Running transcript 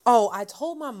Oh, I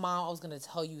told my mom I was gonna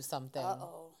tell you something.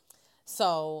 Uh-oh.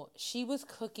 So she was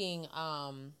cooking.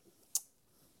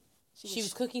 She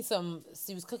was cooking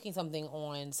something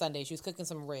on Sunday. She was cooking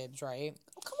some ribs, right?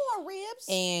 Oh, come on, ribs.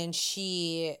 And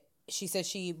she said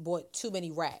she bought too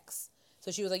many racks.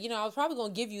 So she was like, I was probably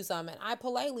gonna give you some, and I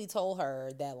politely told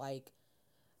her that like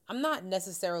I'm not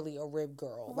necessarily a rib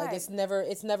girl. Right. Like it's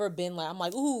never been like I'm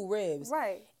like ooh ribs.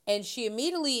 Right. And she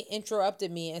immediately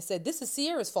interrupted me and said, "This is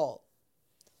Sierra's fault."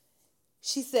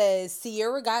 She says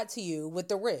Sierra got to you with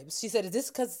the ribs. She said, "Is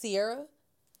this because Sierra?"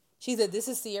 She said, "This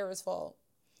is Sierra's fault."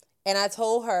 And I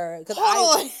told her because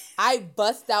I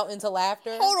bust out into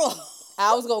laughter. Hold on.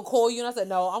 I was gonna call you and I said,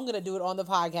 "No, I'm gonna do it on the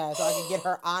podcast so I can get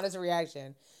her honest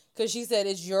reaction." Because she said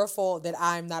it's your fault that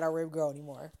I'm not a rib girl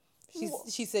anymore.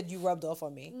 She said you rubbed off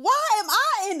on me. Why am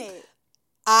I in it?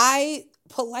 I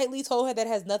politely told her that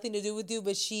has nothing to do with you,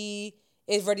 but she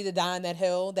is ready to die on that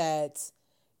hill that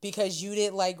because you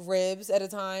didn't like ribs at a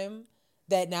time,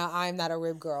 that now I'm not a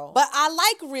rib girl. But I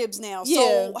like ribs now,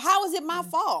 so how is it my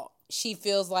fault? She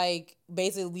feels like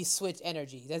basically we switch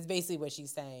energy. That's basically what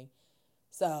she's saying.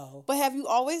 So. But have you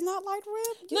always not liked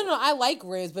ribs? No, I like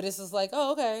ribs, but it's just like,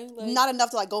 oh, okay. Like, not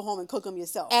enough to like go home and cook them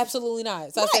yourself. Absolutely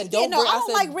not. So right. I said, I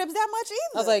don't like ribs that much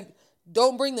either. I was like,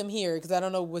 don't bring them here because I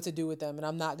don't know what to do with them, and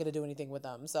I'm not gonna do anything with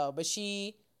them. So, but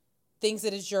she thinks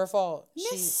that it's your fault.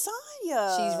 Miss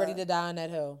Sonya. She's ready to die on that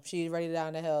hill. She's ready to die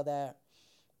on that hill that.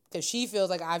 Because she feels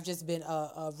like I've just been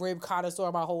a rib connoisseur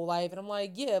my whole life. And I'm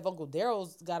like, yeah, if Uncle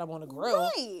Daryl's got them on the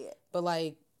grill. Right. But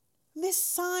like. Miss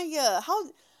Sonya,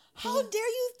 how dare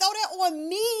you throw that on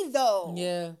me, though?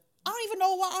 Yeah. I don't even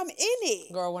know why I'm in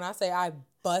it. Girl, when I say I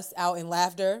bust out in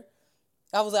laughter,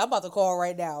 I was like, I'm about to call her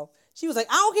right now. She was like,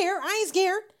 I don't care. I ain't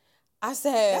scared. I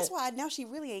said. That's why now she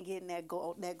really ain't getting that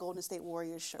Golden State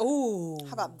Warriors shirt. Ooh.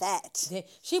 How about that?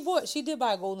 She did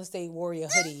buy a Golden State Warrior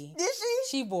hoodie. Did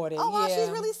she? She bought it. Oh, wow, yeah. she's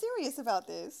really serious about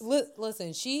this.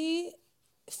 Listen, she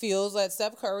feels that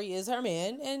Steph Curry is her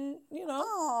man, and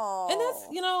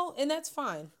Aww. and that's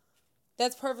fine.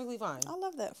 That's perfectly fine. I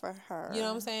love that for her. You know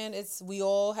what I'm saying? We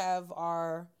all have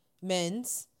our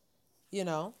men's,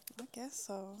 I guess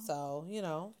so. So,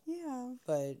 Yeah.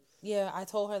 But yeah, I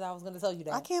told her that I was going to tell you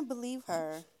that. I can't believe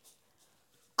her.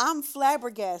 I'm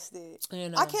flabbergasted.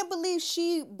 I can't believe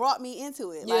she brought me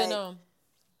into it. Yeah, no.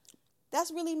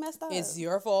 That's really messed up. It's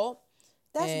your fault.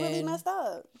 That's really messed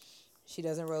up. She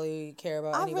doesn't really care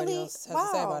about anybody else has to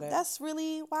say about it. That's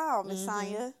really, Miss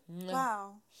Sonya. Mm-hmm.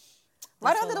 Wow.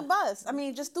 Right under the bus. I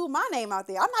mean, just threw my name out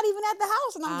there. I'm not even at the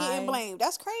house and I'm getting blamed.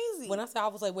 That's crazy. When I said, I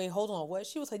was like, wait, hold on. What?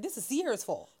 She was like, this is Sierra's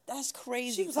fault. That's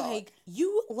crazy. She was like,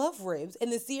 you love ribs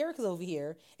and then Sierra's over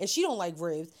here and she don't like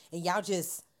ribs and y'all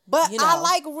just, But I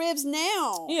like ribs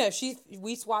now. Yeah,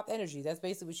 we swapped energy. That's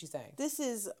basically what she's saying. This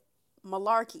is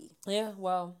malarkey. Yeah,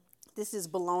 well. This is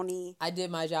baloney. I did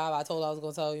my job. I told her I was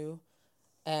going to tell you.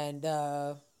 And,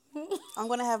 I'm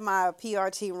going to have my PR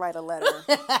team write a letter.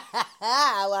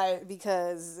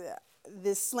 Because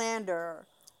this slander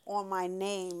on my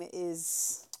name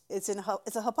it's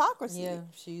a hypocrisy. Yeah,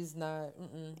 she's not.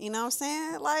 You know what I'm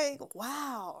saying? Like,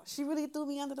 wow, she really threw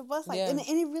me under the bus. Like, and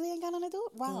it really ain't got nothing to do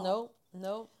with it. Wow.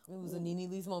 Nope. It was a Nene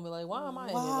Lee's moment. Like, why am I in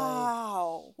it?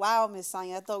 Wow, Miss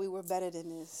Sonya. I thought we were better than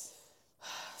this.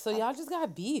 So y'all just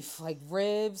got beef, like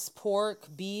ribs, pork,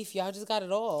 beef. Y'all just got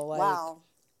it all. Like, wow.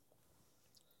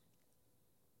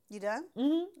 You done?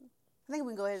 Mm-hmm. I think we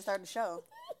can go ahead and start the show.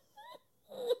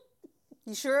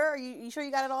 You sure? You sure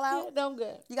you got it all out? Yeah, no, I'm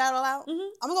good. You got it all out? Mm-hmm.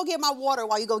 I'm going to go get my water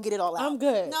while you go get it all out. I'm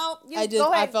good. No, go ahead.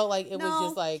 I felt like it was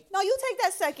just like... No, you take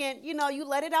that second. You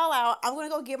let it all out. I'm going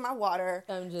to go get my water.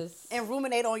 And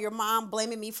ruminate on your mom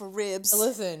blaming me for ribs.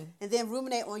 Listen. And then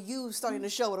ruminate on you starting the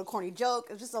show with a corny joke.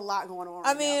 It's just a lot going on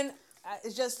now.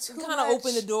 It's just too much. Kind of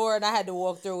opened the door and I had to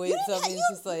walk through it. So it's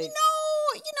just like...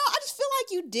 I just feel like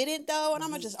you didn't though, and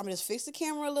I'm gonna just fix the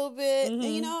camera a little bit, and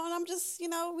and I'm just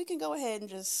we can go ahead and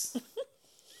just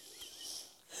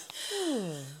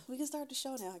we can start the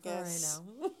show now, I guess. All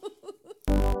right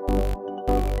now.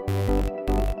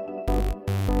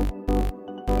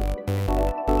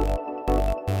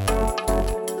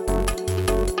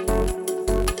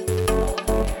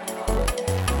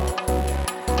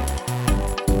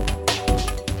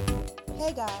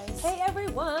 Hey guys. Hey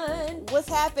everyone. What's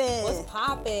happening? What's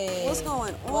popping? What's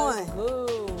going on? What's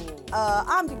good?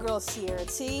 I'm your girl Sierra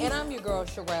T. And I'm your girl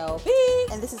Sherelle B.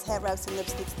 And this is Head Wraps and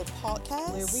Lipsticks, the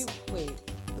podcast.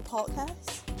 The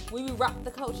podcast? We rock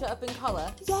the culture up in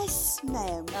color. Yes,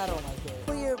 ma'am. I don't like it.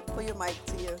 Pull your mic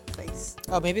to your face.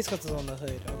 Oh, maybe it's because it's on the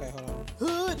hood. Okay, hold on.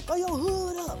 Hood. Oh, your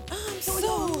hood up. I'm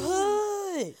so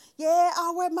hood. it. Yeah,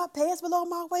 I wear my pants below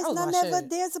my waist, and I my never shit.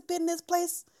 dare up in this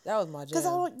place. That was my jam.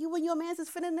 Because you and your man's is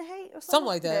finna the hate or Something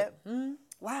like that. Mm-hmm.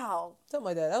 Wow. Something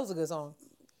like that. That was a good song.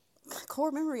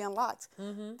 Core memory unlocked.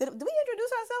 Mm-hmm. Did we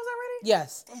introduce ourselves already?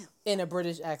 Yes. Damn. In a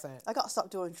British accent. I gotta stop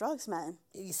doing drugs, man.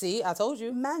 You see, I told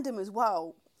you. Mandem as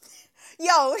well.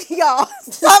 Yo,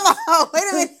 stop out. Wait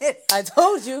a minute. I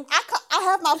told you. I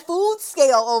have my food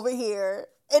scale over here.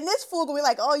 And this food gonna be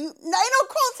like, oh, ain't no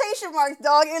quotation marks,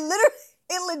 dog.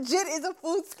 It legit is a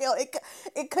food scale.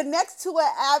 It connects to an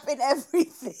app and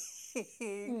everything. She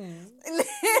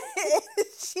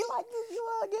like, you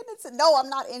are getting it? No, I'm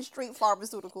not in street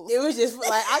pharmaceuticals. It was just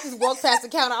like, I just walked past the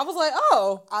counter. I was like,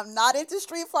 oh. I'm not into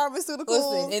street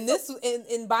pharmaceuticals. Listen,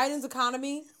 in Biden's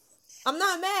economy, I'm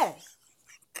not mad.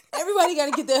 Everybody got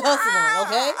to get their hustle on,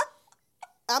 okay?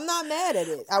 I'm not mad at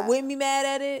it. I wouldn't be mad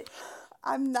at it.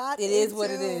 I'm not. It is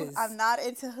what it is. I'm not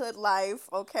into hood life,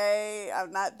 okay?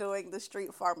 I'm not doing the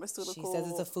street pharmaceutical. She says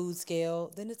it's a food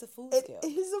scale. Then it's a food scale. It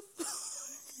is a.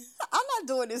 I'm not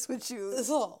doing this with you. That's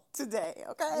all today,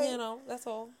 okay? That's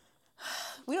all.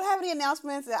 We don't have any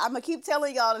announcements. I'm gonna keep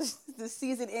telling y'all the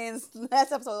season ends.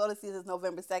 Last episode of the season is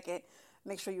November 2nd.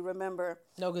 Make sure you remember.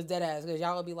 No, because dead ass. Because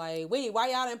y'all will be like, wait,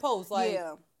 why y'all didn't post? Like,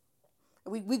 yeah.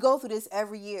 We go through this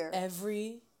every year.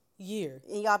 Every year.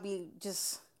 And y'all be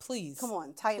just... Please. Come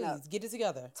on, tighten up. Get it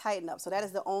together. Tighten up. So that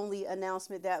is the only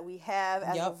announcement that we have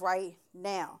as of right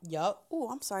now. Yup. Oh,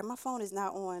 I'm sorry. My phone is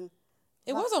not on.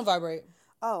 It was on vibrate.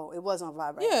 Oh, it was on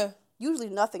vibrate. Yeah. Usually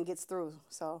nothing gets through,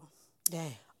 so.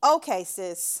 Dang. Okay,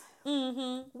 sis.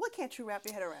 Mm-hmm. What can't you wrap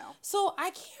your head around? So I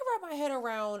can't wrap my head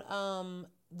around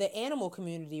the animal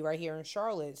community right here in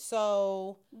Charlotte.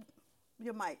 So.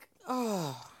 Your mic.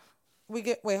 Oh.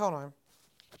 Wait, hold on.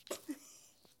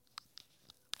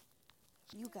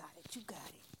 You got it.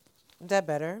 Is that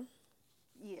better?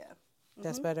 Yeah. Mm-hmm.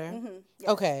 That's better? Mm-hmm. Yes.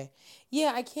 Okay.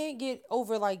 Yeah, I can't get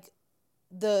over, like,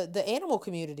 the animal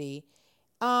community.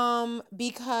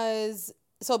 Because,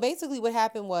 so basically what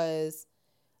happened was,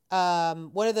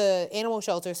 one of the animal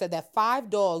shelters said that 5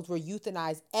 dogs were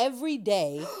euthanized every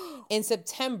day in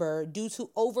September due to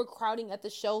overcrowding at the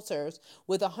shelters,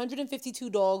 with 152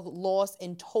 dogs lost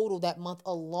in total that month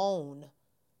alone.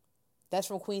 That's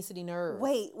from Queen City Nerve.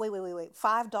 Wait.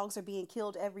 5 dogs are being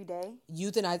killed every day?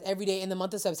 Euthanized every day in the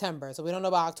month of September. So we don't know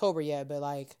about October yet, but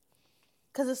like...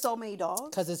 Because it's so many dogs?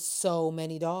 Because it's so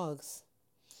many dogs.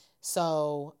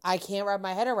 So I can't wrap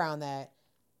my head around that.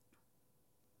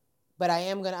 But I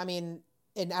am going to,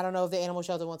 and I don't know if the animal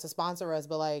shelter wants to sponsor us,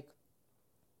 but like,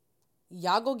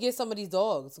 y'all go get some of these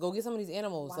dogs. Go get some of these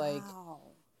animals. Wow. Like,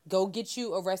 go get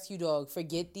you a rescue dog.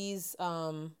 Forget these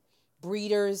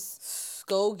breeders.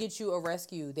 Go get you a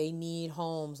rescue. They need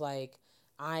homes. Like,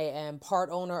 I am part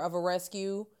owner of a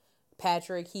rescue.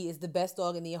 Patrick, he is the best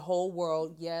dog in the whole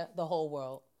world. Yeah, the whole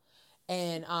world.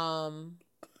 And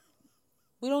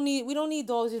we don't need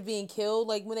dogs just being killed.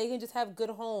 Like, when they can just have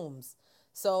good homes.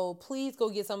 So please go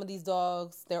get some of these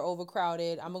dogs. They're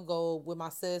overcrowded. I'm gonna go with my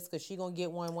sis because she gonna get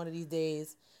one of these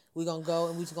days. We're gonna go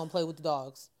and we just gonna play with the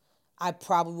dogs. I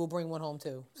probably will bring one home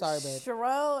too. Sorry, babe.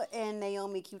 Sherelle and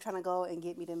Naomi keep trying to go and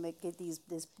get me to get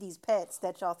these pets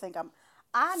that y'all think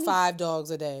I need 5 dogs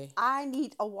a day. I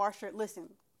need a washer.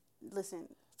 Listen.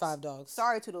 5 dogs.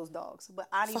 Sorry to those dogs, but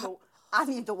I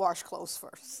need to wash clothes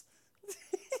first.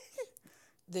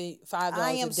 The 5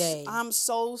 dogs a day. I'm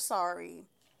so sorry.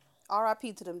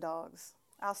 R.I.P. to them dogs.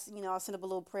 I'll send up a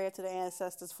little prayer to the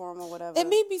ancestors for them or whatever. It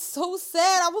made me so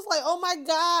sad. I was like, oh my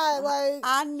God. Like,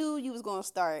 I knew you was going to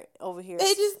start over here.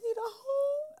 They just need a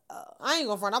home. I ain't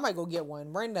gonna front. I might go get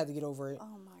one. Brandon has to get over it.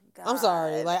 Oh my God. I'm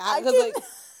sorry. Like,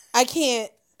 I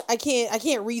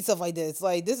can't read stuff like this.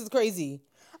 Like, this is crazy.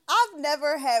 I've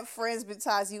never had friends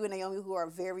besides you and Naomi who are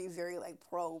very, very like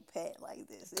pro pet like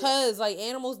this. Cause like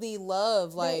animals need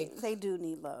love. Like they do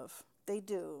need love. They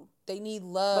do. They need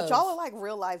love. But y'all are like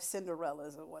real life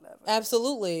Cinderellas or whatever.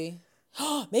 Absolutely.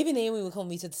 Maybe Naomi will come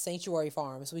me to the sanctuary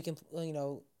farm so we can,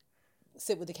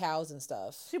 sit with the cows and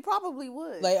stuff. She probably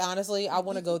would. Like, honestly, I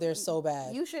want to go there so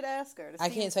bad. You should ask her. I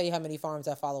can't tell you how many farms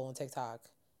I follow on TikTok.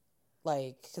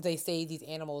 Like, because they say these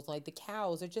animals, like the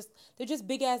cows, they're just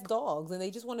big ass dogs and they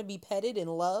just want to be petted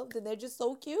and loved and they're just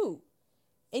so cute.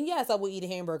 And yes, I will eat a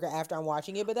hamburger after I'm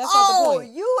watching it, but that's not the point.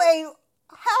 Oh, you ain't.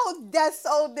 How that's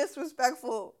so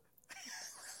disrespectful.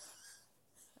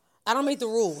 I don't make the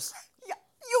rules. Yeah,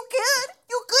 you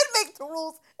could make the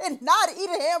rules and not eat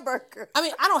a hamburger. I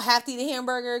mean, I don't have to eat a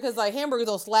hamburger because like hamburgers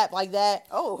don't slap like that.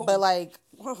 Oh, but like,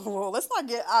 well, let's not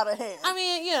get out of hand. I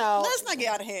mean, let's not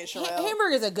get out of hand, Sherelle.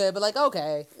 Hamburgers are good, but like,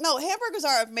 okay. No, hamburgers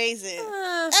are amazing.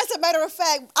 As a matter of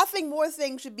fact, I think more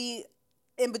things should be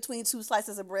in between two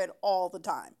slices of bread all the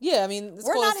time. Yeah, I mean, it's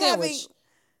called a sandwich.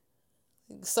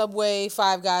 Subway,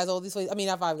 Five Guys, all these places. I mean,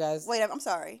 not Five Guys. Wait, I'm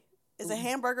sorry. Is a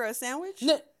hamburger a sandwich?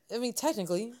 No, I mean,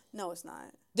 technically. No, it's not.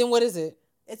 Then what is it?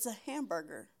 It's a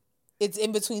hamburger. It's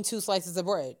in between two slices of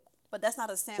bread. But that's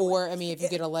not a sandwich. Or, I mean, if you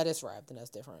get a lettuce wrap, then that's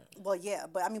different. Well, yeah,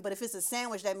 but I mean, but if it's a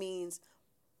sandwich, that means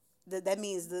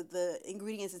the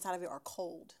ingredients inside of it are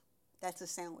cold. That's a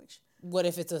sandwich. What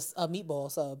if it's a meatball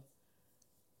sub?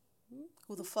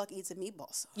 Who the fuck eats a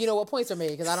meatball sub? You know what points are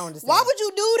made? Because I don't understand. Why would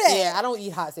you do that? Yeah, I don't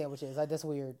eat hot sandwiches. Like, that's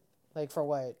weird. Like, for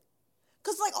what?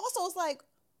 Because, like, also, it's like,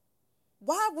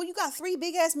 why? Well, you got 3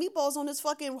 big ass meatballs on this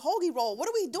fucking hoagie roll. What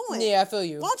are we doing? Yeah, I feel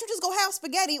you. Why don't you just go have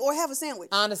spaghetti or have a sandwich?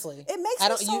 Honestly, it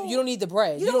makes you don't need the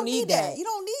bread. You don't need that. You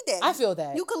don't need that. I feel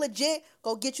that. You could legit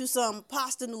go get you some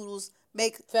pasta noodles,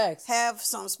 have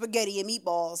some spaghetti and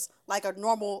meatballs like a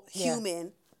normal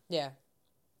human. Yeah.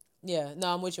 Yeah.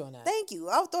 No, I'm with you on that. Thank you.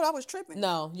 I thought I was tripping.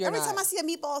 No, you're not. Every time I see a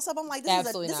meatball sub, I'm like, this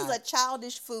is a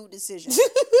childish food decision.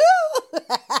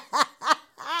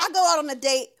 I go out on a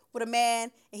date with a man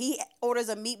and he orders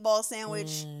a meatball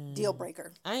sandwich, deal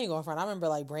breaker. I ain't going front. I remember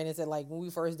like Brandon said like when we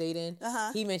first dated,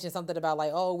 he mentioned something about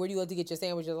like, oh, where do you like to get your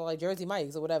sandwiches? Or like Jersey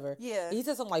Mike's or whatever. Yeah. And he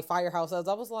said something like Firehouse subs.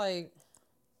 I was like,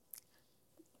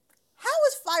 how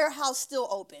is Firehouse still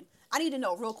open? I need to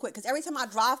know real quick because every time I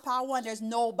drive by one, there's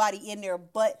nobody in there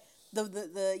but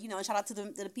the you know, shout out to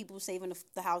the people saving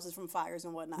the houses from fires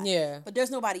and whatnot. Yeah. But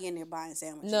there's nobody in there buying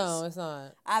sandwiches. No, it's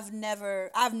not. I've never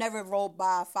rolled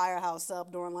by a Firehouse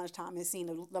sub during lunchtime and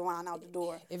seen the line out the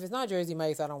door. If it's not Jersey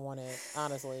Mike's, I don't want it,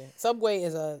 honestly. Subway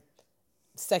is a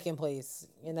second place,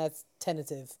 and that's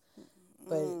tentative.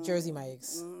 But Jersey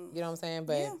Mike's, you know what I'm saying?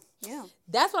 But yeah.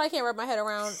 That's what I can't wrap my head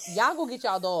around. Y'all go get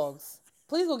y'all dogs.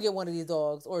 Please go get one of these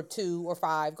dogs, or 2 or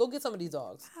 5. Go get some of these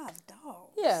dogs. 5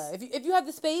 dogs? Yeah, if you have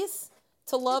the space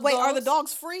to love Wait, dogs. are the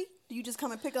dogs free? Do you just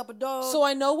come and pick up a dog? So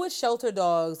I know with shelter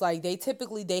dogs, like they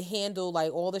typically, they handle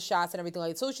like all the shots and everything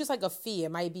like, so it's just like a fee.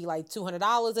 It might be like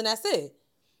 $200 and that's it.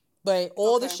 But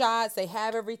all the shots, they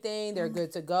have everything. They're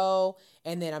good to go.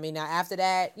 And then, I mean, now after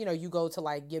that, you know, you go to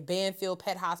like your Banfield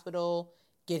Pet Hospital,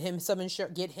 get him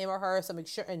or her some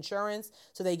insurance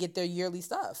so they get their yearly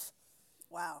stuff.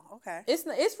 Wow. Okay. It's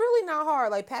really not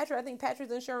hard. Like Patrick, I think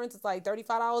Patrick's insurance is like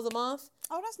 $35 a month.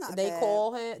 Oh, that's not bad.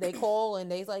 They call and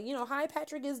they like, you know, hi,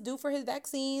 Patrick is due for his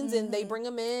vaccines, and they bring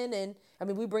him in, and I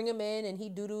mean we bring him in and he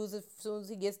doo-doos as soon as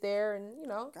he gets there, and you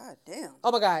know. God damn.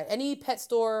 Oh my God, any pet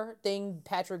store thing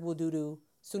Patrick will doo-doo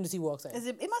as soon as he walks in.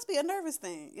 It must be a nervous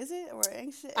thing, is it, or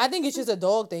anxious? I think it's just a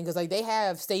dog thing because like they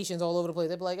have stations all over the place.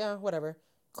 They be like, whatever,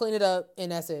 clean it up,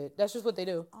 and that's it. That's just what they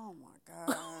do. Oh my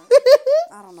God.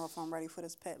 I don't know if I'm ready for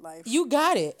this pet life. You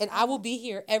got it. And I will be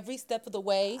here every step of the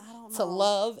way to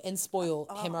love and spoil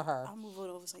him or her. I'll move it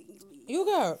over so you can leave. You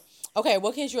go. Okay,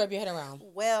 what can't you wrap your head around?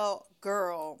 Well,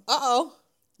 girl. Uh-oh.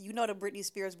 You know the Britney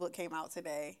Spears book came out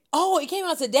today. Oh, it came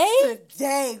out today?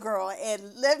 Today, girl. And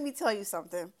let me tell you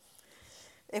something.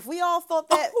 If we all thought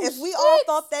that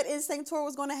that NSYNC tour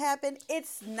was gonna happen,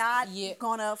 it's not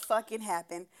gonna fucking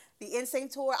happen. The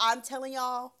NSYNC tour, I'm telling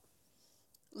y'all.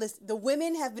 Listen, the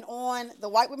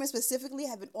white women specifically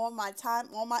have been on my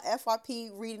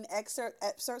FYP reading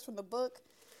excerpts from the book.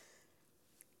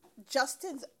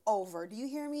 Justin's over. Do you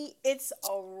hear me? It's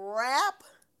a wrap.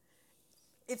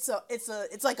 It's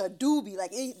like a doobie.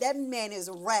 Like that man is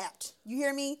wrapped. You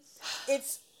hear me?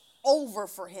 It's over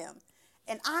for him.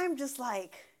 And I'm just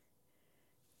like,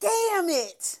 damn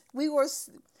it.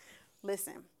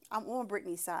 Listen, I'm on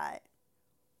Britney's side.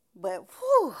 But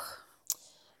whew.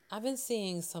 I've been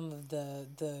seeing some of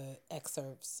the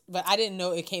excerpts, but I didn't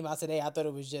know it came out today. I thought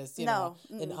it was just, an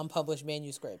unpublished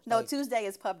manuscript. No, Tuesday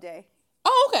is pub day.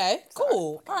 Oh, okay.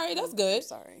 Cool. All right, that's good. I'm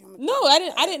sorry. No, I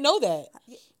didn't know that.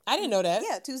 I didn't know that.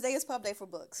 Yeah, Tuesday is pub day for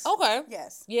books. Okay.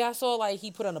 Yes. Yeah, I saw like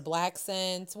he put on a black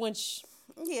scent, which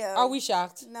are we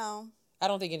shocked? No. I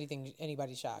don't think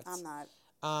anybody's shocked. I'm not.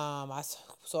 I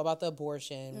saw about the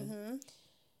abortion.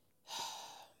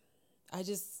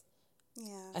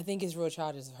 I think it's real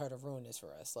childish of her to ruin this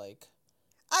for us. Like,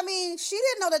 I mean, she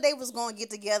didn't know that they was going to get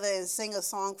together and sing a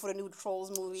song for the new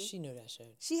Trolls movie. She knew that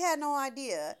shit. She had no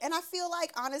idea. And I feel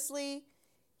like, honestly,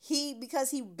 because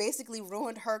he basically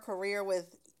ruined her career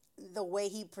with the way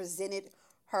he presented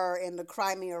her in the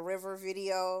Crimea River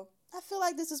video, I feel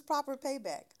like this is proper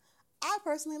payback. I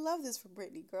personally love this for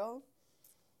Britney, girl.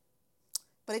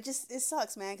 But it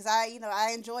sucks, man, because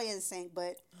I enjoy NSYNC,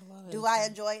 but do I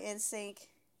enjoy NSYNC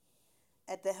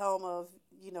at the helm of,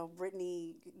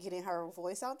 Britney getting her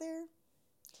voice out there?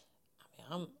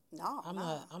 I mean,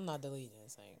 I'm not deleting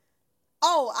NSYNC.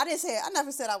 Oh, I didn't say it. I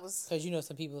never said I was. Because you know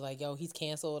some people like, yo, he's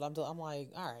canceled. I'm like,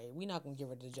 all right, we're not gonna get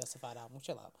rid of the Justified album.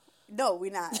 Chill out. No,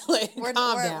 we're not.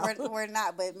 Calm down. We're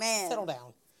not. But man, settle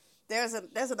down. There's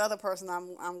another person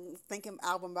I'm thinking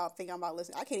about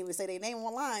listening. I can't even say their name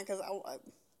online because I want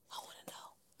to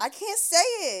know. I can't say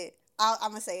it. I'm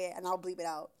gonna say it and I'll bleep it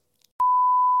out.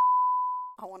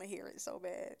 I want to hear it so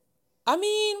bad. I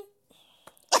mean.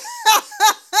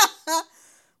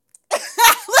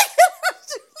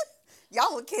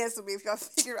 Y'all will cancel me if y'all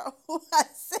figure out who I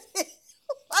said.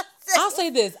 I'll say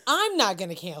this: I'm not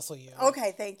gonna cancel you.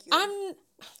 Okay, thank you.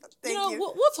 Thank you.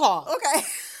 We'll talk. Okay.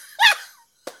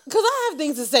 Because I have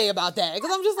things to say about that.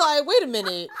 Because I'm just like, wait a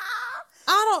minute.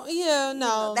 I don't. Yeah,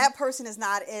 no. That person is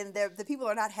not in there. The people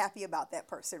are not happy about that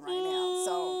person right now.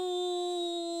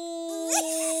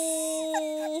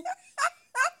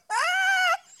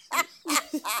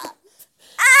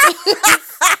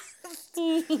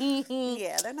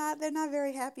 Yeah, they're not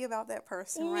very happy about that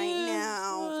person right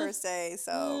now per se.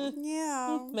 So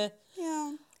yeah.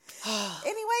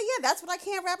 Anyway, that's what I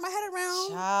can't wrap my head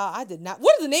around. Child, I did not.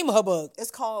 What is the name of her book?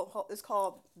 It's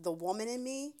called The Woman in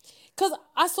Me. Cause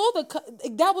I saw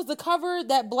that was the cover,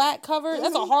 that black cover. Mm-hmm.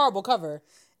 That's a horrible cover.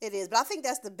 It is, but I think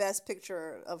that's the best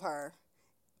picture of her.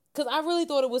 Cause I really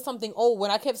thought it was something old.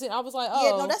 When I kept seeing, I was like, oh,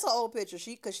 yeah, no, that's an old picture.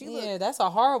 Yeah, that's a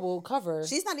horrible cover.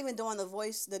 She's not even doing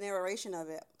the narration of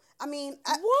it. I mean,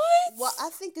 what? Well, I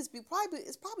think it's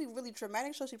probably really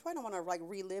traumatic. So she probably don't want to like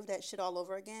relive that shit all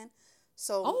over again.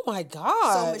 So, oh my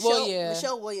God. So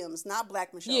Michelle Williams, not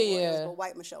black Michelle Williams, but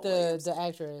white Michelle Williams. The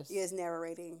actress. Is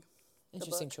narrating.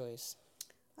 Interesting choice.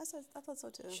 I thought so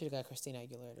too. Should have got Christina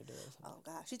Aguilera to do it. Oh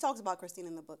God, she talks about Christina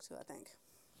in the book too. I think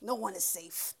no one is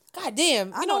safe. God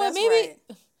damn. You know what? That's Maybe. Right.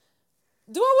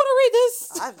 Do I want to read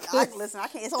this? Listen. I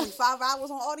can't. It's only 5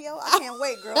 hours on audio. I can't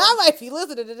wait, girl. I might be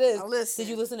listening to this. Listen.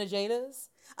 Did you listen to Jada's?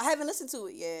 I haven't listened to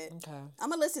it yet. Okay. I'm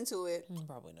gonna listen to it.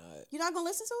 Probably not. You're not gonna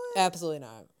listen to it? Absolutely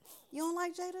not. You don't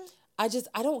like Jada? I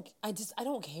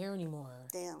don't care anymore.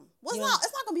 Damn. Well,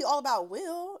 it's not gonna be all about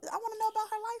Will. I want to know about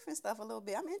her life and stuff a little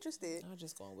bit. I'm interested. I'll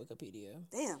just go on Wikipedia.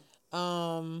 Damn.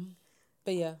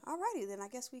 But yeah. Alrighty then. I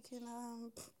guess we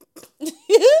can.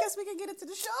 Get into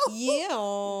the show. Yeah.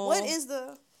 What is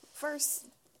the first?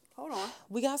 Hold on.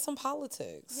 We got some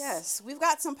politics. Yes, we've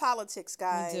got some politics,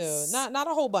 guys. We do. Not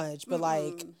a whole bunch, but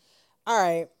like, all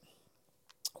right.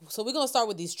 So we're gonna start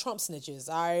with these Trump snitches.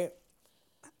 All right.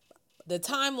 The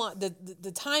timeline,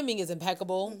 the timing is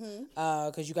impeccable,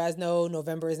 because you guys know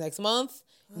November is next month,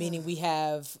 meaning we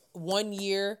have 1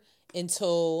 year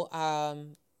until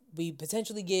we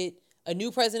potentially get a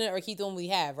new president or keep the one we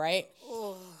have, right?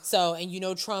 So, and you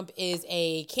know Trump is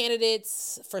a candidate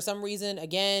for some reason.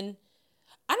 Again,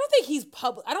 I don't think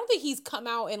he's come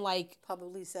out and like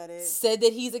publicly said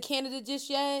that he's a candidate just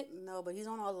yet. No, but he's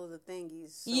on all of the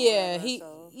thingies.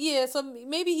 So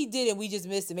maybe he did and we just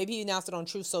missed it. Maybe he announced it on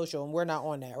Truth Social and we're not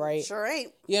on that, right? Sure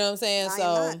ain't. You know what I'm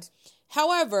saying?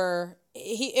 However,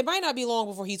 it might not be long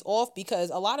before he's off, because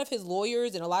a lot of his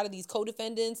lawyers and a lot of these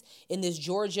co-defendants in this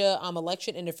Georgia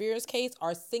election interference case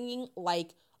are singing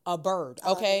like a bird.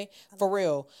 Okay, for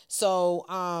real. So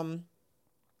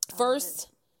first.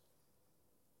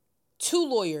 2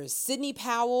 lawyers, Sidney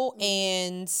Powell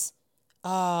and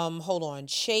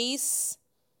Chase.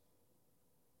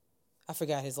 I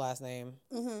forgot his last name.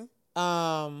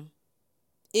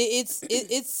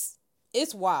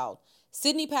 It's wild.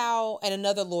 Sidney Powell and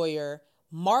another lawyer,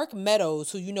 Mark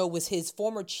Meadows, who you know was his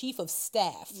former chief of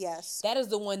staff. Yes, that is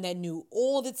the one that knew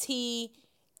all the tea.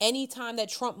 Anytime that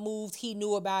Trump moved, he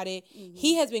knew about it.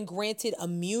 He has been granted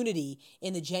immunity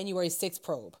in the January 6th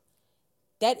probe.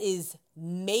 That is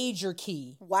major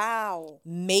key. Wow.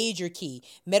 Major key.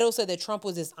 Meadows said that Trump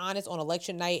was dishonest on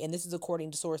election night, and this is according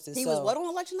to sources. He was what on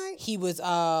election night? He was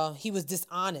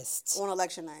dishonest. On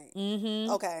election night.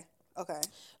 Mm-hmm. Okay.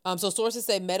 So sources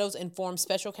say Meadows informed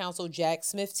special counsel Jack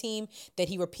Smith's team that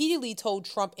he repeatedly told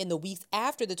Trump in the weeks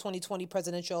after the 2020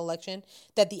 presidential election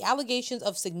that the allegations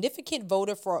of significant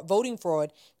voting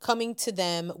fraud coming to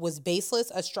them was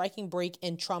baseless, a striking break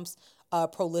in Trump's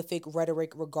prolific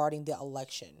rhetoric regarding the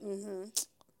election.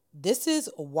 This is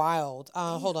wild.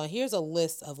 Hold on. Here's a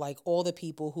list of like all the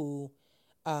people who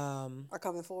are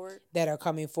coming forward. That are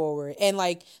coming forward. And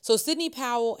like, so Sidney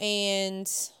Powell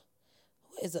and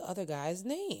what is the other guy's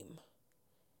name?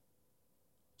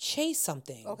 Chase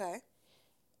something. Okay.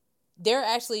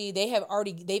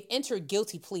 They've entered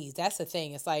guilty pleas. That's the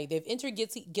thing. It's like they've entered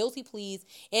guilty pleas,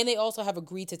 and they also have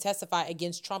agreed to testify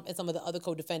against Trump and some of the other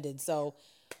co-defendants. So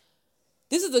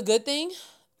this is a good thing.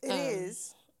 It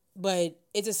is. But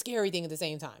it's a scary thing at the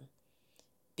same time,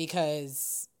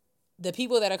 because the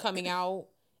people that are coming out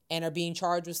and are being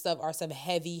charged with stuff are some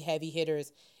heavy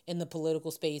hitters in the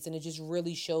political space, and it just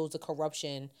really shows the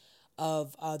corruption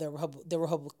of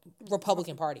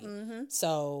Republican Party.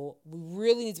 So we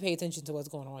really need to pay attention to what's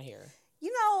going on here.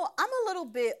 You know, I'm a little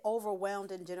bit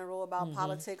overwhelmed in general about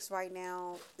politics right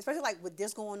now, especially like with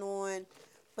this going on.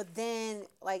 But then,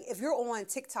 like, if you're on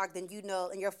TikTok, then you know,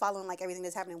 and you're following like everything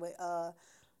that's happening with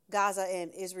Gaza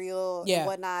and Israel and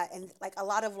whatnot, and like a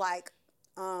lot of like,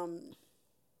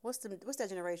 what's that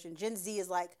generation? Gen Z is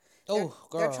like,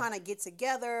 they're trying to get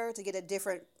together to get a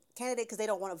different candidate because they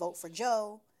don't want to vote for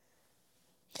Joe,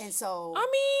 and so I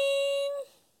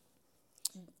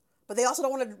mean, but they also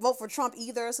don't want to vote for Trump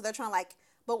either. So they're trying like,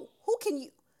 but who can you?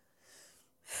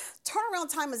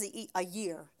 Turnaround time is a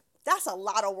year. That's a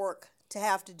lot of work to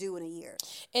have to do in a year.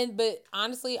 But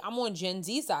honestly, I'm on Gen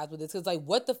Z side with this because like,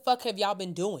 what the fuck have y'all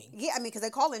been doing? Yeah, I mean, because they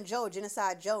call him Joe,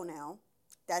 Genocide Joe now.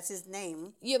 That's his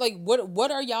name. Yeah, like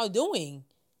what are y'all doing?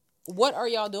 What are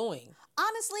y'all doing?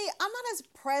 Honestly, I'm not as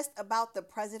pressed about the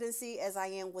presidency as I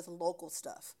am with local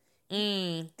stuff.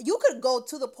 You could go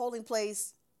to the polling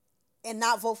place and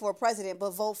not vote for a president,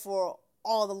 but vote for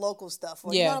all the local stuff.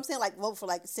 Or, you know what I'm saying? Like vote for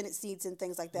like Senate seats and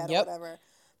things like that or whatever.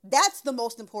 That's the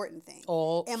most important thing,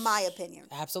 in my opinion.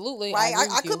 Absolutely. Right?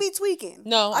 I could be tweaking.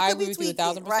 No, I agree with you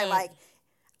 1,000%. Right? Like,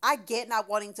 I get not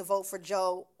wanting to vote for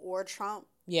Joe or Trump.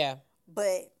 Yeah.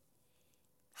 But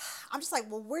I'm just like,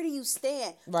 well, where do you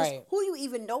stand? Right. Who do you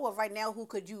even know of right now who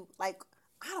could you, like,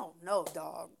 I don't know,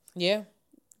 dog. Yeah.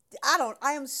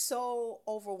 I am so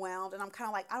overwhelmed. And I'm kind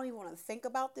of like, I don't even want to think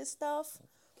about this stuff.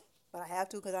 But I have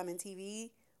to because I'm in TV.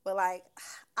 But, like,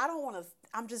 I don't want to,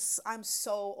 I'm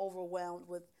so overwhelmed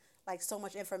with, like, so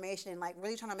much information and, like,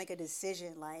 really trying to make a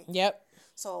decision. Like,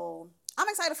 so I'm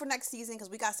excited for next season because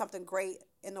we got something great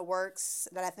in the works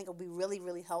that I think will be really,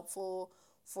 really helpful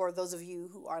for those of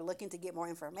you who are looking to get more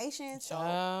information.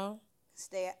 So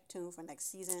stay tuned for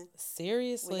next season.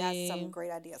 Seriously. We got some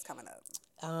great ideas coming up.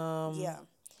 Yeah.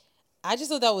 I just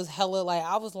thought that was hella, like,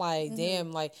 I was like,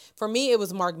 damn, like, for me, it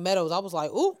was Mark Meadows. I was like,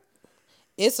 ooh.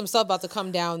 It's some stuff about to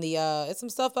come down it's some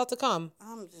stuff about to come.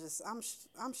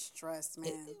 I'm stressed,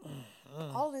 man.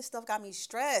 All this stuff got me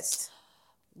stressed.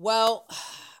 Well,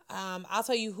 I'll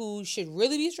tell you who should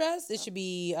really be stressed. It should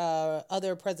be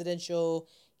other presidential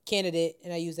candidate,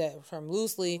 and I use that term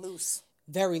loosely. Loose.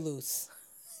 Very loose.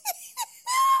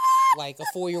 Like a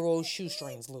 4-year-old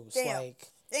shoestrings loose. Damn.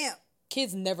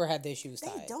 Kids never have their shoes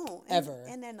tied. They don't. Ever.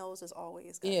 And their nose is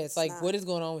always Yeah, it's like, what is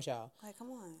going on with y'all? Like,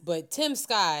 come on. But Tim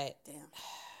Scott, damn,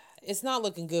 it's not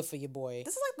looking good for your boy.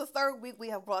 This is like the third week we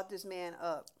have brought this man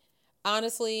up.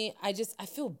 Honestly, I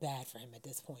feel bad for him at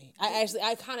this point.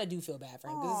 I kind of do feel bad for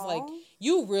him. Because it's like,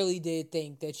 you really did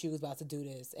think that you was about to do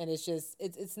this. And it's just,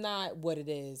 it's not what it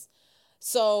is.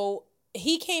 So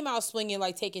he came out swinging,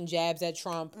 like taking jabs at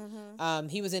Trump.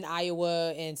 He was in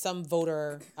Iowa and some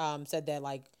voter said that,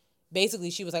 like,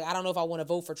 basically she was like, I don't know if I want to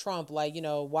vote for Trump. Like, you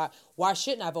know, why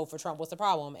shouldn't I vote for Trump? What's the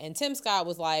problem? And Tim Scott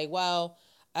was like, well,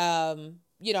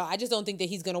 you know, I just don't think that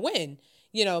he's going to win.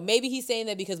 You know, maybe he's saying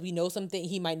that because he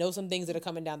might know some things that are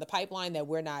coming down the pipeline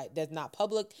that's not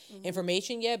public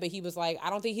information yet. But he was like, I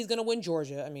don't think he's going to win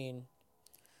Georgia. I mean,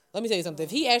 let me tell you something.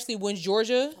 If he actually wins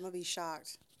Georgia, I'm going to be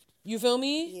shocked. You feel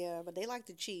me? Yeah, but they like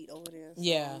to cheat over there. So.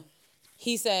 Yeah.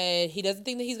 He said he doesn't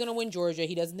think that he's going to win Georgia.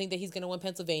 He doesn't think that he's going to win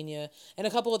Pennsylvania and a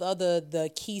couple of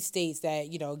the key states that,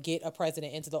 you know, get a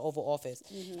president into the Oval Office.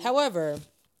 However,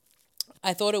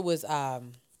 I thought it was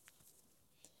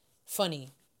funny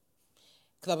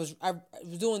because I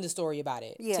was doing the story about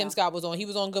it. Yeah. Tim Scott was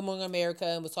on Good Morning America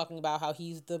and was talking about how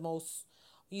he's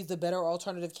the better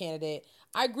alternative candidate.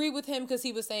 I agree with him because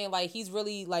he was saying, like, he's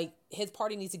really, like, his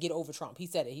party needs to get over Trump. He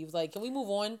said it. He was like, can we move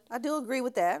on? I do agree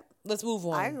with that. Let's move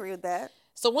on. I agree with that.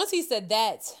 So once he said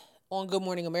that on Good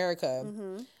Morning America,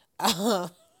 damn.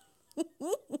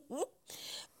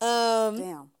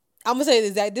 I'm going to say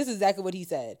this is exactly what he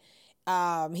said.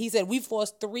 He said, we've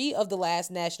lost 3 of the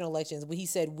last national elections. When he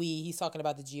said he's talking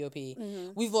about the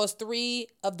GOP. We've lost 3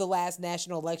 of the last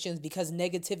national elections because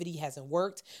negativity hasn't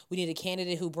worked. We need a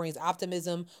candidate who brings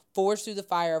optimism, forged through the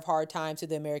fire of hard times to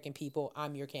the American people.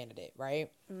 I'm your candidate, right?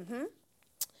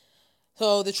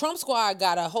 So the Trump squad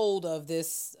got a hold of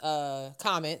this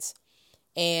comment,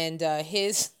 and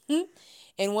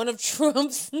and one of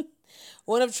Trump's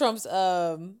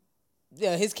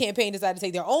his campaign decided to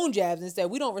take their own jabs and said,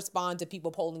 we don't respond to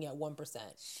people polling at 1%.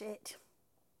 Shit.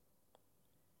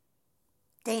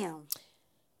 Damn.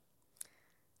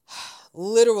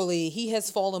 Literally, he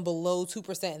has fallen below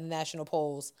 2% in the national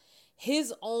polls.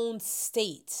 His own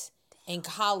state and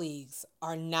colleagues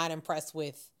are not impressed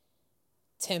with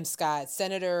Tim Scott.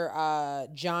 Senator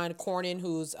John Cornyn,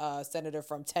 who's a senator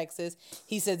from Texas,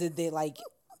 he said that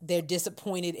they're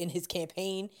disappointed in his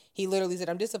campaign. He literally said,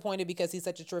 "I'm disappointed because he's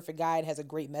such a terrific guy and has a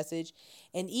great message."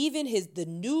 And even the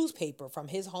newspaper from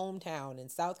his hometown in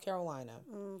South Carolina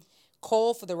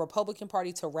called for the Republican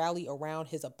Party to rally around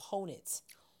his opponent,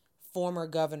 former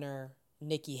Governor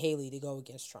Nikki Haley, to go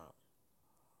against Trump.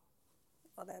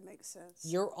 Well, that makes sense.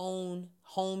 Your own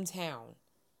hometown.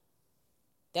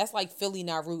 That's like Philly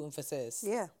not rooting for sis.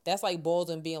 Yeah. That's like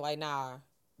Baldwin being like, nah,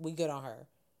 we good on her.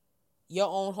 Your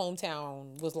own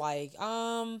hometown was like,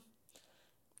 Damn.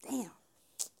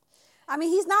 I mean,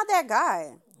 he's not that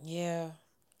guy. Yeah.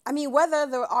 I mean, whether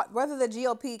the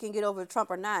GOP can get over Trump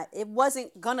or not, it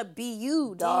wasn't gonna be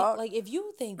you, dog. Like, if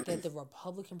you think that the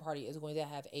Republican Party is going to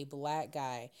have a black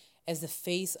guy as the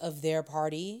face of their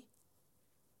party,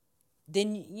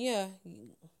 then yeah,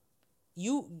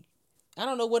 I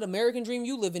don't know what American dream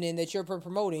you living in that you're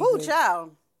promoting. Who,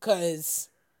 child? Because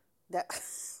that.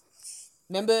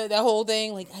 Remember that whole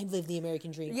thing? Like, I live the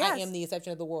American dream. Yes. I am the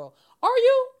exception of the world. Are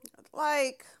you?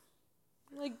 Like,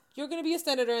 you're going to be a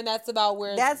senator, and that's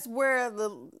where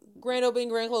the grand opening,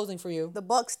 grand closing for you. The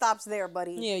buck stops there,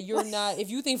 buddy. Yeah, you're not. If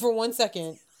you think for 1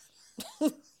 second,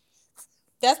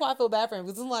 that's why I feel bad for him.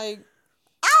 Because I'm like,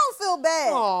 I don't feel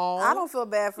bad. Aww, I don't feel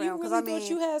bad for him because I mean, thought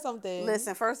you had something.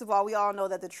 Listen, first of all, we all know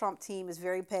that the Trump team is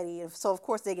very petty, so of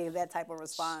course they gave that type of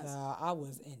response. I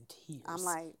was in tears. I'm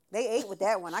like, they ate with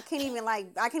that one. I can't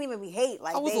even be hate.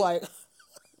 Like, I was like,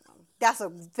 that's a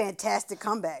fantastic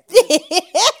comeback.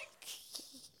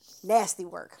 Nasty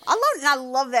work. I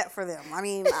love that for them. I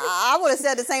mean, I would have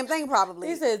said the same thing probably.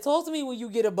 He said, "Talk to me when you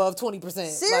get above 20%."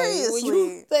 Seriously, like, when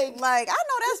you think, like, I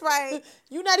know that's right.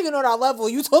 You're not even on our level.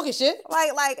 You talking shit.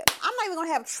 Like, I'm not even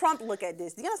gonna have Trump look at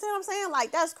this. Do you understand what I'm saying?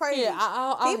 Like, that's crazy. Yeah,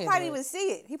 I'll he probably didn't even see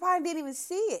it. He probably didn't even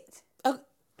see it.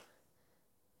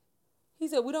 He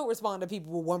said, "We don't respond to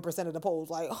people with 1% of the polls."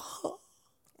 Like,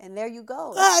 and there you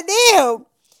go. God damn.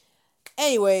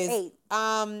 Anyways, 8.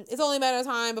 It's only a matter of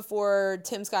time before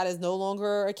Tim Scott is no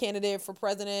longer a candidate for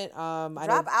president.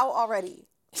 Drop out already.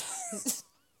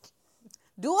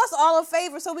 Do us all a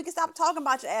favor so we can stop talking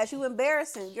about your ass. You're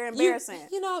embarrassing.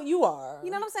 You know, you are. You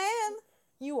know what I'm saying?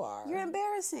 You are. You're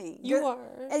embarrassing. You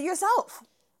are. And yourself.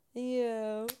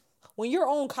 Yeah. When your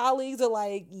own colleagues are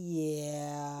like,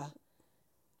 yeah.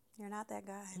 You're not that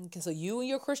guy. Okay, so you and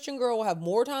your Christian girl will have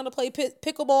more time to play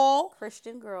pickleball.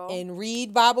 Christian girl. And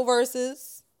read Bible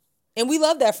verses. And we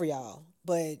love that for y'all.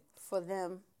 But for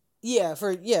them. Yeah,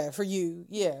 for you.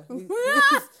 Yeah.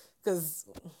 Because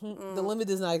the limit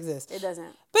does not exist. It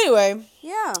doesn't. But anyway.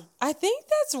 Yeah. I think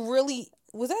that's really...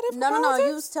 Was that it for No. politics?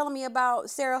 You was telling me about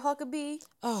Sarah Huckabee.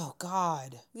 Oh,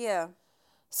 God. Yeah.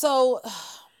 So,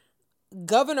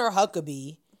 Governor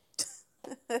Huckabee...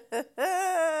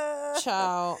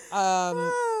 Child.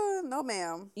 No,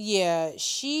 ma'am. Yeah,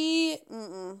 she...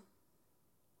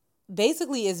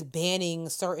 basically is banning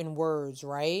certain words,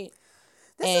 right?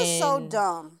 This is so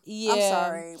dumb. Yeah. I'm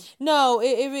sorry. No,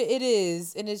 it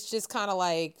is. And it's just kind of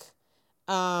like,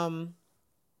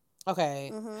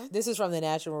 okay, this is from the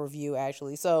National Review,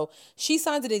 actually. So she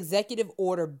signs an executive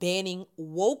order banning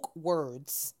woke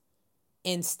words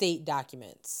in state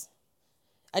documents.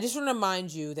 I just want to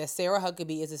remind you that Sarah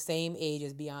Huckabee is the same age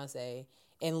as Beyonce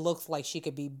and looks like she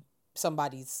could be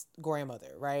somebody's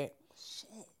grandmother, right?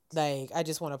 Shit. Like, I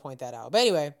just want to point that out. But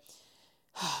anyway.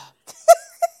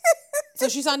 So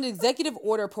she signed an executive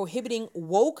order prohibiting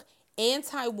woke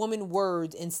anti-woman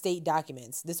words in state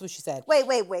documents. This is what she said.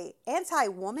 Wait.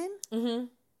 Anti-woman? I'm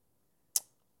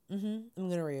going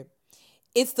to read it.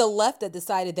 It's the left that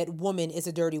decided that woman is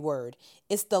a dirty word.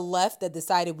 It's the left that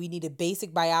decided we needed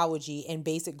basic biology and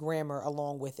basic grammar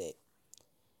along with it.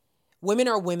 Women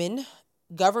are women.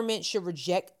 Government should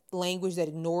reject language that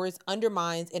ignores,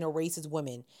 undermines, and erases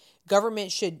women.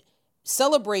 Government should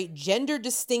celebrate gender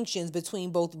distinctions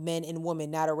between both men and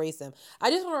women, not erase them.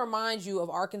 I just want to remind you of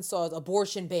Arkansas's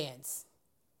abortion bans.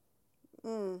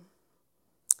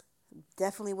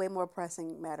 Definitely way more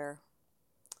pressing matter.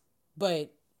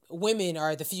 But women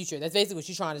are the future. That's basically what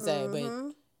she's trying to say.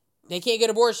 But they can't get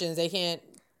abortions. They can't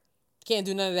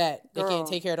do none of that. They can't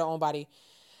take care of their own body.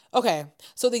 Okay,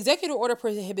 so the executive order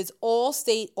prohibits all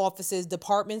state offices,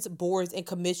 departments, boards, and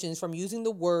commissions from using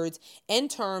the words and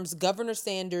terms Governor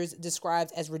Sanders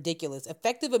describes as ridiculous.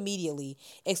 Effective immediately,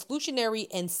 exclusionary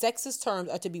and sexist terms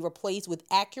are to be replaced with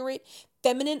accurate,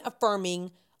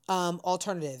 feminine-affirming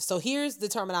alternatives. So here's the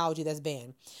terminology that's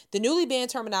banned. The newly banned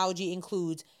terminology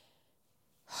includes...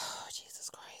 Oh, Jesus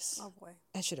Christ. Oh, boy.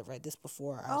 I should have read this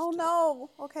before. No.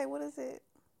 Okay, what is it?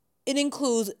 It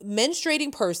includes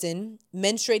menstruating person,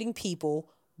 menstruating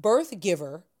people, birth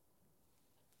giver,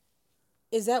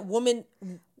 Is that woman?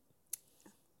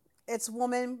 It's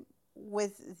woman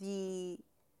with the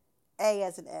A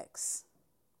as an X.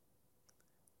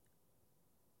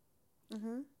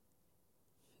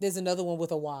 There's another one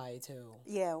with a Y too.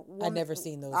 Yeah. I've never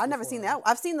seen those. I've never seen that.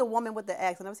 I've seen the woman with the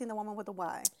X. I've never seen the woman with the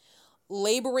Y.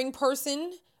 Laboring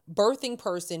person, birthing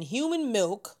person, human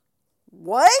milk,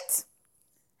 What?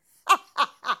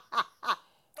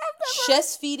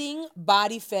 chest feeding,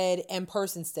 body fed, and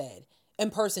person fed.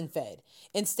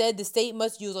 Instead, the state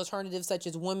must use alternatives such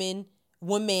as woman,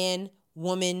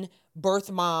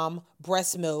 birth mom,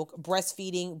 breast milk,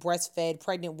 breastfeeding, breastfed,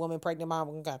 pregnant woman, pregnant mom,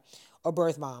 okay, or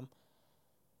birth mom.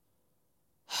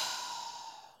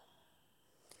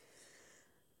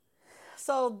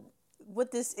 So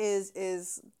what this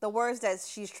is the words that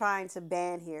she's trying to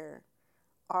ban here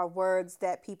are words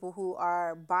that people who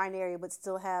are binary but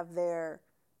still have their,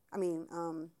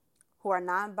 who are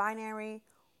non-binary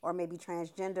or maybe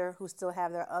transgender who still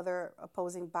have their other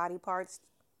opposing body parts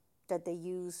that they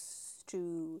use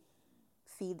to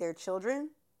feed their children.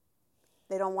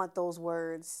 They don't want those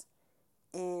words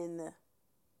in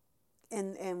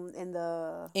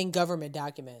government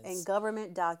documents. In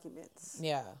government documents.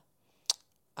 Yeah.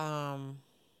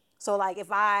 So like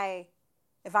if I'm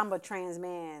a trans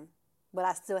man, but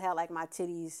I still have like my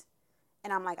titties,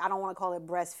 and I'm like, I don't want to call it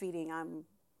breastfeeding, I'm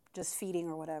just feeding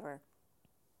or whatever.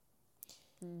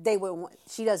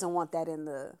 She doesn't want that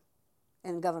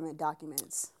in government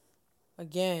documents.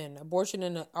 Again, abortion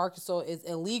in Arkansas is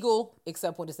illegal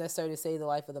except when it's necessary to save the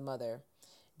life of the mother.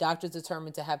 Doctors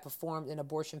determined to have performed an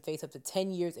abortion face up to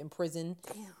 10 years in prison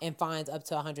and fines up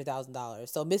to $100,000.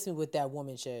 So miss me with that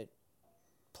woman shit.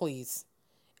 Please.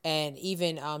 And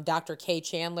even Dr. Kay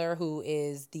Chandler, who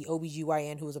is the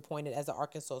OBGYN who was appointed as the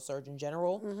Arkansas Surgeon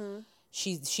General,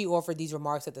 she offered these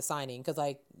remarks at the signing. Because,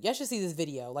 like, y'all should see this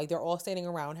video. Like, they're all standing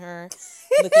around her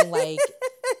looking like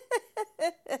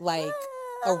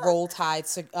a Roll Tide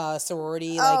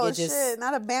sorority. Oh, like it just shit.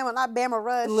 Not Bama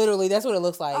Rush. Literally, that's what it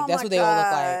looks like. Oh, that's my what they all look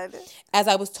God. like. As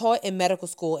I was taught in medical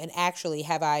school, and actually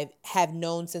have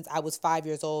known since I was 5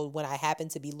 years old, when I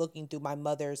happened to be looking through my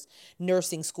mother's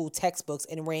nursing school textbooks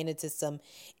and ran into some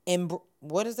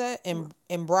embryology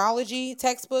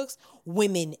textbooks.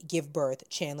 Women give birth,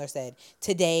 Chandler said.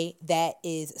 Today, that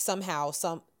has somehow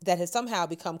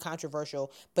become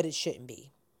controversial, but it shouldn't be.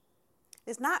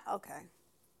 It's not okay.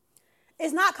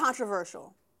 It's not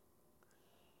controversial.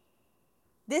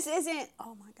 This isn't,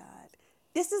 oh my God.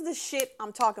 This is the shit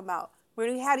I'm talking about.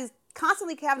 Where we have these,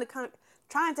 constantly trying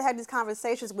to have these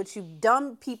conversations with you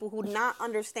dumb people who not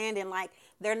understanding, like,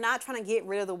 they're not trying to get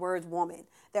rid of the word woman.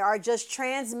 There are just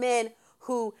trans men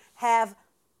who have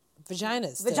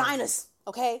vaginas,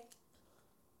 okay?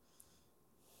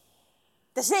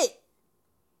 That's it.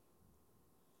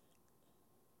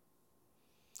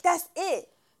 That's it.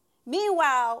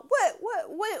 Meanwhile,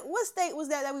 what state was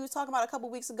that we was talking about a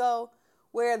couple weeks ago,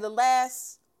 where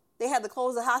they had to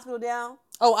close the hospital down?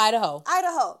 Oh, Idaho.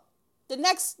 The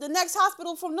next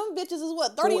hospital from them bitches is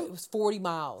what, 30? It was 40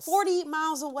 miles. 40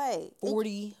 miles away.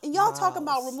 40 and y'all miles. talking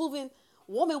about removing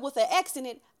woman with an X in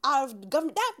it out of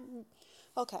government.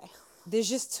 Okay. There's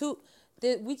just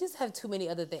we just have too many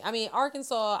other things. I mean,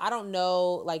 Arkansas, I don't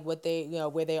know like what they,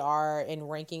 where they are in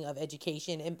ranking of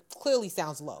education, and clearly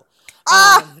sounds low.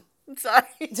 I'm sorry.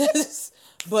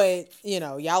 But,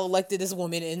 y'all elected this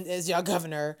woman as y'all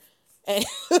governor. And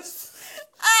I'm sorry.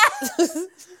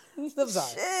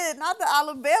 Shit, not the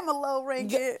Alabama low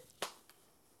ranking.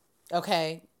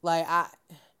 Okay. Like,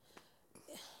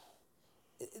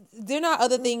 there are not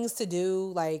other things to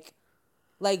do. Like,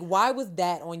 why was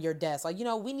that on your desk? Like,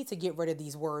 we need to get rid of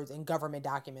these words in government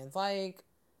documents. Like,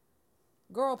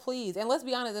 girl, please. And let's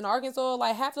be honest, in Arkansas,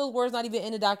 like, half those words not even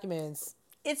in the documents.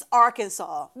 It's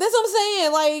Arkansas. That's what I'm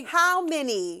saying. Like, how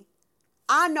many?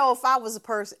 I know if I was a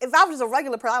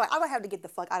regular person, I would have to get the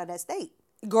fuck out of that state.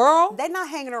 Girl. They're not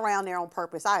hanging around there on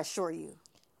purpose, I assure you.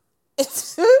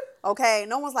 Okay?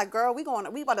 No one's like, girl, we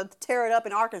about to tear it up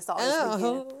in Arkansas this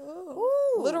weekend.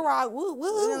 Little Rock,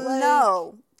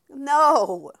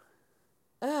 No.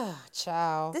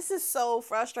 Child. This is so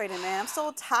frustrating, man. I'm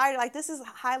so tired. Like, this is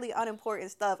highly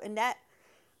unimportant stuff. And that,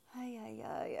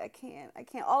 I can't.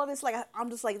 All of this, like, I'm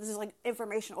just like, this is like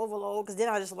information overload. Because then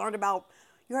I just learned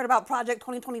you heard about Project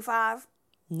 2025?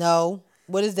 No.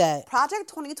 What is that? Project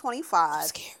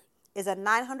 2025 is a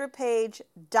 900-page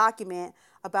document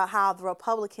about how the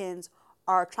Republicans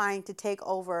are trying to take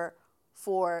over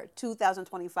for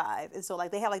 2025. And so,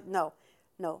 like, they have, like, no.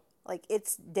 Like,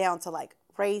 it's down to, like,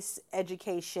 race,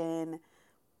 education,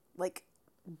 like,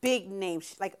 big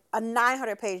names. Like, a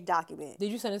 900-page document.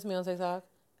 Did you send this to me on TikTok?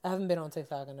 I haven't been on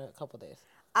TikTok in a couple days.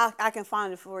 I can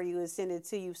find it for you and send it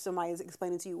to you. Somebody's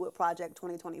explaining to you what Project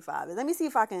 2025 is. Let me see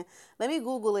if I can. Let me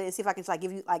Google it and see if I can like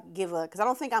give a because I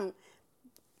don't think I'm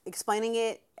explaining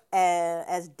it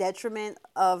as detriment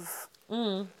of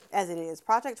as it is.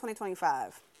 Project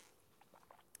 2025.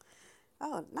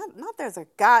 Oh, not there's a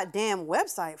goddamn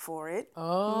website for it.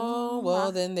 Oh,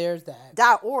 well, then there's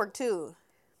that. .org too.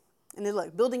 And then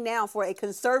look, building now for a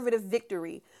conservative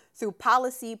victory through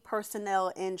policy,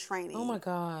 personnel, and training. Oh my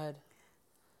God.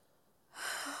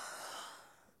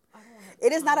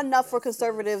 It is not enough for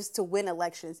conservatives to win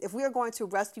elections. If we are going to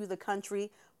rescue the country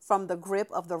from the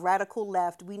grip of the radical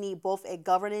left, we need both a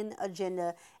governing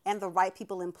agenda and the right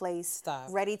people in place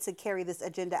ready to carry this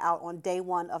agenda out on day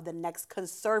one of the next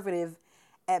conservative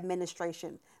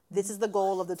administration. This is the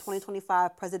goal of the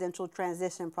 2025 Presidential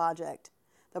Transition Project.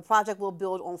 The project will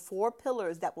build on 4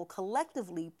 pillars that will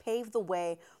collectively pave the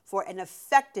way for an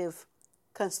effective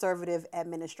conservative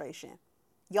administration.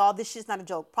 Y'all, this shit's not a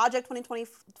joke.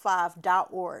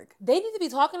 Project2025.org. They need to be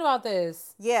talking about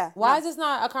this. Yeah. Why is this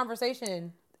not a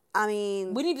conversation? I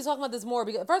mean, we need to be talking about this more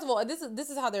because, first of all, this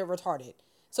is how they're retarded.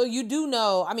 So you do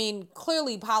know, I mean,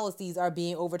 clearly policies are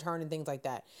being overturned and things like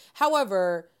that.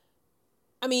 However,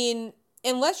 I mean,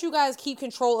 unless you guys keep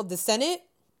control of the Senate,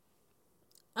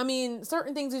 I mean,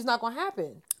 certain things is not going to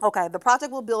happen. Okay, the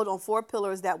project will build on 4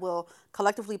 pillars that will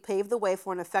collectively pave the way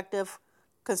for an effective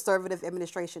conservative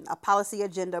administration, a policy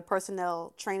agenda,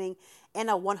 personnel, training, and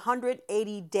a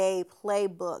 180-day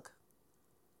playbook.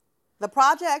 The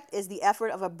project is the effort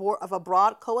of a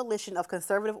broad coalition of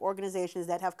conservative organizations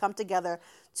that have come together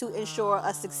to ensure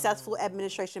a successful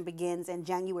administration begins in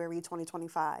January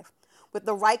 2025. With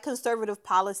the right conservative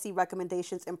policy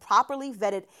recommendations and properly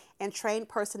vetted and trained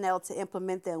personnel to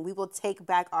implement them, we will take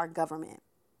back our government.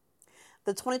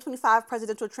 The 2025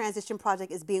 Presidential Transition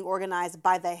Project is being organized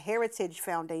by the Heritage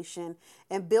Foundation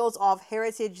and builds off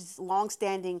Heritage's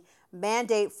longstanding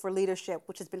mandate for leadership,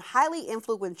 which has been highly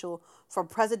influential for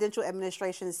presidential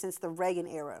administrations since the Reagan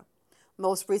era.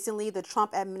 Most recently, the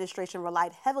Trump administration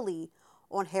relied heavily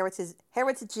on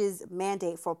Heritage's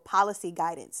mandate for policy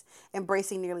guidance,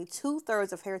 embracing nearly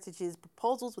 2/3 of Heritage's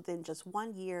proposals within just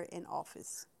 1 year in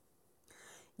office.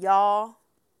 Y'all,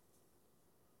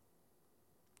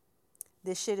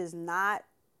 this shit is not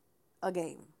a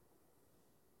game.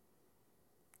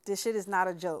 This shit is not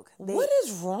a joke. What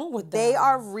is wrong with them? They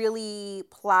are really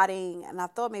plotting, and I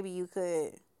thought maybe you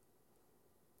could.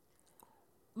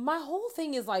 My whole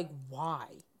thing is like, why?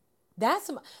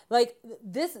 That's like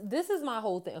this is my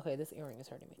whole thing. Okay, this earring is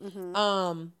hurting me.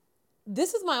 Mm-hmm.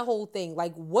 This is my whole thing.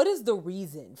 Like, what is the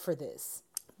reason for this?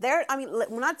 I mean,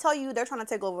 when I tell you they're trying to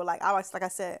take over, like I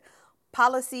said,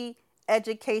 policy,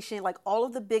 education, like all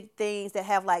of the big things that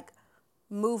have like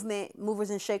movers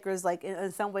and shakers, like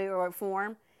in some way or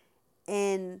form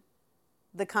in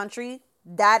the country.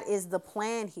 That is the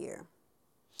plan here.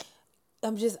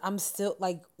 I'm still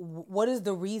like, what is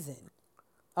the reason?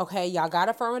 Okay, y'all got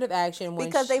affirmative action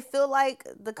because they feel like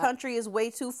the country is way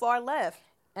too far left.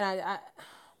 And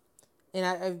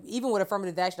I even with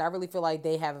affirmative action, I really feel like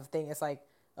they have a thing. It's like,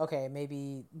 okay,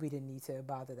 maybe we didn't need to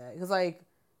bother that because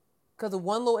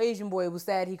one little Asian boy was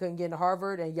sad he couldn't get into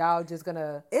Harvard, and y'all just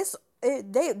gonna. This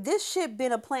shit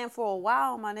been a plan for a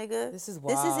while, my nigga. This is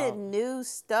wild. This isn't new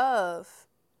stuff,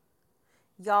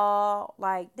 y'all.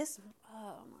 Like this.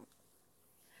 Oh my.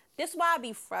 This is why I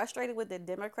be frustrated with the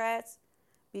Democrats.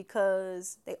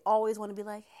 Because they always want to be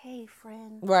like, "Hey,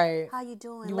 friend, right? How you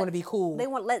doing?" You want to be cool. They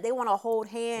want to hold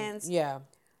hands. Yeah.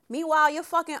 Meanwhile, your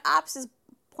fucking ops is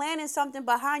planning something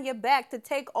behind your back to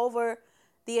take over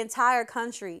the entire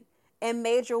country in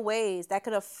major ways that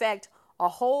could affect a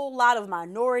whole lot of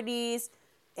minorities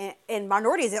and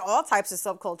minorities in all types of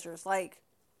subcultures. Like,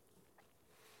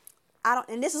 I don't.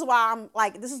 And this is why I'm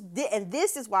like, this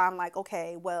is why I'm like,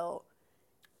 okay, well.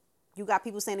 You got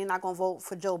people saying they're not going to vote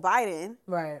for Joe Biden.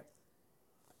 Right.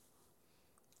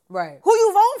 Who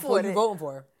you voting for? Who you voting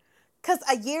for? Because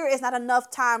a year is not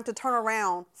enough time to turn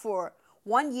around for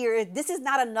 1 year. This is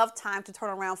not enough time to turn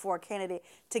around for a candidate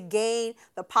to gain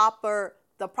the proper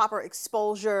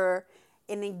exposure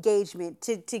and engagement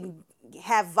to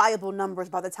have viable numbers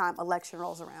by the time election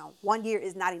rolls around. 1 year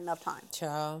is not enough time.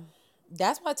 Child.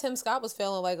 That's why Tim Scott was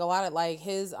feeling like a lot of like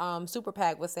his super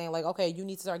PAC was saying like, okay, you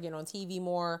need to start getting on TV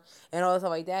more and all stuff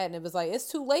like that. And it was like,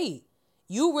 it's too late.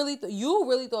 You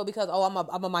really thought because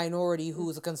I'm a minority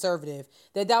who's a conservative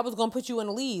that was gonna put you in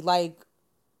the lead. Like,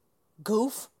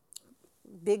 goof.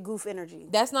 Big goof energy.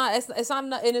 That's not. It's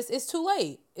not. And it's too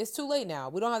late. It's too late now.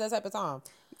 We don't have that type of time.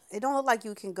 It don't look like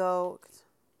you can go.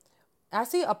 I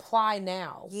see apply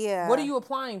now. Yeah. What are you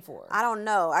applying for? I don't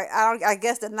know. I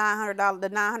guess the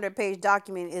 $900 page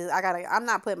document is I'm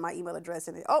not putting my email address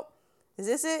in it. Oh, is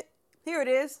this it? Here it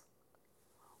is.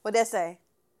 What'd that say?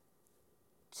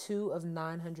 2 of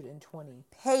 920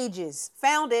 pages.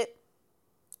 Found it.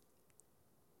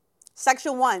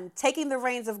 Section 1, taking the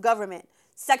reins of government.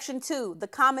 Section 2, the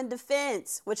common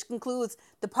defense, which includes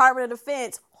Department of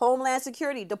Defense, Homeland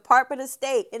Security, Department of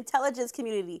State, intelligence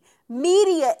community,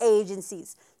 media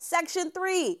agencies. Section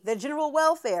 3, the general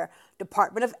welfare,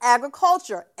 Department of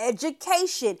Agriculture,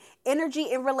 Education,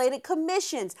 Energy and related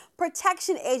commissions,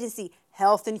 Protection Agency,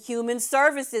 Health and Human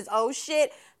Services, oh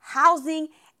shit, Housing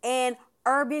and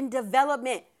Urban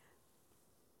Development,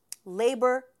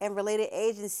 Labor and related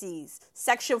agencies.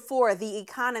 Section 4, the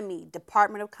economy,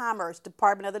 Department of Commerce,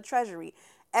 Department of the Treasury,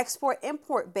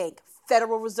 Export-Import Bank,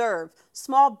 Federal Reserve,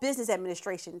 Small Business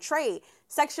Administration, Trade.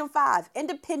 Section 5,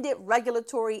 independent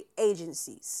regulatory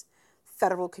agencies,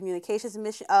 Federal Communications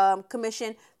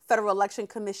Commission, Federal Election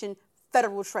Commission,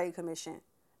 Federal Trade Commission.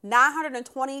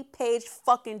 920-page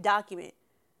fucking document.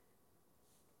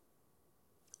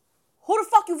 Who the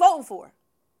fuck you voting for?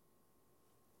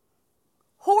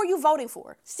 Who are you voting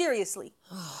for? Seriously.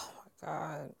 Oh, my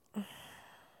God.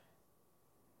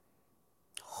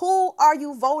 Who are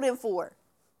you voting for?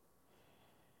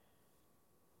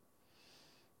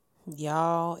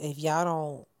 Y'all, if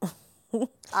y'all don't...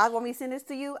 I want me to send this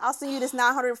to you. I'll send you this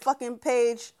 900 fucking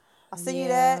page. I'll send you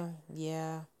that.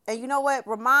 Yeah. And you know what?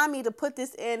 Remind me to put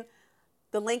this in,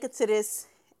 the link to this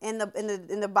in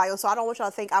the bio. So I don't want y'all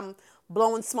to think I'm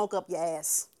blowing smoke up your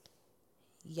ass.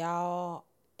 Y'all,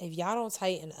 if y'all don't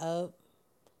tighten up,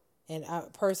 and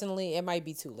personally, it might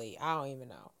be too late. I don't even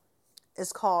know.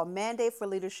 It's called Mandate for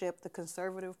Leadership, the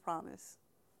Conservative Promise.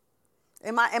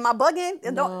 Am I bugging?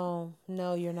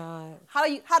 No, you're not. How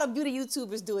do beauty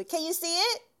YouTubers do it? Can you see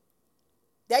it?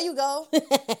 There you go.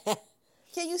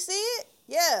 Can you see it?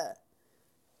 Yeah.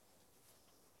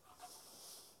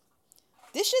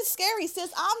 This shit's scary,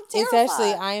 sis. I'm terrified. It's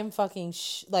actually, I am fucking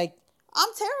I'm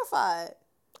terrified.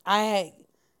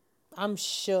 I'm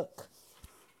shook.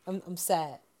 I'm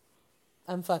sad.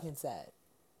 I'm fucking sad.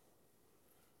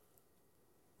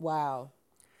 Wow.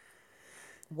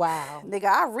 Nigga,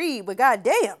 I read, but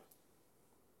goddamn.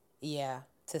 Yeah.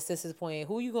 To Sis's point,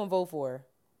 who you gonna vote for?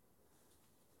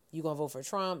 You gonna vote for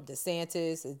Trump,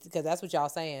 DeSantis? Because that's what y'all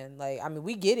saying. Like, I mean,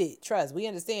 we get it. Trust, we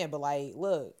understand. But like,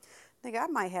 look. Nigga, I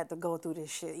might have to go through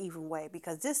this shit even way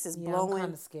because this is blowing. I'm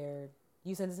kind of scared.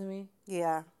 You sent it to me?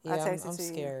 Yeah, I texted I'm to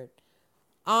scared.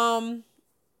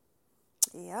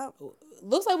 Yep.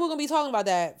 Looks like we're gonna be talking about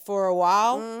that for a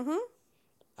while.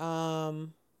 Mm-hmm.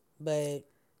 But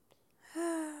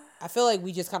I feel like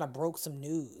we just kind of broke some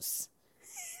news.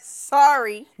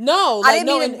 Sorry. No, like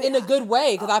in a good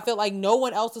way, because I feel like no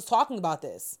one else is talking about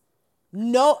this.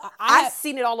 No, I've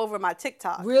seen it all over my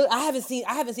TikTok. Really, I haven't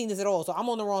seen this at all. So I'm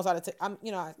on the wrong side of I'm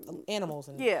animals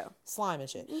and slime and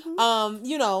shit.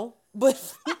 Mm-hmm. But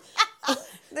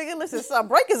nigga, listen, some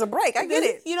break is a break. I get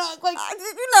it.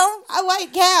 I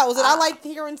like cows and I like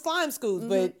hearing slime schools,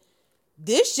 but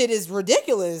this shit is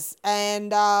ridiculous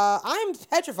and I'm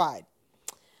petrified.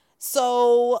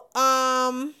 So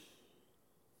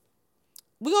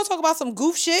we gonna talk about some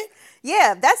goof shit.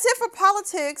 Yeah, that's it for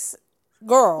politics.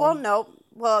 Girl. Well, no.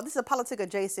 Well, this is a politic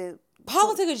adjacent.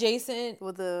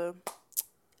 With the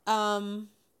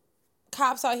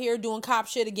cops out here doing cop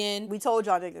shit again. We told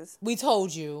y'all niggas. We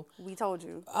told you.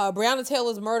 Breonna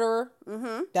Taylor's murderer.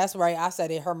 Mm-hmm. That's right. I said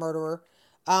it. Her murderer.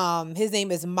 His name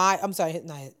is I'm sorry.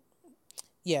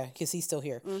 Yeah, because he's still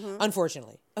here. Mm-hmm.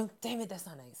 Unfortunately. Oh, damn it. That's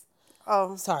not nice.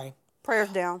 Oh. Sorry. Prayers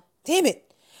down. Damn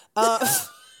it.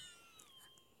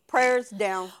 Prayers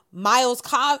down. Miles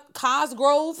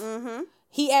Cosgrove. Mm-hmm.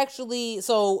 He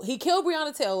killed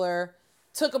Breonna Taylor,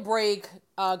 took a break,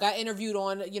 got interviewed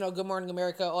on, Good Morning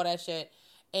America, all that shit,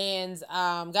 and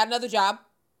got another job.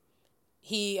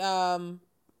 He,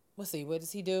 what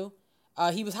does he do?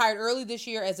 He was hired early this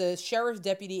year as a sheriff's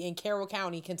deputy in Carroll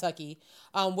County, Kentucky.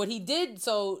 What he did,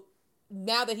 so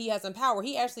now that he has some power,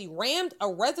 he actually rammed a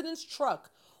resident's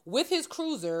truck with his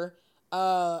cruiser,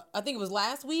 I think it was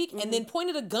last week, and then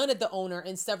pointed a gun at the owner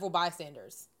and several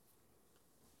bystanders.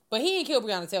 But he ain't killed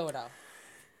Breonna Taylor, though.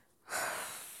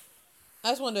 I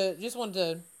just wanted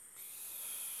to.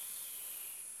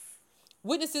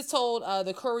 Witnesses told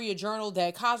the Courier Journal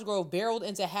that Cosgrove barreled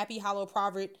into Happy Hollow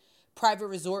private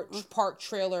resort park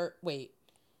trailer.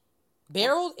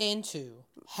 Barreled into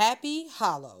Happy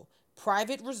Hollow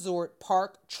private resort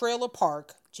park trailer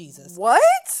park. Jesus.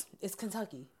 What? It's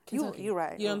Kentucky. You're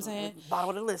right. You know what I'm saying? Bottom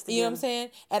of the list again. You know what I'm saying?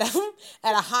 At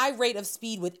a high rate of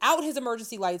speed without his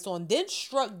emergency lights on, then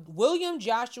struck William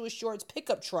Joshua Short's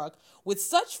pickup truck with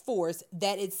such force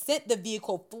that it sent the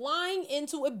vehicle flying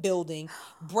into a building,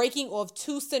 breaking off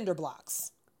 2 cinder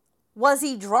blocks. Was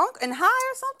he drunk and high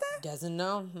or something? Doesn't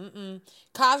know.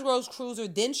 Cosgrove's cruiser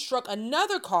then struck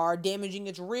another car, damaging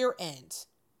its rear end.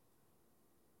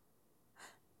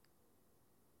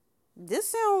 This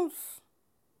sounds...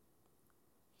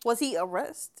 Was he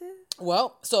arrested?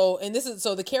 Well,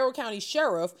 the Carroll County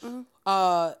Sheriff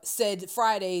said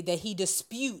Friday that he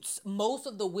disputes most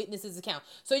of the witnesses' account.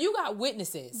 So you got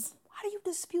witnesses. Why do you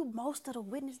dispute most of the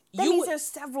witnesses? That means there's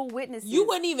several witnesses. You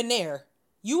weren't even there.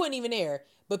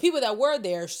 But people that were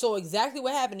there saw exactly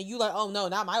what happened, and you like, oh no,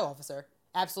 not my officer.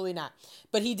 Absolutely not.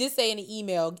 But he did say in an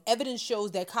email, evidence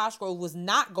shows that Cosgrove was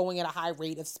not going at a high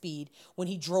rate of speed when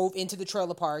he drove into the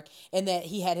trailer park and that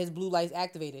he had his blue lights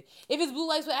activated. If his blue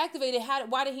lights were activated,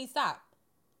 why did he stop?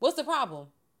 What's the problem?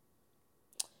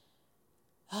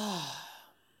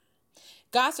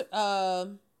 Gosser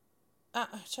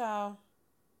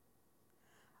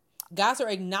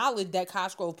acknowledged that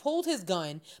Cosgrove pulled his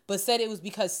gun, but said it was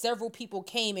because several people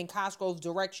came in Cosgrove's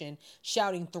direction,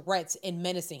 shouting threats and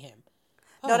menacing him.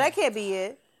 No, that can't be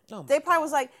it. Oh they probably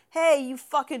was like, hey, you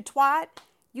fucking twat.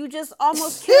 You just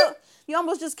almost killed, you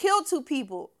almost just killed 2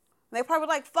 people. And they probably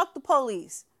were like, fuck the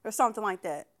police or something like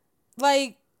that.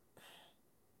 Like,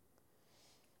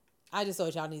 I just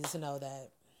thought y'all needed to know that.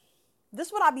 This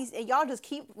is what I be, and y'all just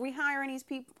keep rehiring these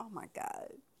people. Oh my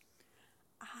God.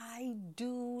 I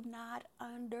do not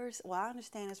understand. Well, I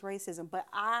understand it's racism, but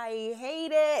I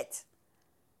hate it.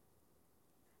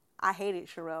 I hate it,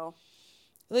 Sherelle.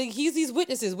 Like, he's these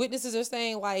witnesses. Witnesses are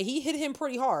saying, like, he hit him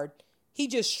pretty hard. He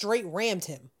just straight rammed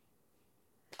him.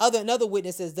 Other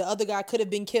witnesses, the other guy could have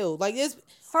been killed. Like, this.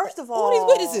 First of all, these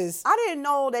witnesses. I didn't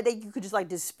know that you could just, like,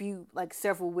 dispute, like,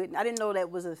 several witnesses. I didn't know that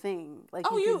was a thing. Like,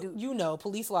 you know,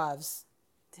 police lives.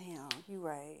 Damn, you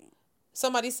right.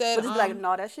 Somebody said... But it's like,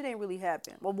 no, that shit ain't really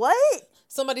happened. Well, what?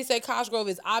 Somebody said Cosgrove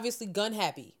is obviously gun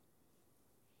happy.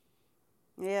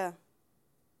 Yeah.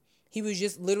 He was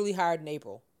just literally hired in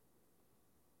April.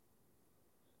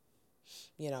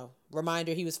 You know,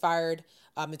 reminder, he was fired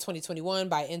in 2021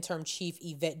 by interim chief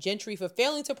Yvette Gentry for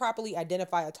failing to properly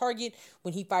identify a target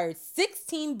when he fired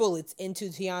 16 bullets into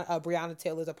Breonna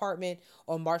Taylor's apartment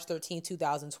on March 13,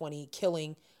 2020,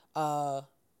 killing,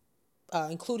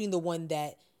 including the one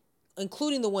the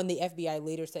FBI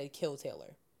later said killed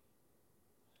Taylor.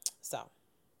 So,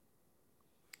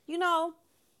 you know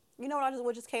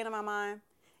what just came to my mind?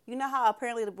 You know how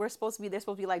apparently they're supposed to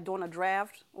be like doing a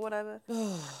draft or whatever?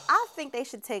 I think they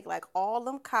should take like all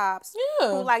them cops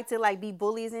who like to like be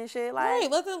bullies and shit. Like, right,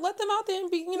 let them out there and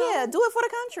be, you know. Yeah, do it for the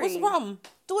country. What's the problem?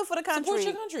 Do it for the country. Support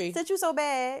your country. Since you so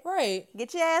bad. Right.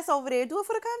 Get your ass over there. Do it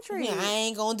for the country. Yeah, I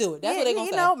ain't gonna do it. That's what they gonna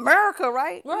say. You know, America,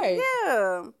 right? Right.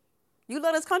 Yeah. You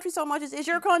love this country so much. It's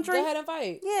your country. Go ahead and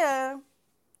fight. Yeah.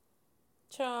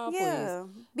 Child, yeah.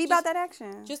 please. Be about that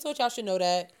action. Just thought y'all should know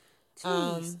that.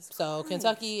 So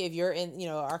Kentucky, if you're in,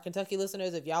 our Kentucky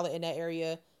listeners, if y'all are in that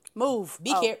area, move.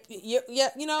 Be careful. Yeah,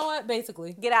 you know what?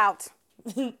 Basically, get out.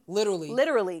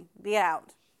 Literally, get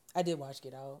out. I did watch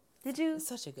Get Out. Did you? It's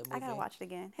such a good movie. I gotta watch it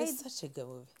again. It's such a good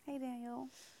movie. Hey, Daniel.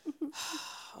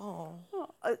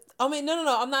 I mean,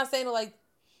 no. I'm not saying it like.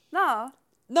 No,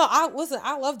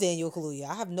 I love Daniel Kaluuya.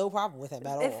 I have no problem with him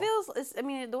at all. It feels. I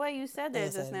mean, the way you said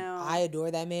that just now. I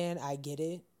adore that man. I get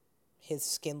it. His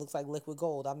skin looks like liquid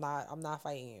gold. I'm not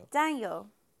fighting you, Daniel.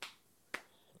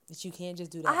 But you can't just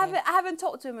do that. I haven't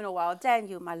talked to him in a while.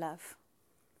 Daniel, my love.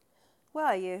 Where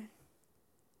are you?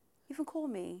 You can call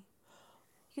me.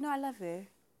 You know I love you.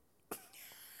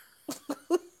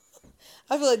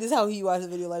 I feel like this is how he watched the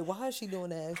video. Like, why is she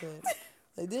doing that accent?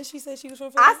 Like, didn't she say she was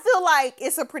from? I feel like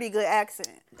it's a pretty good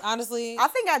accent. Honestly, I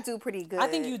think I do pretty good. I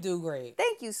think you do great.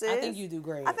 Thank you, sis. I think you do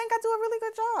great. I think I do a really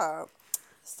good job.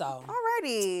 So,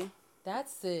 alrighty.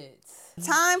 That's it.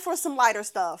 Time for some lighter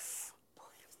stuff.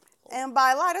 And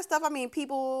by lighter stuff, I mean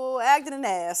people acting an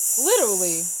ass.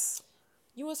 Literally.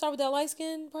 You want to start with that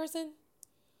light-skinned person?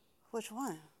 Which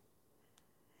one?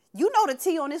 You know the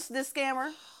tea on this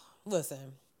scammer.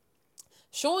 Listen.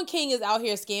 Sean King is out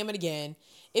here scamming again.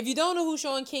 If you don't know who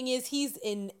Sean King is, he's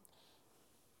an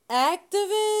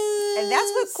activist. And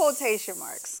that's with quotation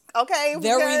marks. Okay?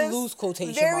 Very loose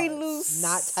quotation marks. Very loose.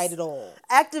 Not tight at all.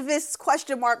 Activists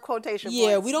question mark quotation marks.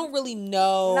 Yeah, we don't really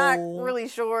know. Not really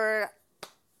sure.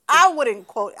 I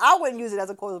wouldn't use it as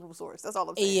a quotable source. That's all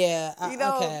I'm saying. Yeah.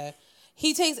 Okay.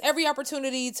 He takes every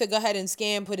opportunity to go ahead and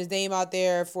scam, put his name out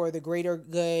there for the greater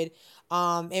good.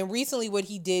 And recently what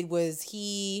he did was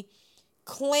he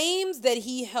claims that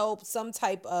he helped some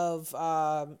type of,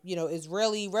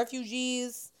 Israeli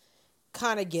refugees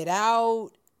kind of get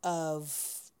out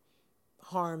of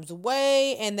harm's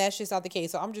way, and that's just not the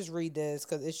case. So I'm just read this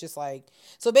because it's just like,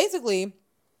 so basically,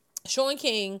 Sean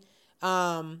King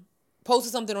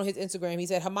posted something on his Instagram. He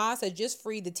said, Hamas has just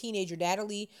freed the teenager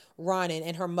Natalie Ronan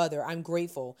and her mother. I'm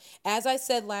grateful. As I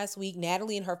said last week,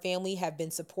 Natalie and her family have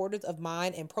been supporters of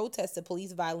mine and protested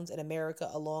police violence in America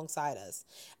alongside us.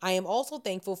 I am also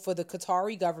thankful for the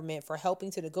Qatari government for helping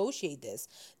to negotiate this.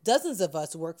 Dozens of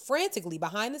us work frantically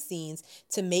behind the scenes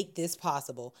to make this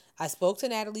possible. I spoke to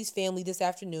Natalie's family this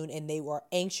afternoon and they were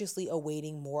anxiously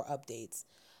awaiting more updates.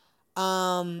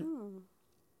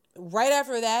 Right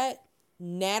after that,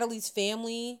 Natalie's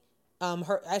family,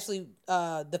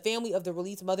 the family of the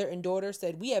released mother and daughter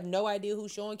said, we have no idea who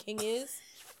Sean King is.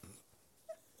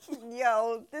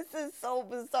 Yo, this is so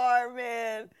bizarre,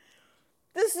 man.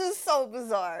 This is so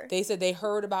bizarre. They said they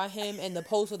heard about him and the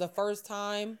post for the first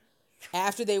time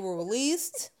after they were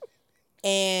released,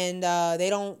 and they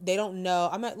don't know.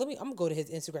 I'm gonna go to his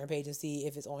Instagram page and see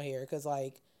if it's on here, because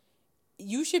like,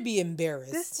 you should be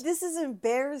embarrassed. This is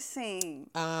embarrassing.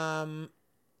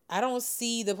 I don't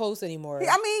see the post anymore.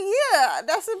 I mean, yeah,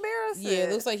 that's embarrassing. Yeah,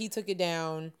 it looks like he took it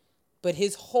down. But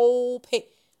his whole page,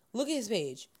 look at his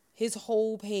page. His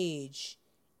whole page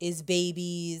is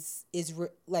babies,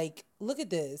 look at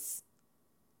this.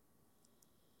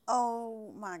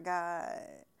 Oh my God.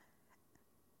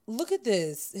 Look at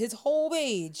this. His whole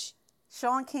page.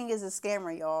 Sean King is a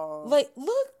scammer, y'all. Like,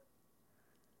 look.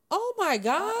 Oh my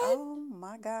God. Oh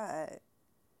my God.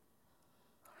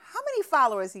 How many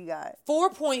followers he got?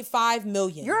 4.5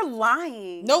 million. You're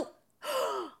lying. Nope.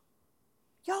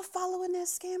 Y'all following that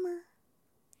scammer?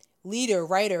 Leader,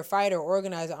 writer, fighter,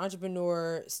 organizer,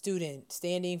 entrepreneur, student,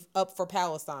 standing up for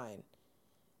Palestine.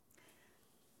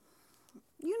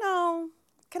 You know,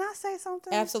 can I say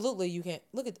something? Absolutely, you can.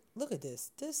 Look at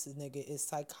this. This nigga is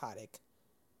psychotic.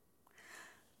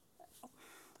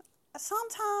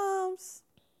 Sometimes,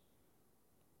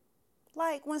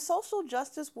 like, when social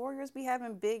justice warriors be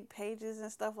having big pages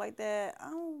and stuff like that,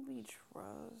 I don't be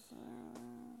trusting.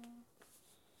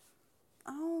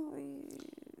 I don't be...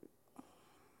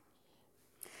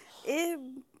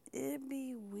 It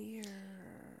be weird.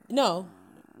 No.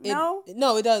 No?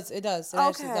 No, it does. It does. It okay,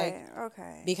 actually,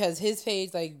 okay. Because his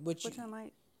page, like, Which one,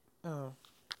 Mike? Oh.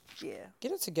 Yeah.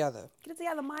 Get it together. Get it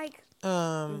together, Mike.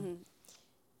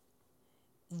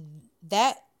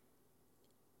 That,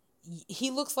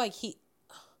 he looks like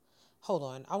hold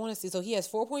on. I want to see. So he has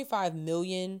 4.5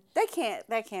 million. That can't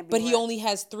be But right. he only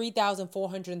has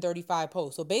 3,435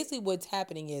 posts. So basically what's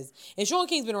happening is, and Sean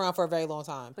King's been around for a very long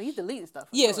time. But he's deleting stuff.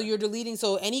 Yeah, sure. so you're deleting.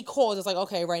 So any cause, it's like,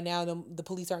 okay, right now the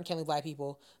police aren't killing black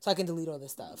people, so I can delete all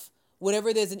this stuff.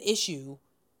 Whenever there's an issue,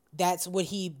 that's what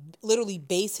he literally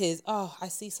based his, oh, I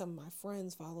see some of my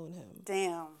friends following him.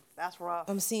 Damn, that's rough.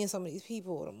 I'm seeing some of these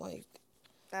people, and I'm like,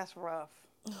 that's rough.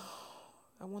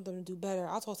 I want them to do better.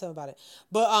 I'll talk to them about it.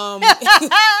 But,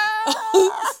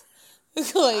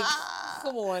 like,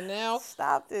 come on now.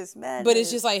 Stop this, man. But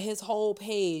it's just like his whole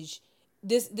page.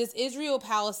 This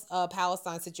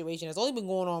Israel-Palestine situation has only been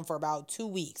going on for about 2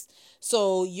 weeks.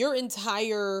 So your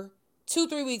entire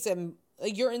 2-3 weeks and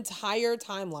your entire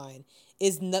timeline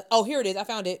is not. Oh, here it is. I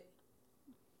found it.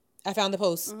 I found the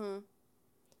post. Mm-hmm.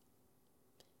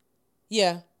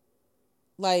 Yeah,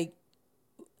 like.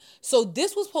 So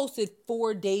this was posted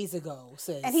 4 days ago,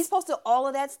 sis. And he's posted all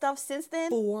of that stuff since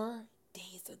then? 4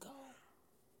 days ago.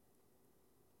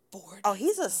 4 days Oh,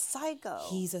 he's ago. a psycho.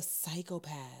 He's a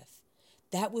psychopath.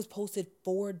 That was posted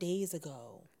 4 days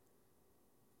ago.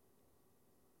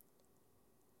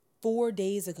 4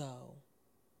 days ago.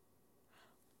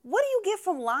 What do you get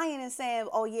from lying and saying,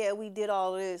 oh, yeah, we did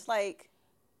all this? Like,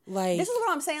 this is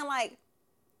what I'm saying. Like,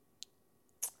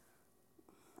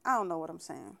 I don't know what I'm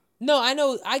saying. No, I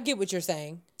know. I get what you're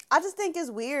saying. I just think it's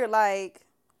weird. Like,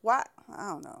 why? I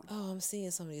don't know. Oh, I'm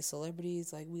seeing some of these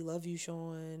celebrities. Like, we love you,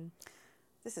 Sean.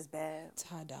 This is bad.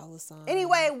 Ty Dolla $ign.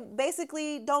 Anyway,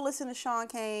 basically, don't listen to Sean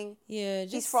King. Yeah,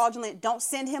 he's fraudulent. Don't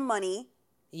send him money.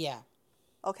 Yeah.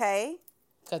 Okay?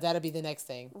 Because that'll be the next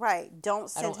thing. Right.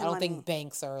 Don't send him money. I don't think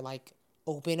banks are, like,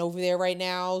 open over there right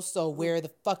now. So where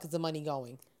the fuck is the money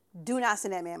going? Do not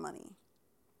send that man money.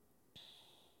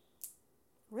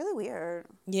 Really weird.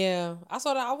 Yeah. I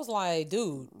saw that. I was like,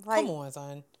 dude, come on,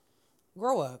 son.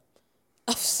 Grow up.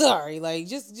 I'm sorry. Like,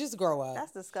 just grow up.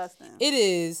 That's disgusting. It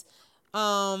is.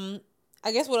 I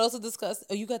guess what else to discuss?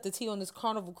 Oh, you got the tea on this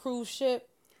Carnival cruise ship?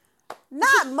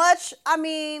 Not much. I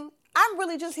mean, I'm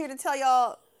really just here to tell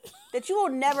y'all that you will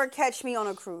never catch me on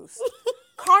a cruise.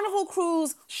 Carnival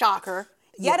cruise, shocker.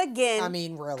 Yet again. I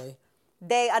mean, really.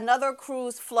 Another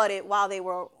cruise flooded while they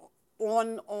were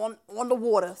on the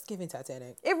water. It's giving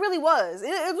Titanic. It really was.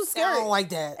 It was scary. I don't like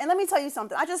that. And let me tell you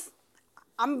something.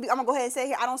 I'm gonna go ahead and say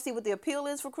here. I don't see what the appeal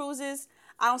is for cruises.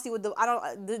 I don't see what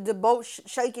the boat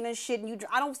shaking and shit. And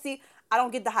I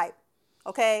don't get the hype.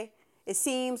 Okay, it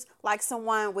seems like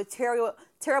someone with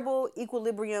terrible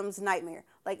equilibrium's nightmare.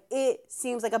 Like it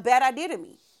seems like a bad idea to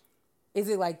me. Is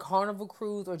it like Carnival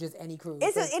cruise or just any cruise?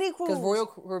 It's any cruise. Because Royal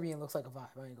Caribbean looks like a vibe.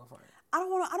 I ain't gonna front. I don't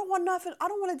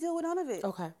want to deal with none of it.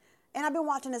 Okay. And I've been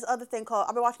watching this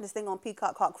thing on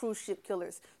Peacock called Cruise Ship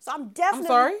Killers. So I'm definitely. I'm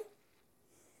sorry.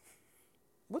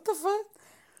 What the fuck?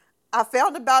 I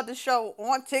found about the show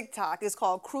on TikTok. It's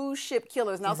called Cruise Ship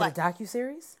Killers, and I was like, a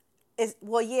docuseries?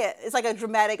 It's like a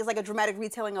dramatic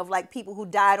retelling of like people who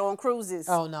died on cruises.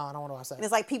 Oh no, I don't want to watch that. And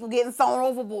it's like people getting thrown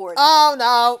overboard. Oh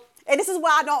no. And this is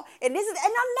why I don't. And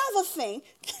another thing.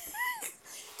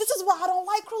 This is why I don't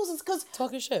like cruises, because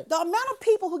talking shit. The amount of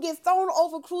people who get thrown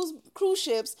over cruise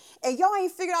ships, and y'all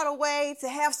ain't figured out a way to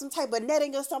have some type of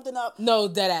netting or something up. No,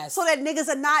 dead ass. So that niggas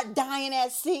are not dying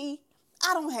at sea.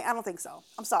 I don't think so.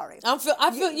 I'm sorry. I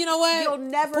feel. You know what? You'll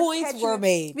never points were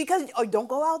made because don't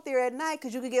go out there at night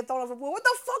because you could get thrown overboard. What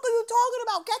the fuck are you talking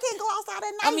about? I can't go outside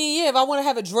at night. I mean, yeah, if I want to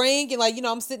have a drink and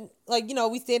I'm sitting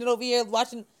we standing over here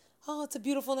watching. Oh, it's a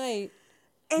beautiful night.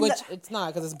 Which it's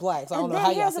not because it's black, so I don't know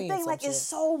how y'all seeing it. Like it's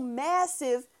so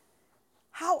massive.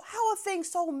 How a thing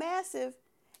so massive,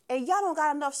 and y'all don't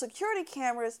got enough security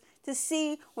cameras to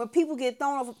see when people get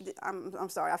thrown over. I'm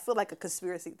sorry, I feel like a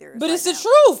conspiracy theorist. But it's the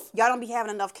truth. Y'all don't be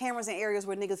having enough cameras in areas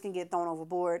where niggas can get thrown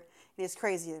overboard. It's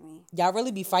crazy to me. Y'all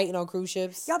really be fighting on cruise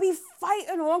ships? Y'all be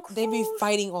fighting on cruise. They be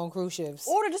fighting on cruise ships.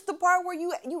 Or just the part where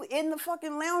you in the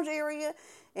fucking lounge area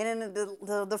and then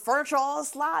the furniture all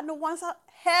sliding to one side.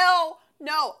 Hell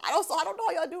no. I don't know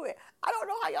how y'all do it. I don't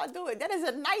know how y'all do it. That is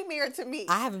a nightmare to me.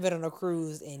 I haven't been on a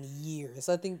cruise in years.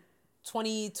 I think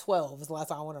 2012 is the last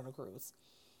time I went on a cruise.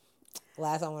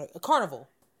 Last time I went a Carnival.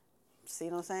 See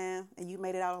what I'm saying? And you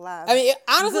made it out alive. I mean,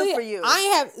 honestly, good for you.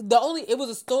 It was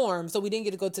a storm, so we didn't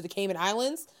get to go to the Cayman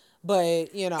Islands. But,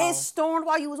 It stormed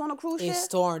while you was on a cruise ship? It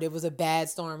stormed. It was a bad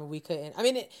storm and we couldn't. I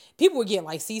mean, people were getting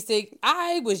like seasick.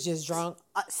 I was just drunk.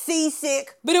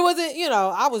 Seasick? But it wasn't,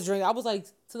 I was drinking. I was like,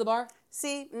 to the bar?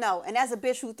 See? No. And as a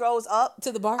bitch who throws up.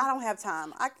 To the bar? I don't have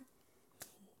time.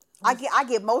 I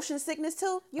get motion sickness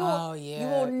too. You will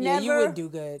never. You wouldn't do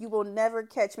good. You will never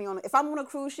catch me on it. If I'm on a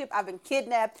cruise ship, I've been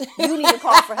kidnapped. You need to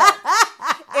call for help.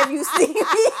 If you see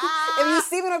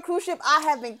me on a cruise ship, I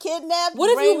have been kidnapped. What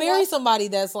if you marry somebody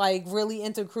that's like really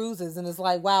into cruises and it's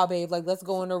like, wow, babe, like let's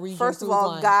go on a Norwegian First of cruise all,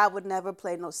 line. God would never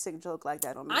play no sick joke like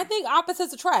that on me. I think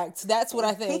opposites attract. That's what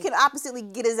I think. He can oppositely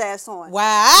get his ass on.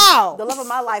 Wow. The love of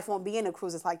my life won't be in a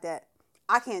cruises like that.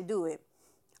 I can't do it.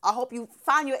 I hope you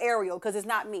find your Ariel because it's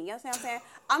not me. You understand what I'm saying?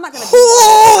 I'm not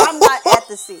I'm not at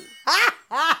the sea.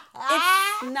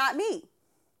 It's not me.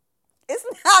 It's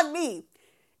not me.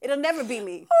 It'll never be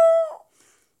me.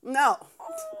 No.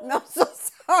 No, so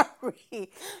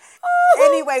sorry.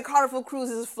 Anyway, Carnival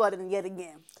Cruises is flooding yet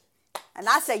again. And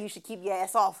I say you should keep your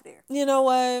ass off there. You know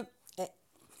what? And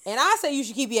I say you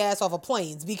should keep your ass off of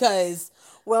planes because...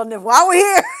 Well, then while we're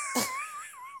here...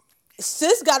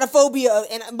 Sis got a phobia,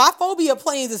 and my phobia of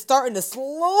planes is starting to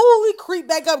slowly creep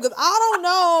back up because I don't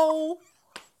know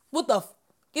what the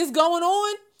is going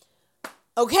on.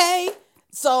 Okay,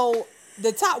 so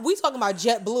we talking about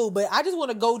JetBlue, but I just want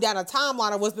to go down a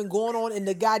timeline of what's been going on in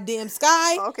the goddamn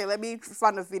sky. Okay, let me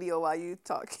find a video while you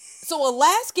talk. So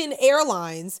Alaskan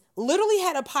Airlines literally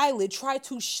had a pilot try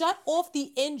to shut off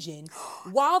the engine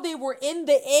while they were in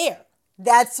the air.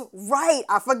 That's right.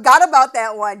 I forgot about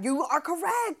that one. You are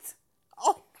correct.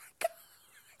 Oh my God.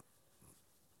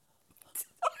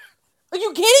 Are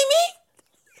you kidding me?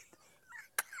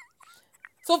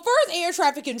 So first air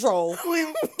traffic control. First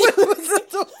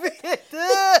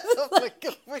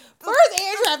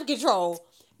air traffic control.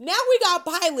 Now we got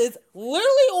pilots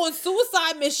literally on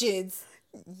suicide missions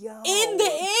in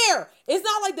the air. It's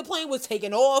not like the plane was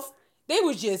taking off. They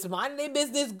was just minding their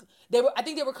business. I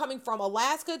think they were coming from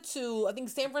Alaska to, I think,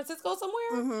 San Francisco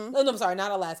somewhere. Mm-hmm. No, I'm sorry, not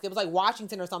Alaska. It was like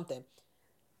Washington or something.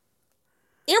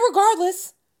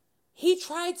 Irregardless, he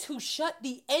tried to shut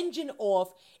the engine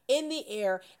off in the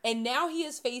air, and now he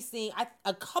is facing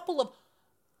a couple of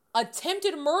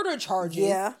attempted murder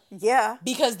charges. Yeah.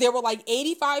 Because there were like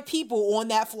 85 people on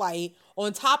that flight,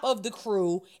 on top of the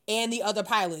crew and the other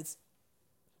pilots.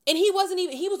 And he was an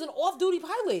off-duty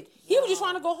pilot. He was just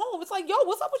trying to go home. It's like, yo,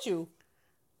 what's up with you?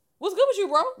 What's good with you,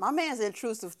 bro? My man's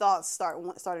intrusive thoughts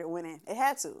started winning. It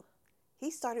had to. He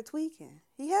started tweaking.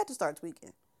 He had to start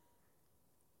tweaking.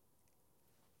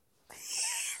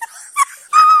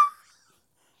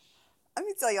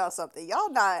 tell y'all something.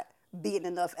 Y'all not beating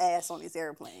enough ass on these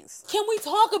airplanes. Can we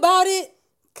talk about it?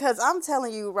 Because I'm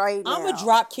telling you right now. I'm going to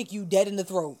drop kick you dead in the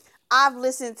throat. I've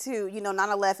listened to,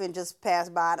 9/11 just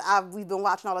passed by. We've been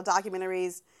watching all the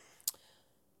documentaries.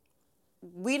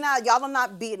 Y'all are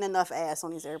not beating enough ass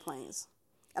on these airplanes.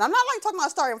 And I'm not like talking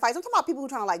about starting fights. I'm talking about people who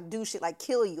trying to like do shit, like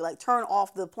kill you, like turn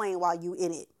off the plane while you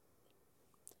in it.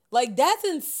 Like, that's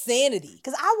insanity.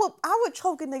 Because I would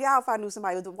choke a nigga out if I knew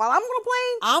somebody was, while I'm on a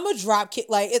plane. I'm a drop kick.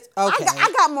 Like, it's okay. I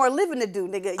got more living to do,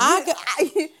 nigga.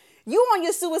 You on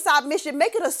your suicide mission,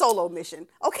 make it a solo mission.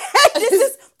 Okay?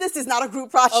 This is not a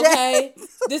group project. Okay.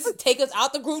 Take us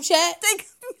out the group chat.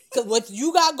 Because what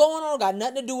you got going on got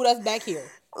nothing to do with us back here.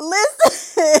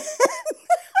 Listen.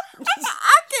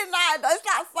 I cannot. That's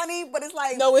not funny, but it's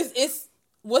like. No, it's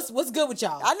what's good with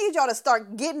y'all? I need y'all to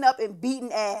start getting up and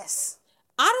beating ass.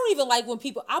 I don't even like when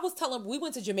people, we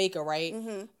went to Jamaica, right?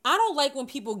 Mm-hmm. I don't like when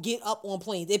people get up on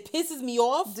planes. It pisses me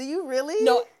off. Do you really?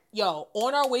 No, yo,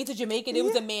 on our way to Jamaica, there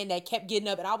was a man that kept getting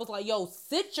up and I was like, yo,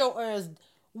 sit your ass.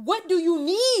 What do you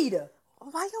need?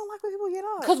 Why you don't like when people get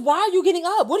up? Because why are you getting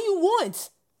up? What do you want?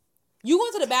 You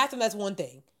going to the bathroom, that's one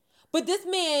thing. But this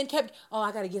man kept,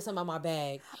 I got to get something out of my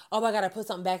bag. I got to put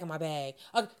something back in my bag.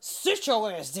 Sit your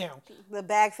ass down. The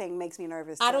bag thing makes me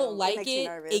nervous. I don't like it.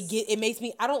 It makes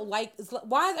me, I don't like,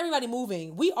 why is everybody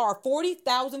moving? We are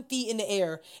 40,000 feet in the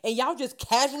air and y'all just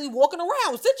casually walking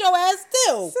around. Sit your ass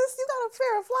still. Sis, you got a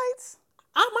pair of flights?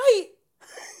 I might.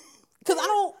 Because I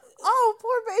don't. Oh,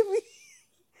 poor baby.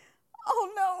 Oh,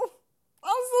 no. I'm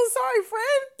so sorry,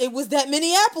 friend. It was that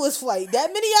Minneapolis flight.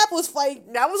 It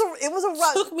was a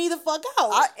rush. Took me the fuck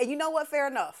out. And you know what? Fair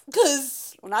enough.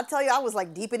 Because when I tell you I was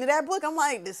like deep into that book, I'm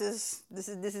like, this is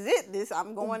it.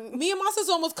 I'm going. Me and my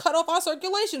sister almost cut off our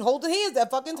circulation, holding hands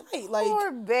that fucking tight. Like,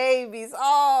 poor babies.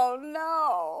 Oh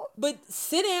no. But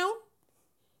sit down.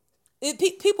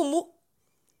 People move.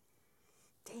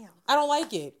 Damn. I don't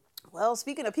like it. Well,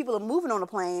 speaking of people moving on a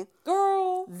plane,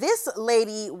 girl, this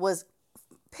lady was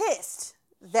pissed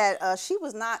that she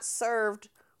was not served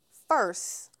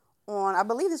first on, I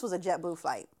believe this was a JetBlue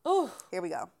flight. Oh, here we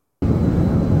go.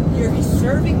 You're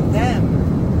serving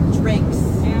them drinks,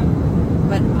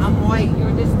 but I'm white.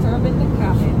 You're disturbing the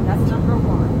cabin. That's number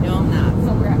one. No, I'm not.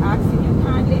 So we're asking you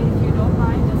kindly, if you don't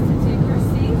mind, just to take your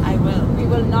seat. I will. We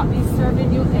will not be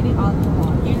serving you any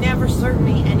alcohol. You never served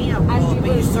me any alcohol,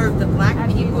 but you served the black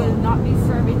people. And we will not be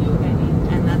serving you any.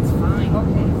 And that's fine.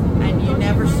 Okay. And you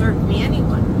never served me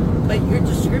anyone. But you're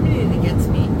discriminating against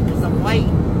me because I'm white.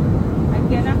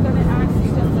 Again, I'm going to ask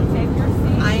you just to take your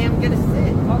seat. I am going to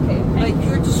sit. Okay. But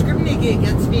you're discriminating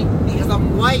against me because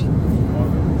I'm white.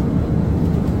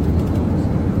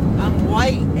 I'm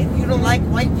white, and you don't like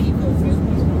white people.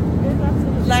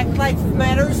 Black life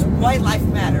matters, white life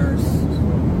matters.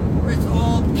 Where it's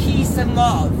all peace and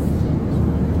love.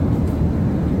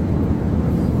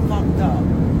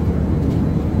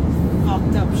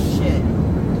 Fucked up shit.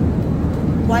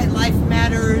 White life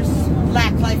matters,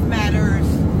 black life matters.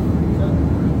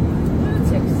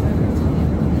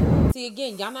 See,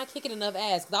 again, y'all not kicking enough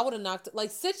ass because I would have knocked it.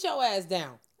 Like, sit your ass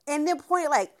down. And then point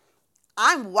like,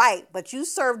 I'm white, but you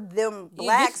served them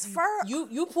blacks first.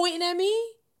 You pointing at me?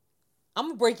 I'm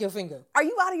gonna break your finger. Are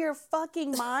you out of your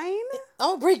fucking mind?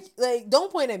 I'm gonna break. Like,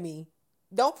 don't point at me.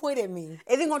 Don't point at me.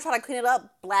 If you're gonna try to clean it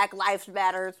up, Black Lives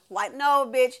Matters. White, no,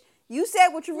 bitch. You said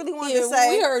what you really wanted to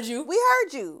say. We heard you. We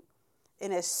heard you.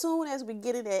 And as soon as we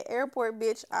get in that airport,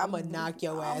 bitch, I'm gonna knock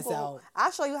your ass out.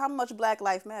 I'll show you how much Black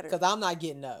life matters. Because I'm not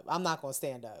getting up. I'm not gonna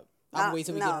stand up. I'm wait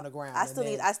till we get on the ground. I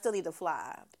still need to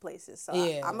fly places. So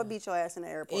yeah. I'm gonna beat your ass in the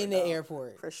airport. In the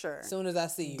airport. For sure. As soon as I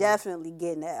see you. Definitely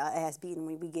getting that ass beaten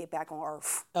when we get back on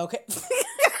Earth. Okay.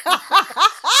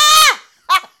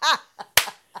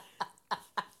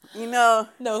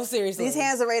 No, seriously. These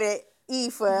hands are rated E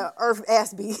for Earth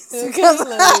ass beats. Because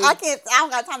I don't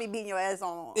got time to be beating your ass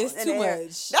on. It's too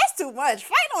much. That's too much.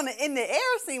 Fight in the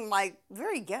air seemed like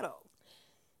very ghetto.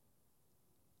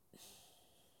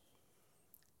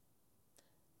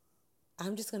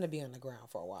 I'm just gonna be on the ground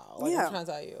for a while. Like, I'm trying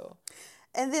to tell you.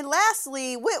 And then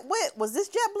lastly, what was this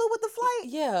JetBlue with the flight?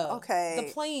 Yeah. Okay.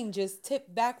 The plane just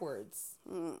tipped backwards.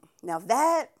 Now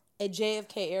that at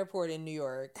JFK Airport in New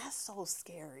York. That's so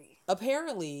scary.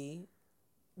 Apparently,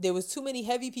 there was too many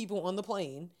heavy people on the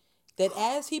plane that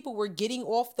as people were getting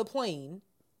off the plane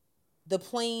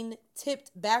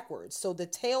tipped backwards. So the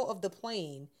tail of the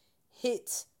plane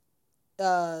hit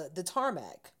the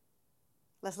tarmac.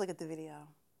 Let's look at the video.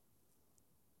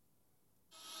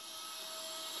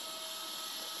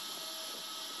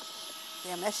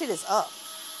 Damn, that shit is up.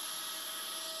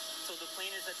 So the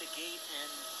plane is at the gate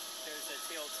and there's a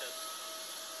tail tip.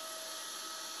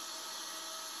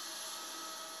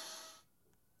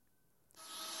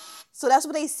 So that's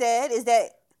what they said, is that,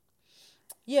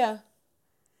 Yeah.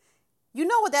 you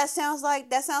know what that sounds like?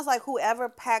 That sounds like whoever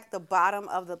packed the bottom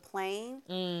of the plane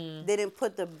didn't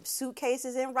put the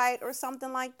suitcases in right or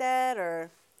something like that.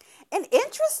 And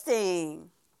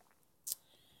interesting.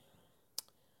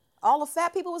 All the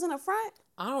fat people was in the front.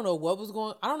 I don't know what's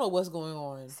going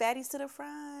on. Fatties to the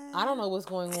front. I don't know what's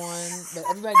going on, but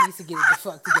everybody needs to get it the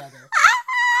fuck together.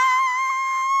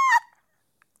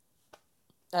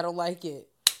 I don't like it.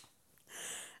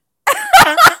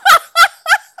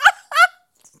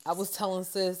 I was telling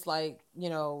sis, like, you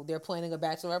know, they're planning a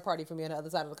bachelorette party for me on the other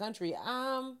side of the country.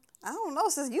 I don't know,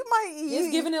 sis. You might.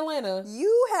 It's giving Atlanta.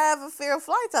 You have a fair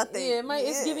flight, I think. Yeah,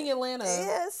 it's giving Atlanta.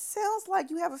 Yeah, it sounds like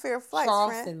you have a fair flight,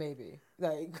 Charleston, friend. maybe.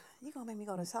 Like, you gonna make me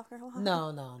go to South Carolina?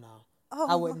 No. Oh,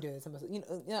 I wouldn't do it. You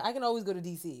know, I can always go to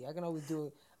DC. I can always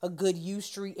do a good U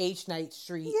Street, H Night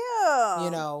Street. Yeah.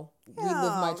 You know,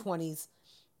 relive my 20s.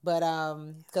 But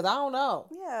because I don't know.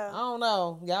 Yeah. I don't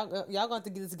know. Y'all going to have to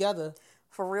get it together.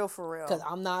 For real. Because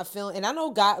I'm not feeling, and I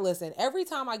know God, listen, every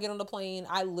time I get on the plane,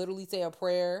 I literally say a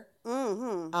prayer.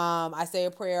 Mm-hmm. I say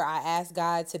a prayer. I ask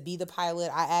God to be the pilot.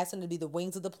 I ask him to be the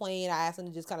wings of the plane. I ask him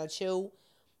to just kind of chill.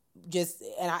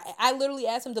 And I literally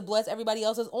ask him to bless everybody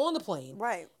else that's on the plane.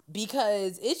 Right.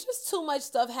 Because it's just too much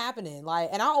stuff happening. Like,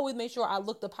 and I always make sure I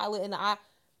look the pilot in the eye.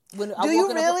 When I Do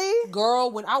you really? Girl,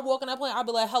 when I walk in that plane, I'll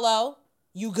be like, hello,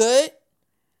 you good?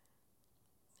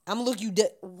 I'm gonna look you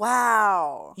dead.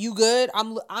 Wow. You good?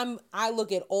 I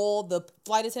look at all the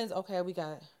flight attendants. Okay, we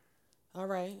got it. All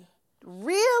right.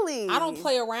 Really? I don't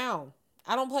play around.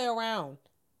 I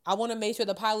want to make sure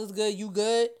the pilot's good. You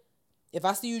good? If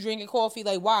I see you drinking coffee,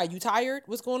 like, why? You tired?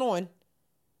 What's going on?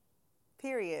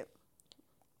 Period.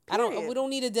 We don't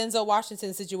need a Denzel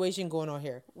Washington situation going on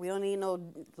here. We don't need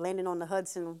no landing on the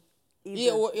Hudson either.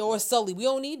 Yeah, or Sully. We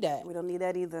don't need that. We don't need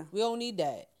that either. We don't need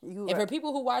that. And for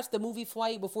people who watch the movie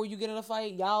Flight before you get in a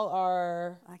fight, y'all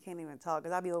are... I can't even talk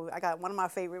because I got one of my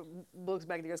favorite books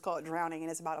back there. It's called Drowning, and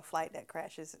it's about a flight that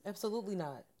crashes. Absolutely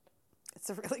not. It's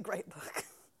a really great book.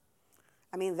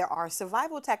 I mean, there are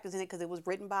survival tactics in it because it was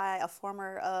written by a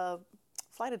former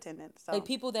flight attendant. So. Like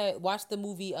people that watch the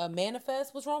movie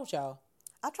Manifest, what's wrong with y'all?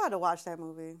 I tried to watch that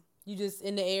movie. You just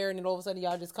in the air and then all of a sudden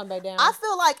y'all just come back down? I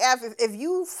feel like if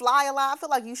you fly a lot, I feel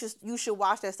like you should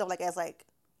watch that stuff like as like,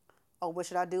 oh, what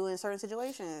should I do in certain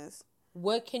situations?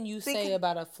 What can you say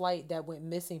about a flight that went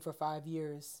missing for 5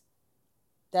 years?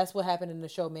 That's what happened in the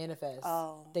show Manifest.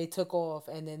 Oh. They took off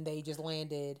and then they just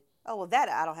landed. Oh, well, that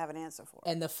I don't have an answer for.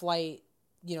 And the flight,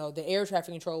 you know, the air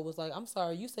traffic control was like, I'm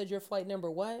sorry, you said your flight number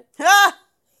what?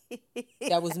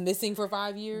 That was missing for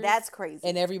 5 years? That's crazy.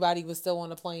 And everybody was still on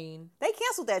the plane. They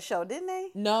canceled that show, didn't they?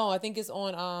 No, I think it's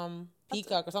on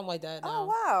Peacock or something like that now. Oh,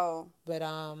 wow. But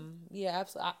yeah,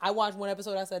 absolutely. I watched one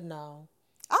episode, I said no.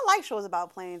 I like shows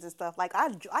about planes and stuff. Like,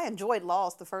 I enjoyed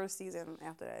Lost the first season.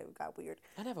 After that, it got weird.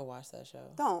 I never watched that show.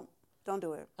 Don't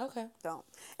do it. Okay. Don't.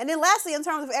 And then lastly, in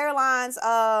terms of airlines,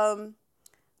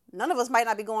 none of us might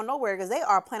not be going nowhere because they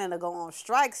are planning to go on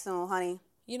strike soon, honey.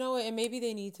 You know what? And maybe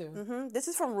they need to. Mm-hmm. This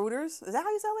is from Reuters. Is that how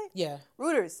you spell it? Yeah.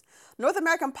 Reuters. North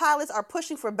American pilots are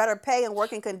pushing for better pay and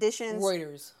working conditions.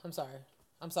 Reuters. I'm sorry.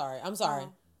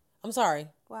 Wow. I'm sorry.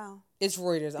 Wow. It's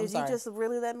Reuters. I'm sorry. Did you just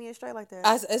really let me straight like that?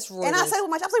 It's Reuters. And I said with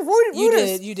my, I was like,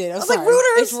 Reuters. You did. I was sorry. like,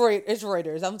 Reuters. It's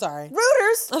Reuters. I'm sorry.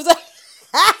 Reuters.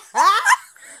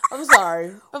 I'm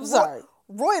sorry. I'm sorry.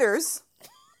 Reuters.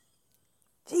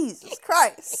 Jesus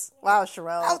Christ. Wow,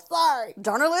 Sherelle. I'm sorry.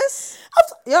 Journalist?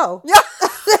 Yo. Yeah.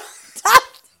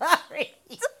 Sorry.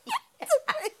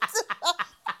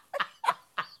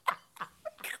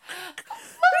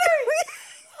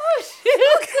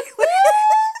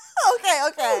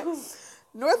 Okay.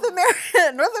 North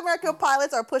American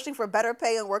pilots are pushing for better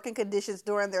pay and working conditions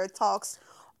during their talks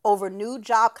over new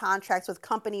job contracts with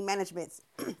company managements.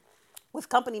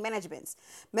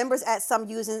 Members at some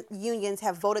unions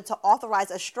have voted to authorize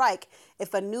a strike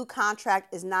if a new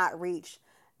contract is not reached.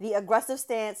 The aggressive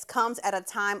stance comes at a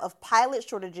time of pilot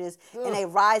shortages and a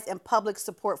rise in public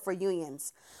support for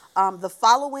unions. The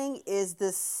following is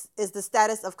the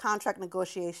status of contract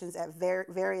negotiations at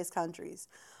various countries.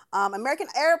 American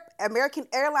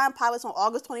airline pilots on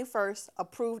August 21st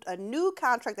approved a new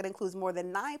contract that includes more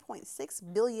than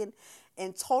 $9.6 billion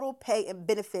in total pay and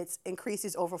benefits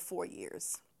increases over 4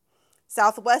 years.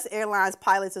 Southwest Airlines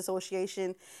Pilots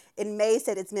Association in May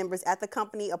said its members at the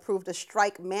company approved a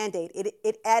strike mandate.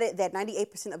 It added that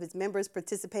 98% of its members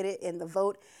participated in the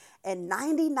vote and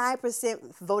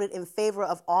 99% voted in favor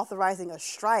of authorizing a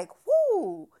strike.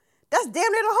 Woo! That's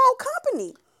damn near the whole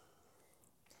company.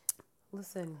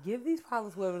 Listen, give these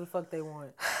pilots whatever the fuck they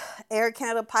want. Air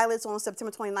Canada pilots on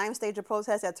September 29th staged a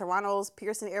protest at Toronto's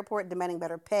Pearson Airport demanding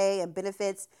better pay and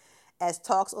benefits as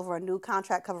talks over a new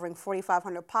contract covering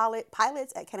 4,500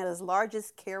 pilots at Canada's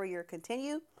largest carrier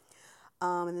continue.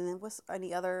 And then what's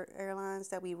any other airlines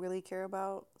that we really care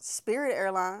about? Spirit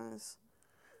Airlines.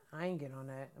 I ain't getting on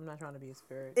that. I'm not trying to be a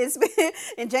Spirit.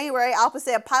 In January, Alpha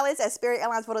said pilots at Spirit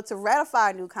Airlines voted to ratify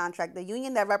a new contract. The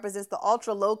union that represents the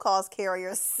ultra-low-cost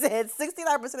carrier said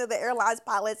 69% of the airline's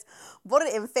pilots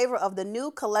voted in favor of the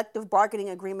new collective bargaining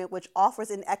agreement, which offers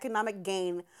an economic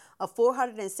gain of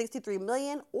 $463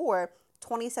 million or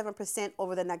 27%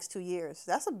 over the next 2 years.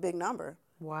 That's a big number.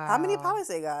 Wow. How many pilots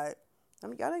they got? I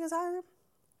mean, y'all niggas hiring?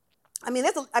 I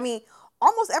mean,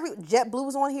 almost every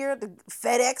JetBlue's on here, the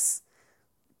FedEx,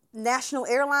 National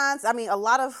Airlines. I mean, a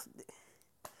lot of.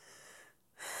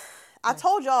 I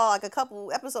told y'all like a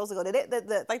couple episodes ago that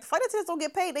the flight attendants don't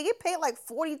get paid. They get paid like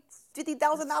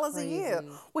 $50,000 a year,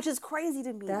 which is crazy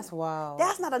to me. That's wild.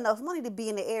 That's not enough money to be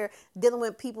in the air dealing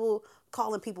with people,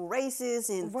 calling people racist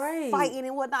and fighting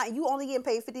and whatnot. You only getting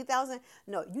paid $50,000.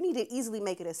 No, you need to easily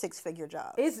make it a 6-figure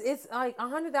job. It's like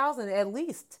 $100,000 at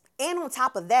least. And on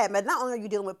top of that, but not only are you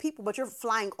dealing with people, but you're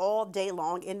flying all day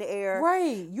long in the air.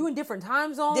 Right. You in different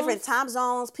time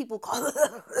zones. People call.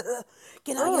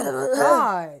 Get on. Oh,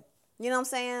 God. You know what I'm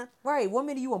saying? Right. 1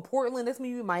 minute you in Portland, next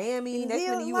minute you in Miami, next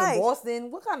minute you right. in Boston.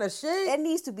 What kind of shit? It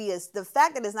needs to be the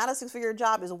fact that it's not a 6-figure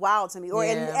job is wild to me. Or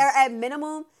at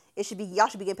minimum, it should be y'all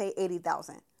should be getting paid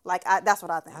 $80,000. Like that's what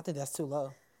I think. I think that's too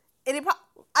low. And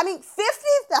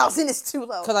 $50,000 is too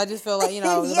low. Because I just feel like,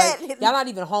 like, y'all not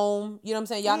even home. You know what I'm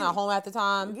saying? Y'all not home at the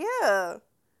time. Yeah.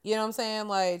 You know what I'm saying?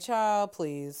 Like, child,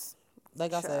 please.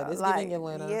 Like I said, it's giving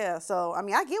Atlanta. Yeah, so, I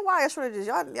mean, I get why it's shortages.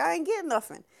 Y'all ain't getting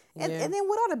nothing. And then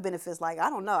what are the benefits like? I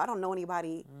don't know. I don't know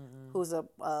anybody who's a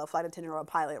flight attendant or a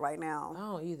pilot right now. I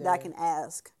don't either. That I can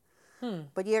ask.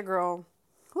 But yeah, girl.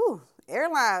 Whew,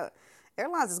 airlines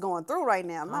is going through right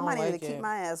now. I might need to keep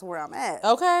my ass where I'm at.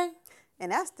 Okay.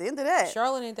 And that's the end of that.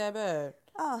 Charlotte ain't that bad.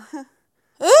 Oh.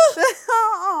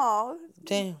 Oh.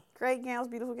 Damn. Great gowns,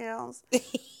 beautiful gowns.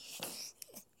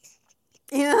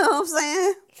 You know what I'm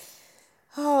saying?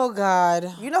 Oh,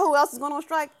 God. You know who else is going on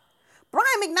strike? Brian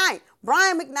McKnight.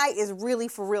 Brian McKnight is really,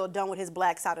 for real, done with his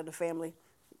black side of the family.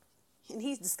 And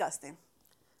he's disgusting.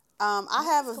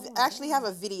 I actually have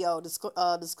a video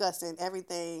discussing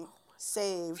everything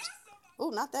saved. Oh,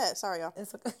 not that. Sorry, y'all.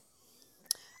 It's okay.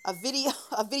 A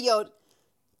video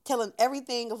telling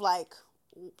everything of like,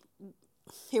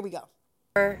 here we go.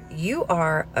 You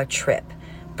are a trip.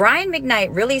 Brian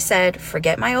McKnight really said,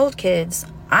 forget my old kids.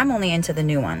 I'm only into the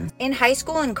new ones. In high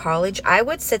school and college, I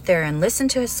would sit there and listen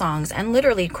to his songs and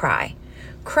literally cry.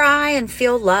 Cry and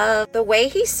feel love. The way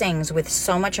he sings with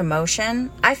so much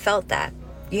emotion, I felt that.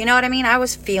 You know what I mean? I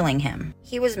was feeling him.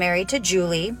 He was married to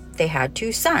Julie. They had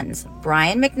 2 sons,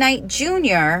 Brian McKnight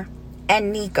Jr.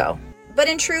 and Nico. But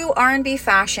in true R&B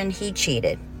fashion, he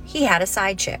cheated. He had a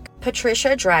side chick.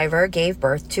 Patricia Driver gave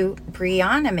birth to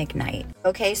Brianna McKnight.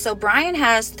 Okay, so Brian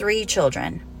has 3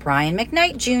 children. Brian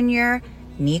McKnight Jr.,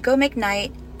 Nico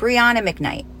McKnight, Brianna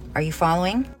McKnight. Are you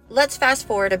following? Let's fast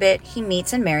forward a bit. He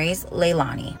meets and marries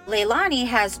Leilani. Leilani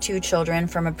has 2 children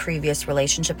from a previous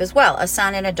relationship as well, a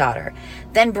son and a daughter.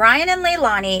 Then Brian and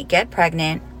Leilani get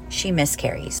pregnant. She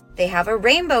miscarries. They have a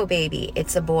rainbow baby.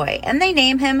 It's a boy. And they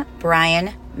name him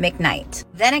Brian McKnight.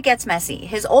 Then it gets messy.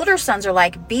 His older sons are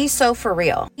like, be so for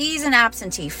real. He's an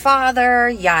absentee father,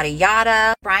 yada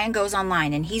yada. Brian goes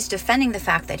online and he's defending the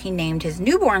fact that he named his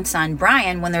newborn son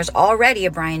Brian when there's already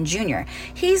a Brian Jr.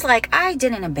 He's like, I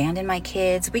didn't abandon my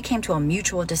kids. We came to a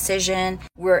mutual decision.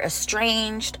 We're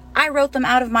estranged. I wrote them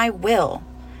out of my will.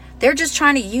 They're just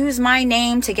trying to use my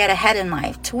name to get ahead in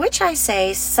life. To which I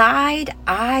say, side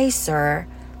eye, sir.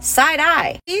 Side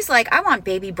eye. He's like, I want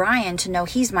baby Brian to know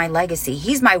he's my legacy.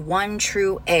 He's my one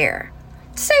true heir.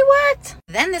 Say what?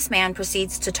 Then this man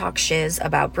proceeds to talk shiz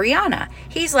about Brianna.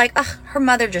 He's like, ugh, her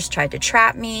mother just tried to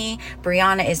trap me.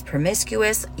 Brianna is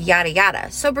promiscuous, yada yada.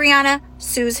 So Brianna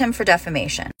sues him for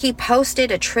defamation. He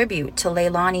posted a tribute to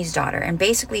Leilani's daughter and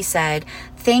basically said,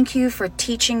 thank you for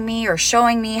teaching me or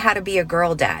showing me how to be a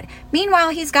girl dad.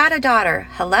 Meanwhile, he's got a daughter.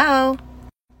 Hello?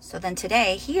 So then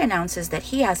today, he announces that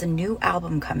he has a new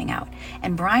album coming out.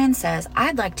 And Brian says,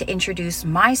 I'd like to introduce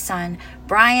my son,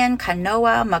 Brian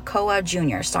Kanoa Makoa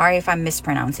Jr. Sorry if I'm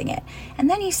mispronouncing it. And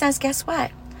then he says, guess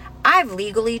what? I've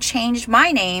legally changed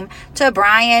my name to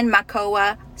Brian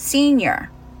Makoa Sr.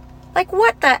 Like,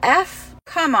 what the F?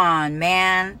 Come on,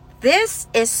 man. This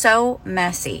is so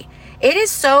messy. It is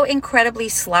so incredibly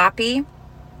sloppy.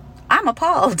 I'm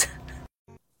appalled.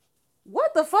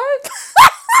 What the fuck?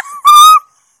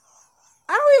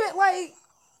 I don't even, like...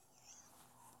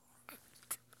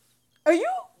 Are you?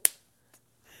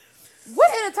 What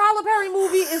in a Tyler Perry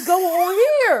movie is going on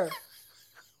here?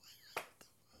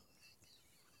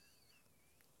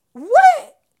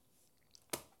 What?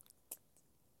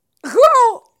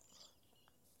 Girl.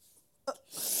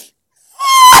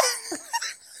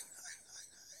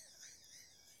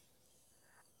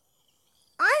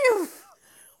 I am.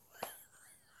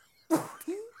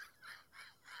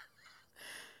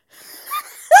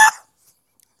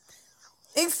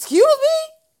 Excuse me?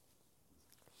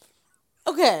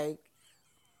 Okay.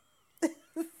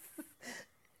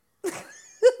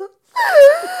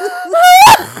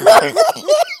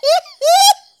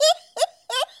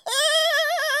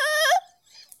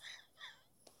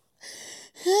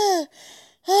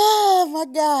 Oh my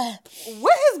God.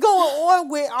 What is going on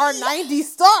with our 90s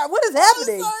star? What is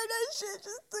happening? I'm sorry, that shit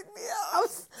just took me out.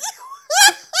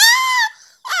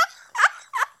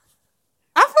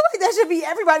 I feel like that should be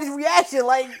everybody's reaction.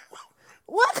 Like,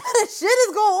 what kind of shit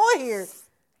is going on here?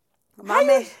 My How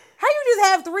man, you just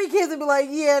have 3 kids and be like,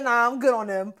 yeah, nah, I'm good on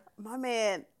them? my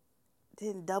man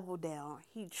didn't double down.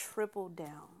 He tripled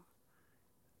down.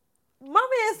 My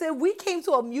man said we came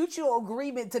to a mutual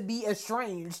agreement to be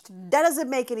estranged. That doesn't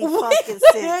make any What fucking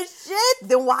the sense. shit?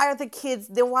 Then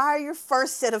why are your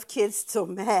first set of kids still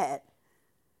mad?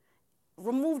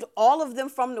 Removed all of them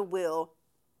from the will.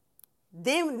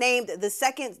 Then named the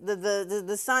second,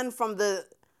 the son from the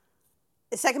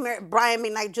second marriage, Brian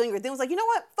McKnight Jr. Then was like, you know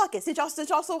what? Fuck it. Since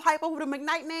y'all so hype over the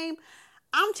McKnight name,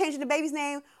 I'm changing the baby's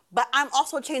name, but I'm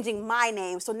also changing my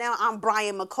name. So now I'm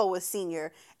Brian McCullough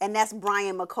Sr. and that's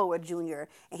Brian McCullough Jr.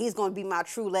 And he's going to be my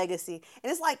true legacy. And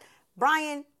it's like,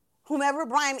 Brian, whomever,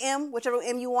 Brian M, whichever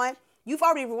M you want, you've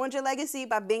already ruined your legacy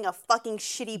by being a fucking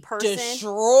shitty person.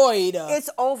 Destroyed. It's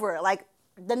over. Like,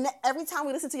 every time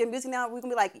we listen to your music now, we're going to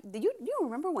be like, do you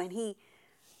remember when he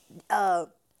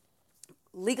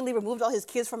legally removed all his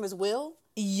kids from his will?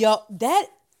 Yo,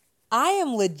 I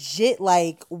am legit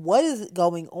like, what is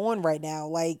going on right now?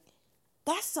 Like,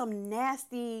 that's some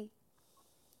nasty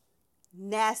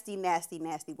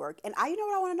work. And you know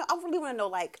what I want to know? I really want to know,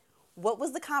 like, what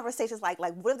was the conversations like?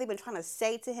 Like, what have they been trying to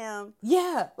say to him?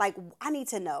 yeah. Like, I need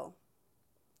to know.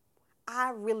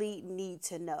 I really need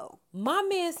to know. My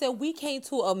man said we came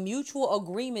to a mutual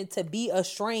agreement to be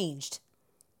estranged.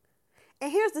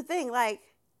 And here's the thing, like,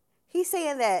 he's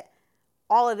saying that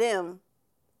all of them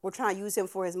were trying to use him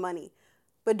for his money.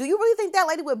 But do you really think that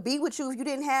lady would be with you if you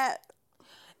didn't have...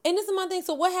 And this is my thing.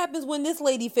 So what happens when this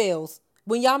lady fails?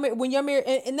 When you're married,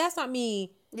 and that's not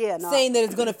me saying that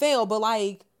it's gonna fail, but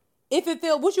like, if it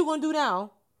failed, what you gonna do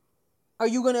now? Are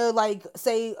you gonna like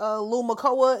say Lil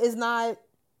Makoa is not?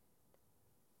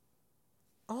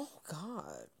 Oh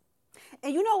God!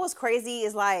 And you know what's crazy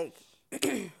is like,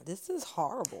 this is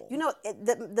horrible. You know,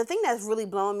 the thing that's really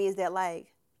blowing me is that like,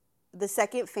 the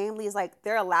second family is like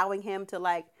they're allowing him to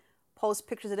like post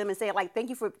pictures of them and say like, thank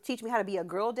you for teaching me how to be a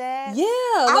girl dad. Yeah,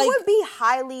 I would be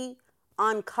highly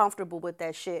uncomfortable with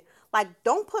that shit. Like,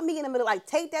 don't put me in the middle. Like,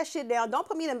 take that shit down. Don't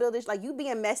put me in the middle of this. Like, you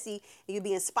being messy and you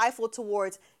being spiteful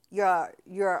towards your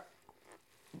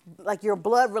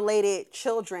blood related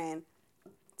children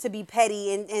to be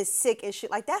petty and sick and shit.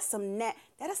 Like, that is some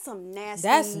nasty.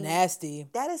 That's nasty.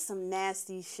 That is some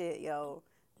nasty shit, yo.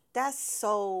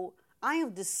 I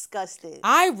am disgusted.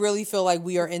 I really feel like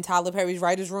we are in Tyler Perry's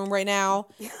writer's room right now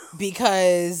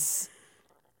because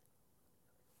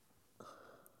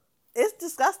it's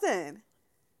disgusting.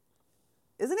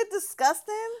 Isn't it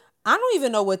disgusting? I don't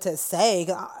even know what to say.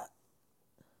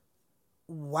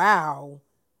 Wow.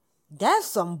 That's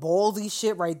some ballsy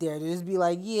shit right there. To just be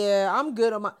like, yeah, I'm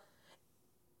good on my...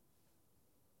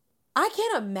 I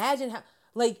can't imagine how...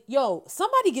 Like, yo,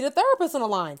 somebody get a therapist on the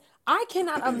line. I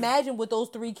cannot imagine what those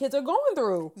 3 kids are going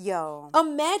through. Yo.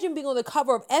 Imagine being on the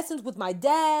cover of Essence with my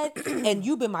dad, and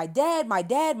you've been my dad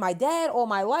all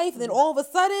my life, and then all of a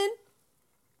sudden,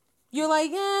 you're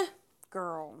like,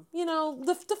 girl. You know,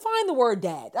 define the word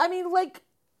dad. I mean, like,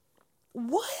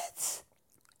 what?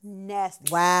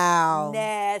 Nasty. Wow.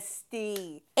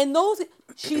 Nasty. And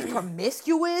she's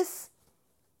promiscuous.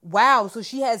 Wow. So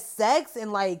she has sex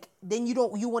and like, then you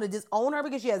want to disown her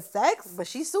because she has sex? But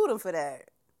she sued him for that.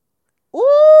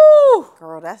 Ooh.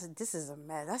 Girl, this is a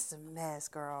mess. That's a mess,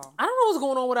 girl. I don't know what's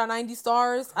going on with our 90s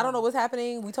stars. I don't know what's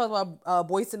happening. We talked about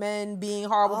Boyz II Men being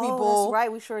horrible people. That's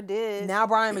right. We sure did. Now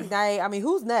Brian McKnight. I mean,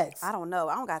 who's next? I don't know.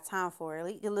 I don't got time for it.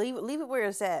 Leave it where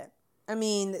it's at. I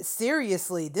mean,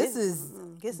 seriously, get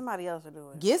somebody else to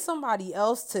do it. Get somebody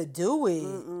else to do it.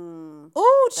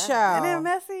 Ooh, child. Isn't it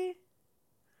messy?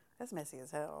 That's messy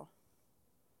as hell.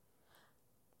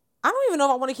 I don't even know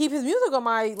if I want to keep his music on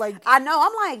my, like... I know.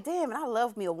 I'm like, damn, and I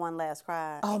love me a One Last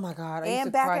Cry. Oh, my God.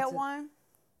 And Back at One.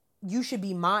 You Should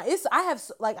Be Mine.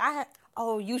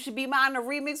 Oh, You Should Be Mine, the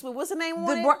remix with what's the name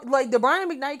on it? The Brian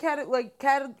McKnight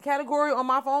category on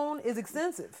my phone is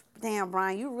extensive. Damn,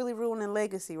 Brian, you really ruining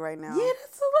legacy right now. Yeah,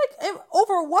 that's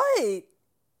over what?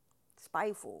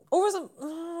 Spiteful. Over some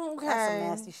okay. That's some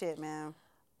nasty shit, man.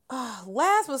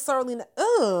 Last but certainly not.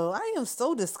 Ugh, I am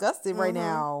so disgusted right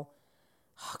now.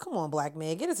 Oh, come on, black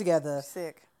man, get it together.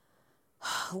 Sick.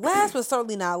 Last but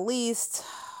certainly not least.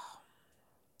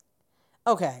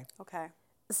 Okay.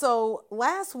 So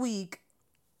last week,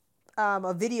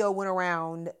 a video went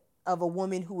around of a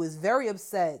woman who was very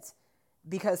upset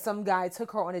because some guy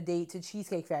took her on a date to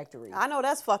Cheesecake Factory. I know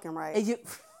that's fucking right.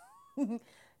 Come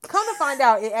to find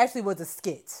out, it actually was a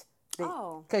skit.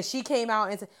 Oh. Because she came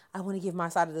out and said, I want to give my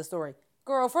side of the story.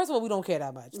 Girl, first of all, we don't care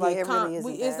that much. Like, it really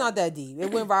isn't it's not that deep.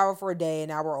 It went viral for a day and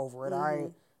now we're over it, all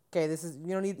right? Okay,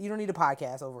 you don't need a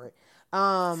podcast over it.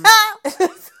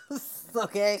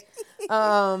 Okay.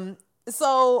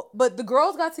 But the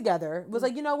girls got together. Was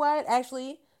like, you know what?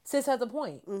 Actually, sis has a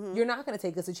point. You're not going to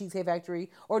take us to Cheesecake Factory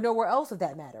or nowhere else, if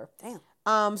that matter.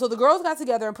 Damn. So the girls got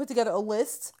together and put together a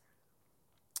list.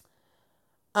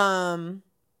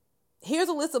 Here's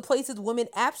a list of places women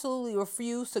absolutely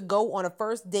refuse to go on a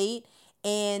first date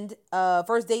to.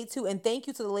 And thank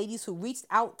you to the ladies who reached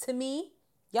out to me.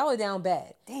 Y'all are down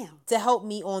bad. Damn. To help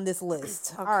me on this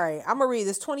list. Okay. All right, I'm going to read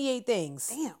this 28 things.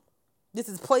 Damn. This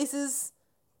is places.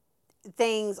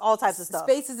 Things, all types of stuff.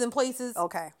 Spaces and places.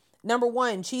 Okay. Number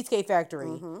 1, Cheesecake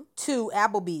Factory. 2,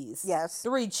 Applebee's. Yes.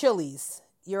 3, Chili's.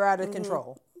 You're out of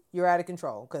control. You're out of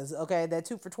control. Because, okay, that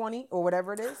 2 for $20 or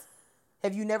whatever it is.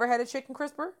 Have you never had a chicken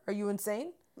crisper? Are you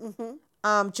insane?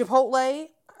 Chipotle.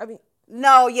 I mean.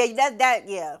 No, yeah,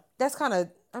 yeah. That's kind of,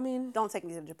 I mean. Don't take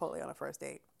me to Chipotle on a first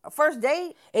date. A first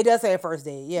date? It does say a first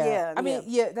date, yeah. Yeah. I mean,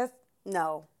 yeah, that's.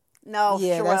 No,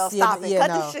 Sherelle, stop it. Cut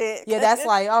the shit. Yeah, that's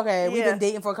like, okay, we've been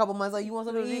dating for a couple months. Like, you want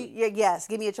something to eat? Yeah, yes.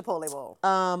 Give me a Chipotle bowl.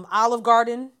 Olive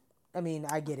Garden. I mean,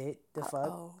 I get it. The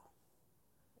fuck?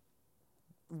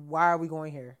 Why are we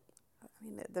going here? I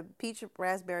mean, the peach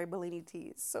raspberry Bellini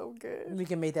tea is so good. We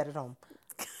can make that at home.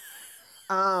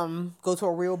 Go to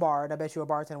a real bar, and I bet you a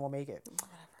bartender will make it.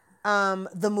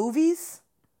 The movies.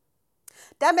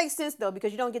 That makes sense though,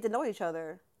 because you don't get to know each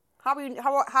other. How do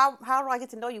I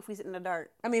get to know you if we sit in the dark?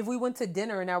 I mean, if we went to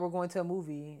dinner and now we're going to a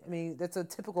movie, I mean, that's a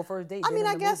typical first date. I mean,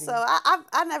 I guess so.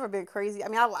 I've never been crazy. I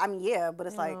mean, yeah, but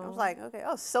it's like I was like, okay,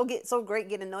 so great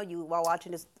getting to know you while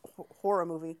watching this horror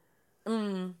movie.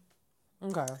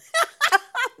 Okay.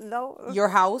 No. Your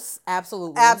house,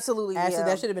 absolutely. Absolutely. Actually, yeah.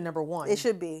 that should have been number 1. It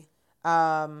should be.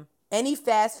 Any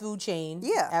fast food chain.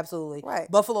 Yeah. Absolutely. Right.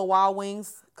 Buffalo Wild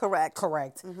Wings. Correct.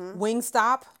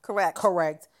 Wingstop.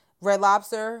 Correct. Red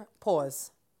Lobster.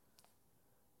 Pause.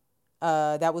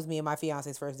 That was me and my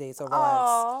fiance's first date, so relax.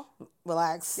 Aww.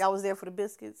 Relax. Y'all was there for the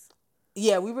biscuits?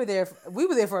 Yeah, we were there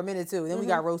for a minute too. Then we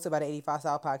got roasted by the 85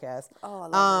 South podcast. Oh, I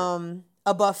love it.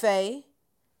 A buffet.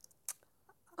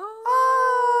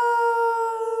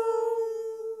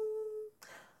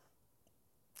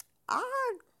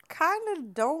 I kind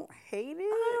of don't hate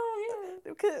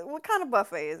it. What kind of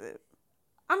buffet is it?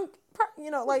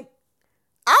 Like,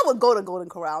 I would go to Golden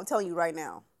Corral. I'm telling you right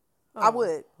now. I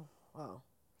would. Oh.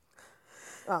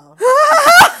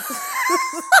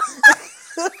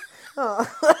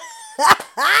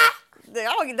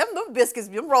 Them biscuits,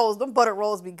 them rolls, them buttered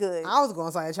rolls be good. I was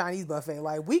going to say a Chinese buffet.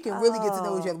 Like, we can really get to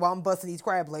know each other while I'm busting these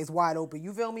crab legs wide open.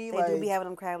 You feel me? They do be having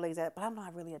them crab legs but I'm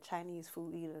not really a Chinese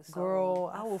food eater. So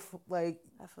girl, I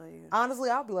feel you. Honestly,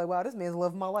 I'll be like, wow, this man's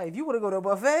love of my life. You want to go to a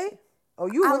buffet? Oh,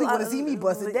 you really want to see me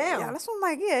bust it down? Yeah, that's what I'm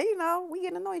like. Yeah, we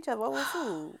getting to know each other over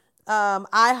food.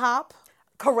 IHOP.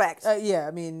 Correct. Yeah,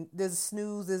 I mean, there's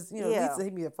Snooze. There's, at least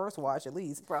hit me the first watch at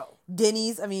least. Bro.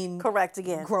 Denny's. I mean. Correct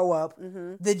again. Grow up.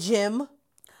 The gym.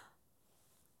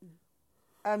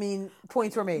 I mean,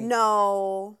 points were made.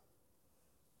 No.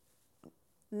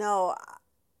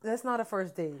 That's not a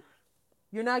first date.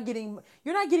 You're not getting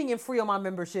in free on my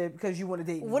membership because you want to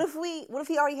date me. What if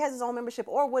he already has his own membership,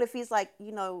 or what if he's like,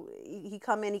 he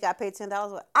come in, he got paid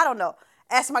 $10? I don't know.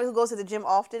 As somebody who goes to the gym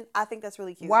often, I think that's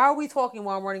really cute. Why are we talking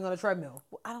while I'm running on a treadmill?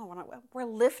 I don't want to. We're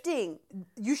lifting.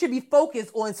 You should be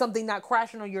focused on something not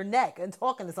crashing on your neck and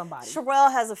talking to somebody.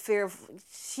 Sherelle has a fear of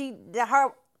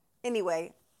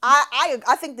anyway.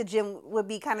 I think the gym would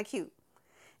be kind of cute.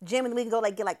 Gym, and we can go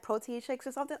get protein shakes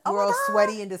or something. We're all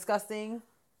sweaty and disgusting.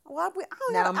 Well, I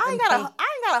ain't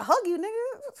gotta hug you,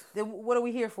 nigga. Then what are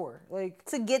we here for? Like,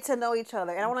 to get to know each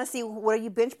other, and I want to see what are you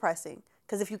bench pressing.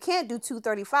 Because if you can't do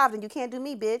 235, then you can't do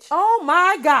me, bitch. Oh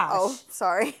my gosh. Oh,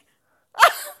 sorry.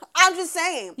 I'm just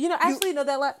saying. Actually,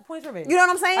 that points are made. You know what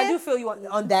I'm saying? I do feel you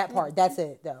on that part. That's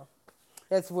it, though.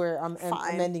 That's where I'm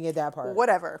Fine. amending at that part.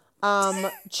 Whatever.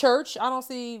 Church, I don't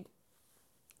see.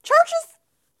 Churches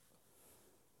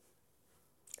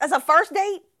as a first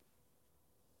date?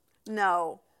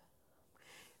 No.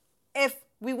 If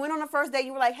we went on a first date,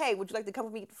 you were like, hey, would you like to come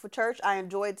with me for church? I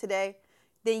enjoyed today.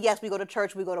 Then yes, we go to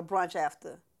church, we go to brunch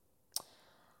after.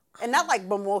 And not like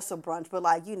mimosa brunch, but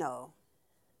like, you know.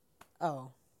 Oh.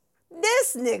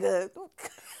 This nigga.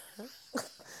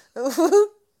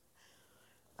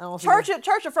 I don't see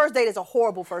Church or first date is a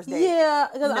horrible first date. Yeah,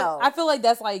 because No. I feel like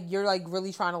that's like you're like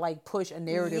really trying to like push a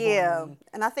narrative. Yeah. On me.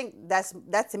 And I think that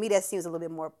to me that seems a little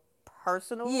bit more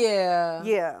personal. Yeah.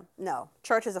 Yeah. No.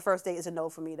 Church as a first date is a no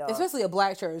for me, though. Especially a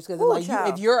black church, because Ooh, like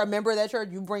child. if you're a member of that church,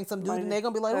 you bring some dude and they're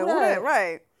gonna be like, who who that?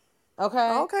 Right.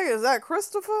 Okay. Okay, is that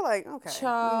Christopher? Like, okay.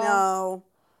 Child.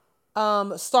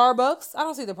 No. Starbucks, I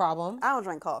don't see the problem, I don't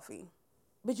drink coffee.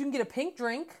 but you can get a pink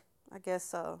drink. I guess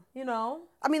so. You know.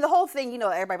 I mean, the whole thing, you know,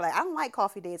 everybody like, I don't like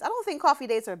coffee dates. I don't think coffee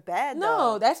dates are bad,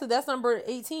 No, though. that's number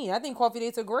 18. I think coffee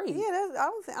dates are great. Yeah, I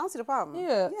don't see the problem.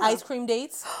 Yeah. Ice cream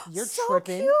dates. You're so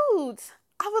tripping. cute.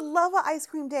 I would love an ice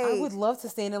cream date. I would love to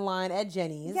stand in line at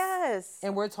Jenny's. Yes.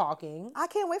 And we're talking. I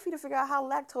can't wait for you to figure out how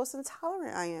lactose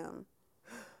intolerant I am.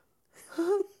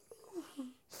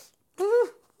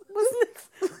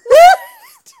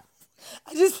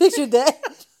 I just pictured that.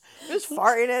 Just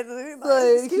farting at me.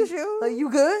 Like, Excuse you. Like, you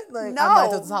good? Like, No. I'm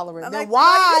lactose intolerant. I'm Then like,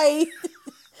 why?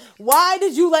 Why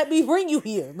did you let me bring you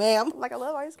here, ma'am? Like, I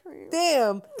love ice cream.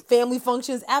 Damn. Family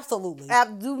functions, absolutely.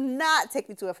 Do not take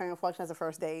me to a family function as a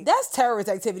first date. That's terrorist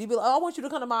activity. Be like, oh, I want you to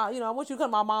come to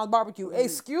my mom's barbecue.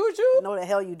 Excuse you? No, the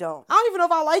hell you don't. I don't even know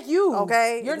if I like you.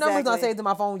 Okay, Your number's not exactly. saved in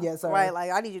my phone yet, sir. Right,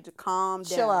 like, I need you to calm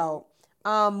down. Chill out.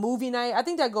 Movie night. I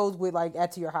think that goes with like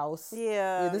at your house.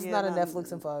 Yeah. This is not a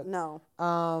Netflix and fuck. No.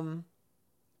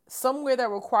 Somewhere that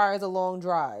requires a long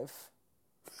drive.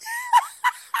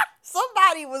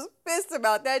 Somebody was pissed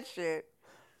about that shit.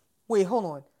 Wait, hold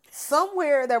on.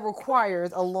 Somewhere that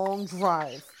requires a long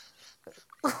drive.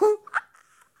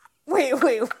 wait.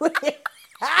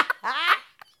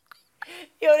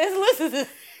 Yo, this list is.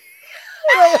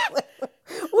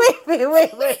 Wait.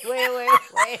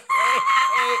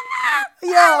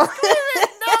 Yo.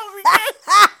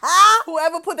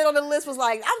 Whoever put that on the list was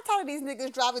like, I'm tired of these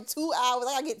niggas driving 2 hours.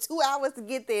 I gotta get 2 hours to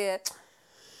get there.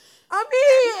 I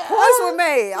mean, Points were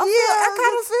made. I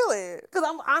kind of feel it. Because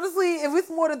I'm honestly, if it's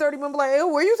more than 30 minutes, I'm like, hey,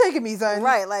 where you taking me, son?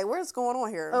 Right, like, what's going on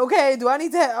here? Okay, do I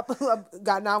need to have,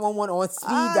 got 911 on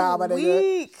speed dial, my nigga.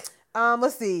 Weak.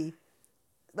 Let's see.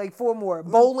 Like 4 more.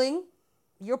 Bowling.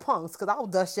 You're punks, because I'll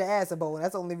dust your ass at bowling.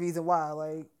 That's the only reason why.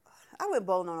 Like, I went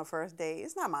bowling on a first date.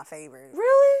 It's not my favorite.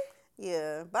 really?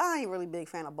 Yeah, but I ain't really big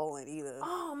fan of bowling either.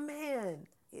 Oh, man.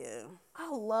 Yeah. I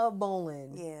love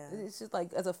bowling. Yeah. It's just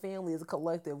like, as a family, as a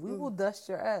collective, we will dust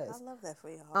your I ass. love that for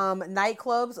y'all.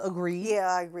 Nightclubs, agreed. Yeah,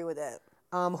 I agree with that.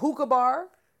 Hookah bar.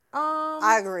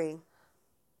 I agree.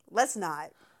 Let's not.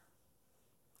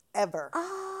 Ever.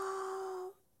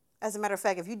 As a matter of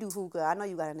fact, if you do hookah, I know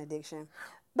you got an addiction.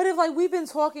 But if like we've been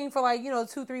talking for like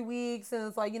 2-3 weeks and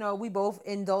it's like we both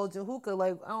indulge in hookah,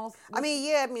 like I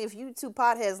mean, if you two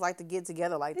potheads like to get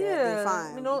together like that, then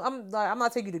fine. I'm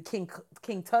not taking you to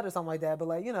King Tut or something like that, but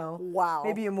like Wow.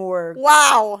 maybe a more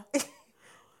Wow.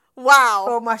 Wow.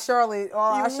 oh my Charlotte,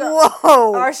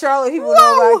 Whoa. our Charlotte people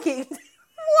know about King.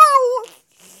 Whoa.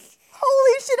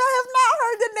 Holy shit, I have not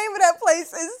heard the name of that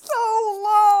place in so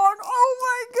long. Oh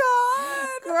my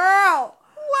God. Girl.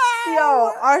 Wow.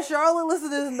 Yo, our Charlotte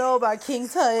listeners know about King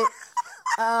Tut.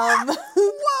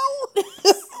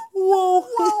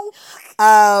 Whoa.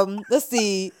 Let's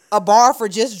see. A bar for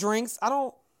just drinks. It's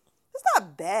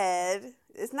not bad.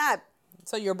 It's not.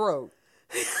 So you're broke.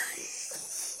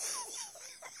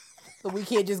 So we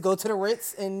can't just go to the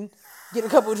Ritz and get a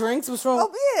couple drinks. What's wrong?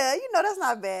 Oh yeah, that's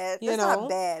not bad. That's not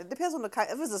bad. It depends on the kind.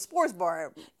 If it's a sports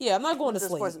bar. Yeah, I'm not going to It's a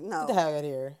sleep. sports- no. Get the hell out of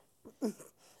here.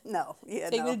 No. Yeah.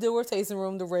 Take me to Dewar Tasting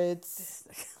Room, the Ritz.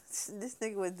 This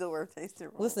nigga was the worst tasting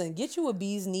room. Listen, get you a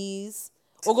bee's knees.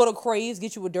 Or go to Crave's,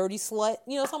 get you a dirty slut.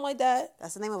 Something like that.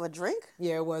 That's the name of a drink?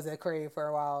 Yeah, it was at Crave for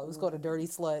a while. It was called a dirty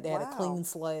slut. They had a Wow. clean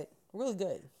slut. Really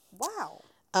good. Wow.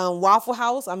 Waffle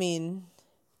House, I mean,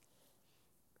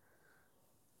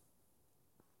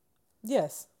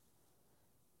 yes.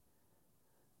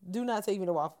 Do not take me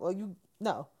to Waffle.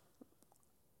 No.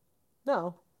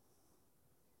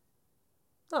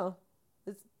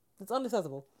 It's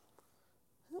unacceptable.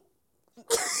 I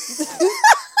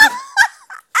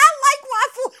like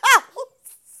Waffle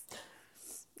House.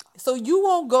 So you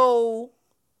won't go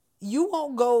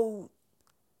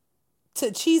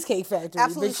to Cheesecake Factory,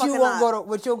 Absolutely but you fucking won't not. go to.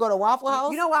 But you'll go to Waffle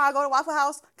House. You know why I go to Waffle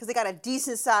House? Because they got a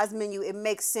decent sized menu. It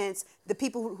makes sense. The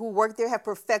people who work there have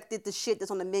perfected the shit that's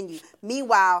on the menu.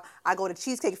 Meanwhile, I go to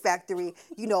Cheesecake Factory.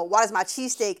 You know, why does my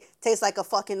cheesesteak taste like a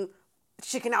fucking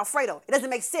chicken Alfredo? It doesn't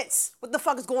make sense. What the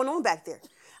fuck is going on back there?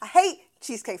 I hate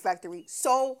Cheesecake Factory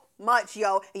so much,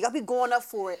 yo. And y'all be going up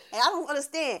for it. And I don't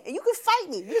understand. And you can fight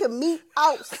me. You can meet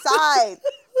outside.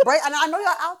 Right? And I know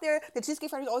y'all out there, the Cheesecake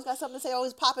Factory always got something to say,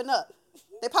 always popping up.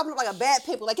 They popping up like a bad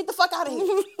pimple. Like, get the fuck out of here.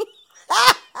 Well,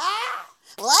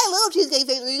 I love Cheesecake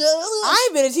Factory. I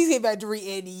ain't been to Cheesecake Factory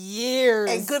in years.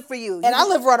 And good for you. And I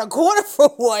live around a corner from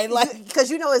one. Like,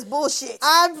 because you know it's bullshit.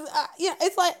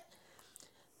 It's like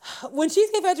when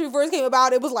Cheesecake Factory first came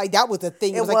about, it was like that was the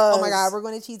thing. It was like, oh my god, we're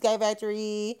going to Cheesecake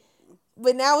Factory.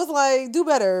 But now it's like, do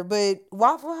better. But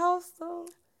Waffle House though,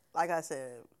 like I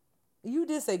said, you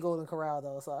did say Golden Corral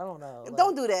though, so I don't know. Like,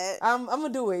 don't do that. I'm gonna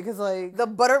do it because like the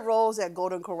buttered rolls at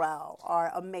Golden Corral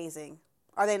are amazing.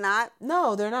 Are they not?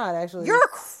 No, they're not actually. You're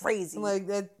crazy. Like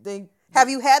that. Have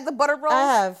you had the buttered rolls?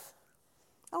 I have.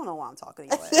 I don't know why I'm talking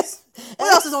to your ass.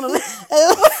 What else is on the list?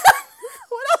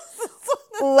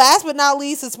 Last but not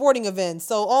least, is sporting events.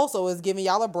 So also is giving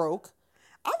y'all a broke.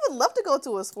 I would love to go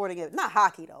to a sporting event. Not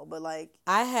hockey though, but like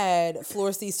I had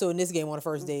floor seats to in this game on the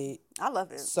first date. I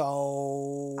love it.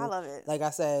 So I love it. Like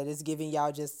I said, it's giving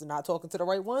y'all just not talking to the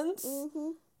right ones.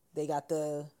 Mm-hmm. They got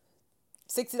the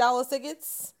 $60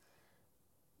 tickets.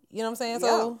 You know what I'm saying? Yeah.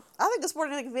 So I think the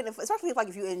sporting event, especially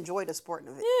if you enjoy the sporting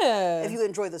event. Yeah. If you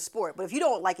enjoy the sport, but if you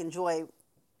don't like enjoy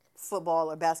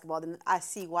football or basketball, then I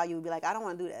see why you would be like, I don't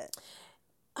want to do that.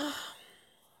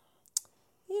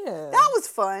 Yeah. That was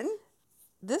fun.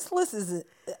 This list is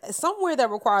somewhere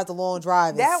that requires a long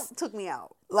drive. That took me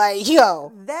out. Like,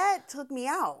 yo. That took me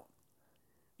out.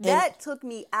 That took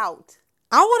me out.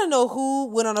 I want to know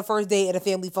who went on a first date at a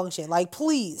family function. Like,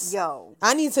 please. Yo.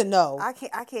 I need to know. I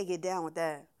can't get down with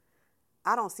that.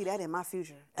 I don't see that in my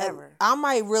future, ever. I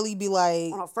might really be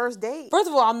like... On a first date? First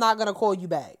of all, I'm not going to call you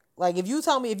back. Like, if you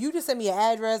just send me an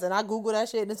address and I Google that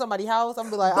shit and it's somebody's house, I'm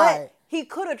going to be like, all right. He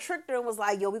could have tricked her and was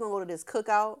like, yo, we're going to go to this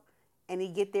cookout. And he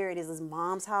get there, it is his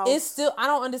mom's house. It's still, I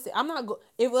don't understand. I'm not,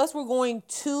 unless we're going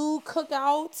to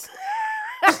cookouts.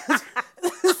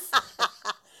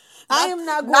 I am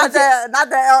not going not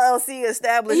the LLC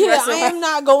established. Yeah, restaurant. I am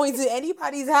not going to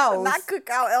anybody's house. Not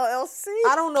Cookout LLC.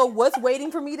 I don't know what's waiting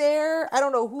for me there. I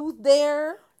don't know who's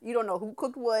there. You don't know who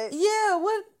cooked what. Yeah,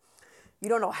 what? You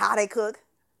don't know how they cook.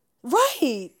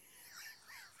 Right.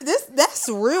 That's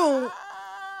real.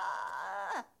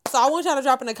 So I want y'all to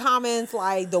drop in the comments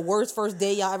like the worst first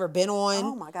date y'all ever been on.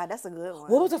 Oh my God, that's a good one.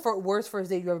 What was the worst first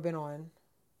date you ever been on?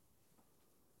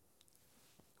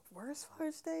 Worst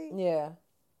first date? Yeah.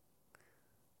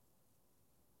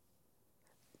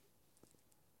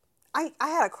 I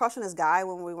had a crush on this guy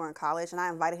when we were in college, and I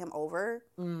invited him over,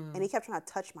 and he kept trying to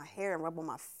touch my hair and rub on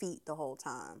my feet the whole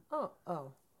time. Oh.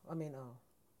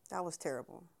 That was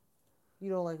terrible. You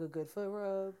don't like a good foot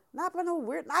rub? Not but no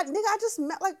weird. I just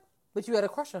met like. But you had a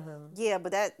crush on him. Yeah,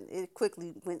 but it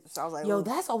quickly went. So I was like, yo,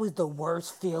 that's always the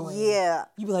worst feeling. Yeah.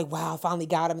 You be like, wow, I finally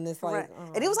got him in this like. Right.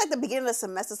 And it was like the beginning of the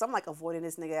semester, so I'm like avoiding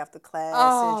this nigga after class.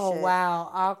 Oh and shit. wow,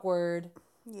 awkward.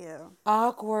 Yeah.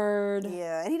 Awkward.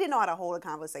 Yeah, and he didn't know how to hold a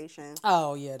conversation.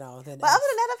 Oh yeah, no. But other than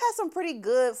that, I've had some pretty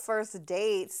good first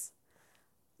dates.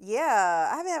 Yeah,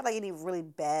 I haven't had like any really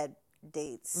bad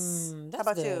dates. How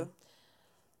about you?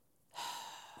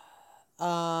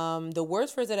 The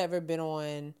worst first that I've ever been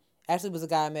on actually was a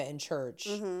guy I met in church,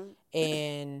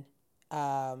 and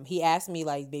he asked me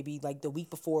like maybe like the week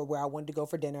before where I wanted to go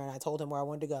for dinner, and I told him where I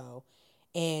wanted to go,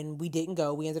 and we didn't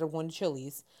go. We ended up going to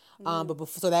Chili's. But before,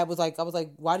 so that was like I was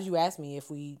like, why did you ask me if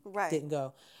we didn't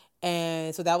go?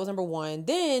 And so that was number one.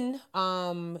 Then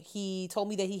he told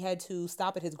me that he had to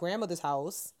stop at his grandmother's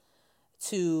house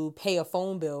to pay a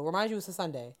phone bill. Remind you, it's a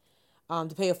Sunday.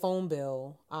 To pay a phone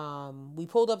bill. We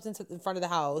pulled up in front of the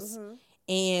house,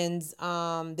 and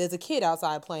there's a kid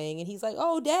outside playing, and he's like,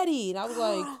 "Oh, Daddy," and I was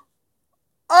like,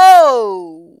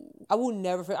 "Oh." I will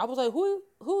never forget. I was like,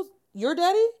 "Who's your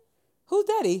daddy? Who's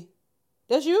Daddy?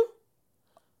 That's you?"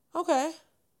 Okay.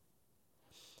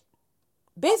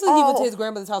 Basically, he went to his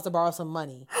grandmother's house to borrow some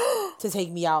money to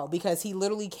take me out because he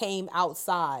literally came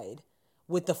outside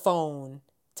with the phone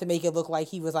to make it look like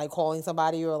he was like calling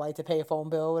somebody or like to pay a phone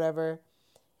bill or whatever.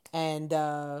 And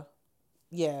got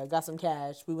some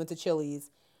cash. We went to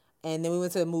Chili's and then we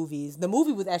went to the movies. The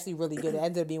movie was actually really good. It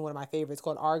ended up being one of my favorites,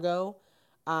 called Argo.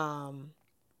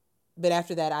 But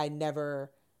after that, I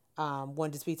never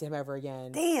wanted to speak to him ever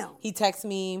again. Damn. He texted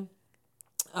me.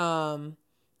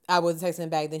 I wasn't texting him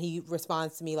back. Then he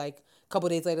responds to me like couple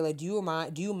days later, like, do you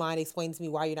mind explaining to me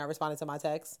why you're not responding to my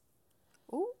text?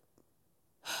 Ooh.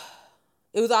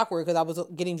 It was awkward because I was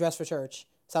getting dressed for church.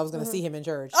 So I was going to see him in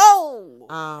church. Oh.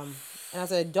 And I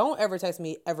said, don't ever text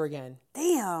me ever again.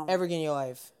 Damn. Ever again in your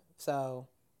life. So,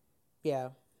 yeah.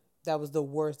 That was the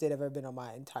worst date I've ever been on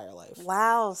my entire life.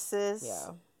 Wow, sis.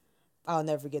 Yeah. I'll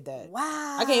never forget that.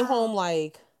 Wow. I came home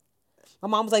like, my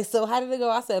mom was like, so how did it go?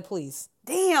 I said, please.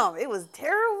 Damn, it was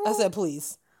terrible. I said,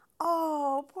 please.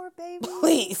 Oh, poor baby.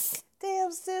 Please.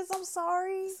 Damn, sis, I'm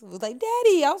sorry. It was like,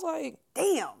 Daddy. I was like,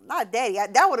 Damn, not daddy.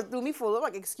 That would have threw me for a loop.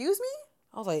 Like, excuse me?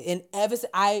 I was like, and ever since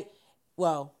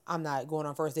I'm not going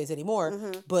on first dates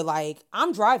anymore, but like,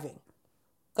 I'm driving.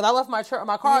 Because I left my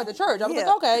car at the church. I was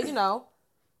like, okay,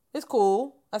 it's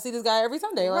cool. I see this guy every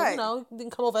Sunday. Like, he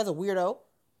didn't come off as a weirdo.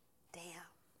 Damn.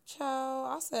 Child,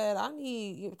 I said, I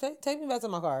need you. Take me back to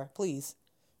my car, please.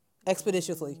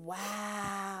 Expeditiously.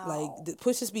 Wow. Like,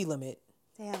 push the speed limit.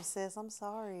 Damn, sis, I'm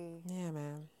sorry. Yeah,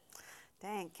 man.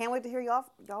 Dang, can't wait to hear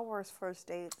y'all worst first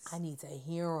dates. I need to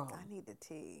hear them. I need the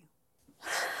tea.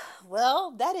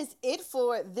 Well, that is it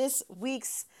for this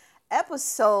week's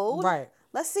episode. Right.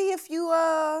 Let's see if you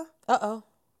Uh-oh.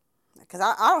 because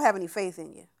I don't have any faith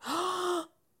in you. I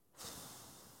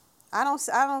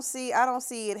don't see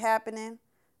it happening.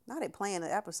 Now they playing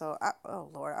the episode. Oh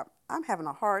Lord, I'm having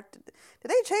a hard. Did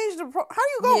they change the? How do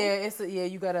you go? Yeah,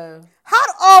 you gotta.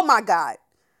 Oh my God.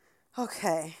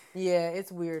 Okay. Yeah,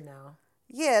 it's weird now.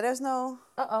 Yeah, there's no.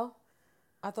 Uh-oh.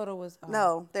 I thought it was.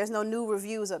 No, there's no new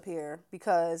reviews up here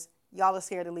because y'all are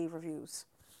scared to leave reviews,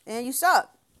 and you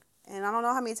suck. And I don't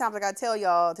know how many times I gotta tell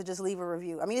y'all to just leave a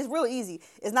review. I mean, it's real easy.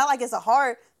 It's not like it's a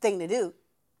hard thing to do.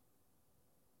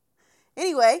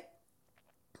 Anyway.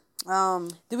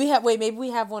 Do we have? Wait, maybe we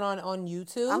have one on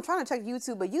YouTube. I'm trying to check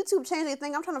YouTube, but YouTube changed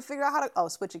anything. I'm trying to figure out how to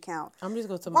switch account. I'm just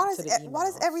going to Why the email.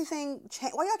 does everything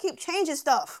change? Why y'all keep changing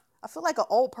stuff? I feel like an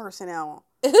old person now.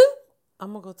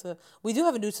 I'm gonna go to. We do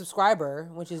have a new subscriber,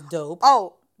 which is dope.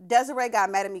 Oh, Desiree got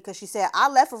mad at me because she said I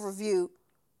left a review,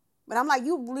 but I'm like,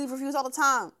 you leave reviews all the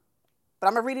time, but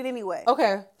I'm gonna read it anyway.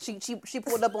 Okay. She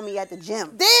pulled up on me at the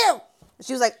gym. Damn.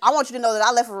 She was like, I want you to know that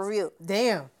I left a review.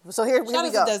 Damn. So here we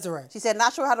go. Desiree. She said,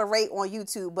 not sure how to rate on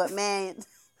YouTube, but man,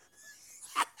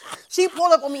 she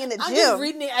pulled up on me in the gym. I'm just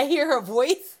reading it. I hear her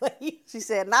voice. She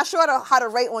said, not sure how to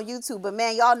rate on YouTube, but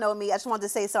man, y'all know me. I just wanted to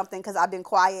say something because I've been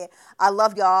quiet. I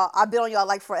love y'all. I've been on y'all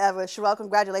like forever. Sherelle,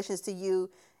 congratulations to you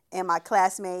and my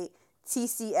classmate,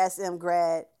 TCSM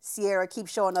grad. Sierra, keep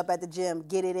showing up at the gym.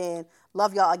 Get it in.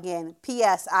 Love y'all again.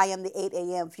 P.S. I am the 8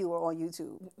 a.m. viewer on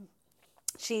YouTube.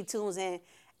 She tunes in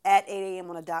at 8 a.m.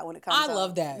 on the dot when it comes out. I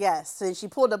love that. Yes. So she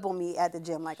pulled up on me at the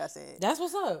gym, like I said. That's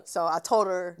what's up. So I told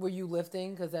her. Were you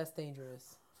lifting? Because that's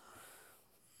dangerous.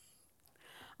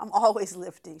 I'm always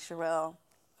lifting, Sherelle.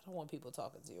 I don't want people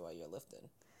talking to you while you're lifting.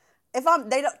 I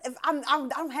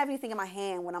don't have anything in my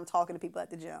hand when I'm talking to people at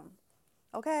the gym.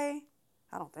 Okay?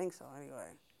 I don't think so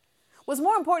anyway. What's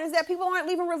more important is that people aren't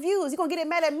leaving reviews. You're going to get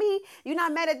mad at me. You're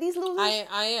not mad at these losers?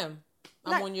 I am.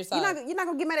 I'm on your side. You're not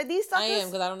going to get mad at these suckers? I am,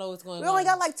 because I don't know what's going on. We only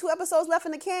got like 2 episodes left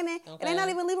in the canon, Okay. and they're not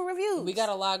even leaving reviews. We got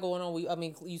a lot going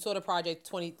on. You saw the project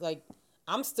 20,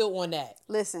 I'm still on that.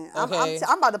 Listen, okay.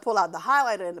 I'm about to pull out the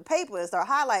highlighter in the paper and start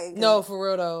highlighting. No, for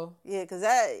real though. Yeah, because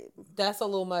that's a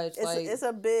little much. It's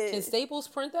a bit. Can Staples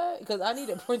print that? Because I need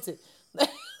it printed.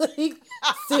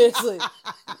 Seriously.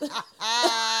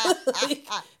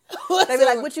 They be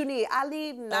like, what you need? I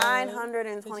need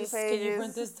 920 pages. Can you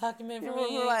print this document for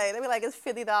me? They be like, it's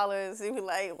 $50. They be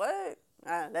like, what?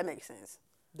 That makes sense.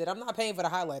 That I'm not paying for the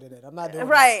highlighter then. I'm not doing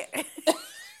right.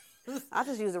 I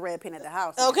just use a red pen at the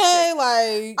house. Okay,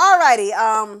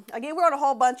 Alrighty. Again, we're on a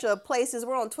whole bunch of places.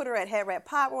 We're on Twitter at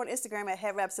HeadWrapPod. We're on Instagram at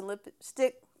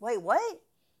HeadWrapsAndLipstick. Wait, what?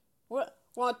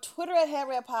 We're on Twitter at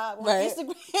HeadWrapPod. We're on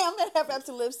Instagram at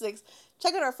HeadWrapsAndLipsticks.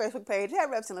 Check out our Facebook page,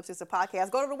 Head Wraps and Lipsticks, a podcast.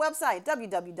 Go to the website,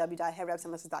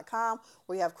 www.headwrapsandlipsticks.com,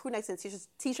 where you have crew necks and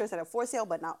t-shirts that are for sale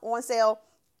but not on sale.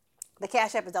 The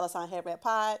Cash App is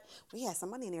 $HeadWrapPod. We had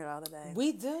some money in there the other day.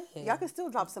 We did. Y'all can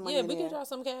still drop some money in there. Yeah, we can drop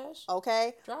some cash.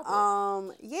 Okay. Drop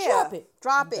it. Yeah. Drop it.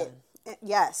 Drop it.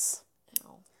 Yes.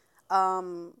 We're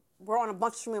on a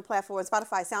bunch of streaming platforms,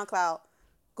 Spotify, SoundCloud,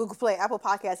 Google Play, Apple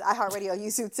Podcasts, iHeartRadio,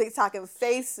 YouTube, TikTok, and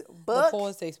Facebook. The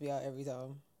pause takes me out every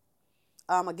time.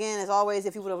 Again, as always,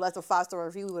 if you would have left a 5-star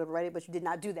review, we would have read it, but you did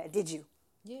not do that, did you?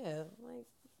 Yeah,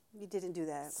 you didn't do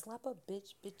that. Slap a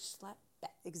bitch, slap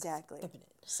back. Exactly.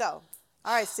 So,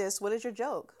 all right, sis, what is your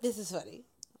joke? This is funny.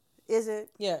 Is it?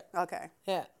 Yeah. Okay.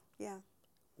 Yeah. Yeah.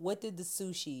 What did the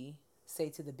sushi say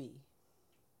to the bee?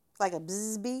 It's like a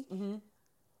bzz bee? Mm-hmm.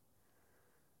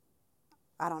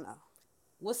 I don't know.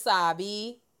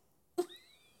 Wasabi.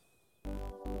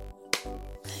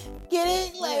 Get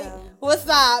Like Yeah.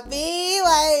 wasabi,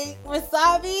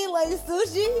 like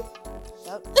sushi.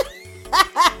 Yep.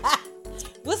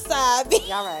 Wasabi.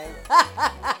 Y'all right.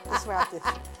 Let's wrap this.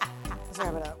 Let's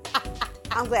wrap it up.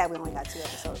 I'm glad we only got 2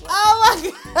 episodes left. Oh my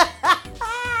god.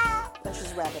 Let's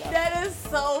just wrap it up. That is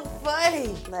so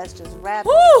funny. Let's just wrap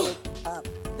Woo. it up.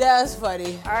 That's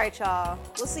funny. All right, y'all.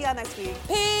 We'll see y'all next week.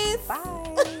 Peace.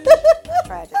 Bye.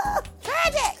 Tragic.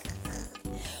 Tragic.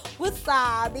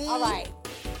 Wasabi. All right.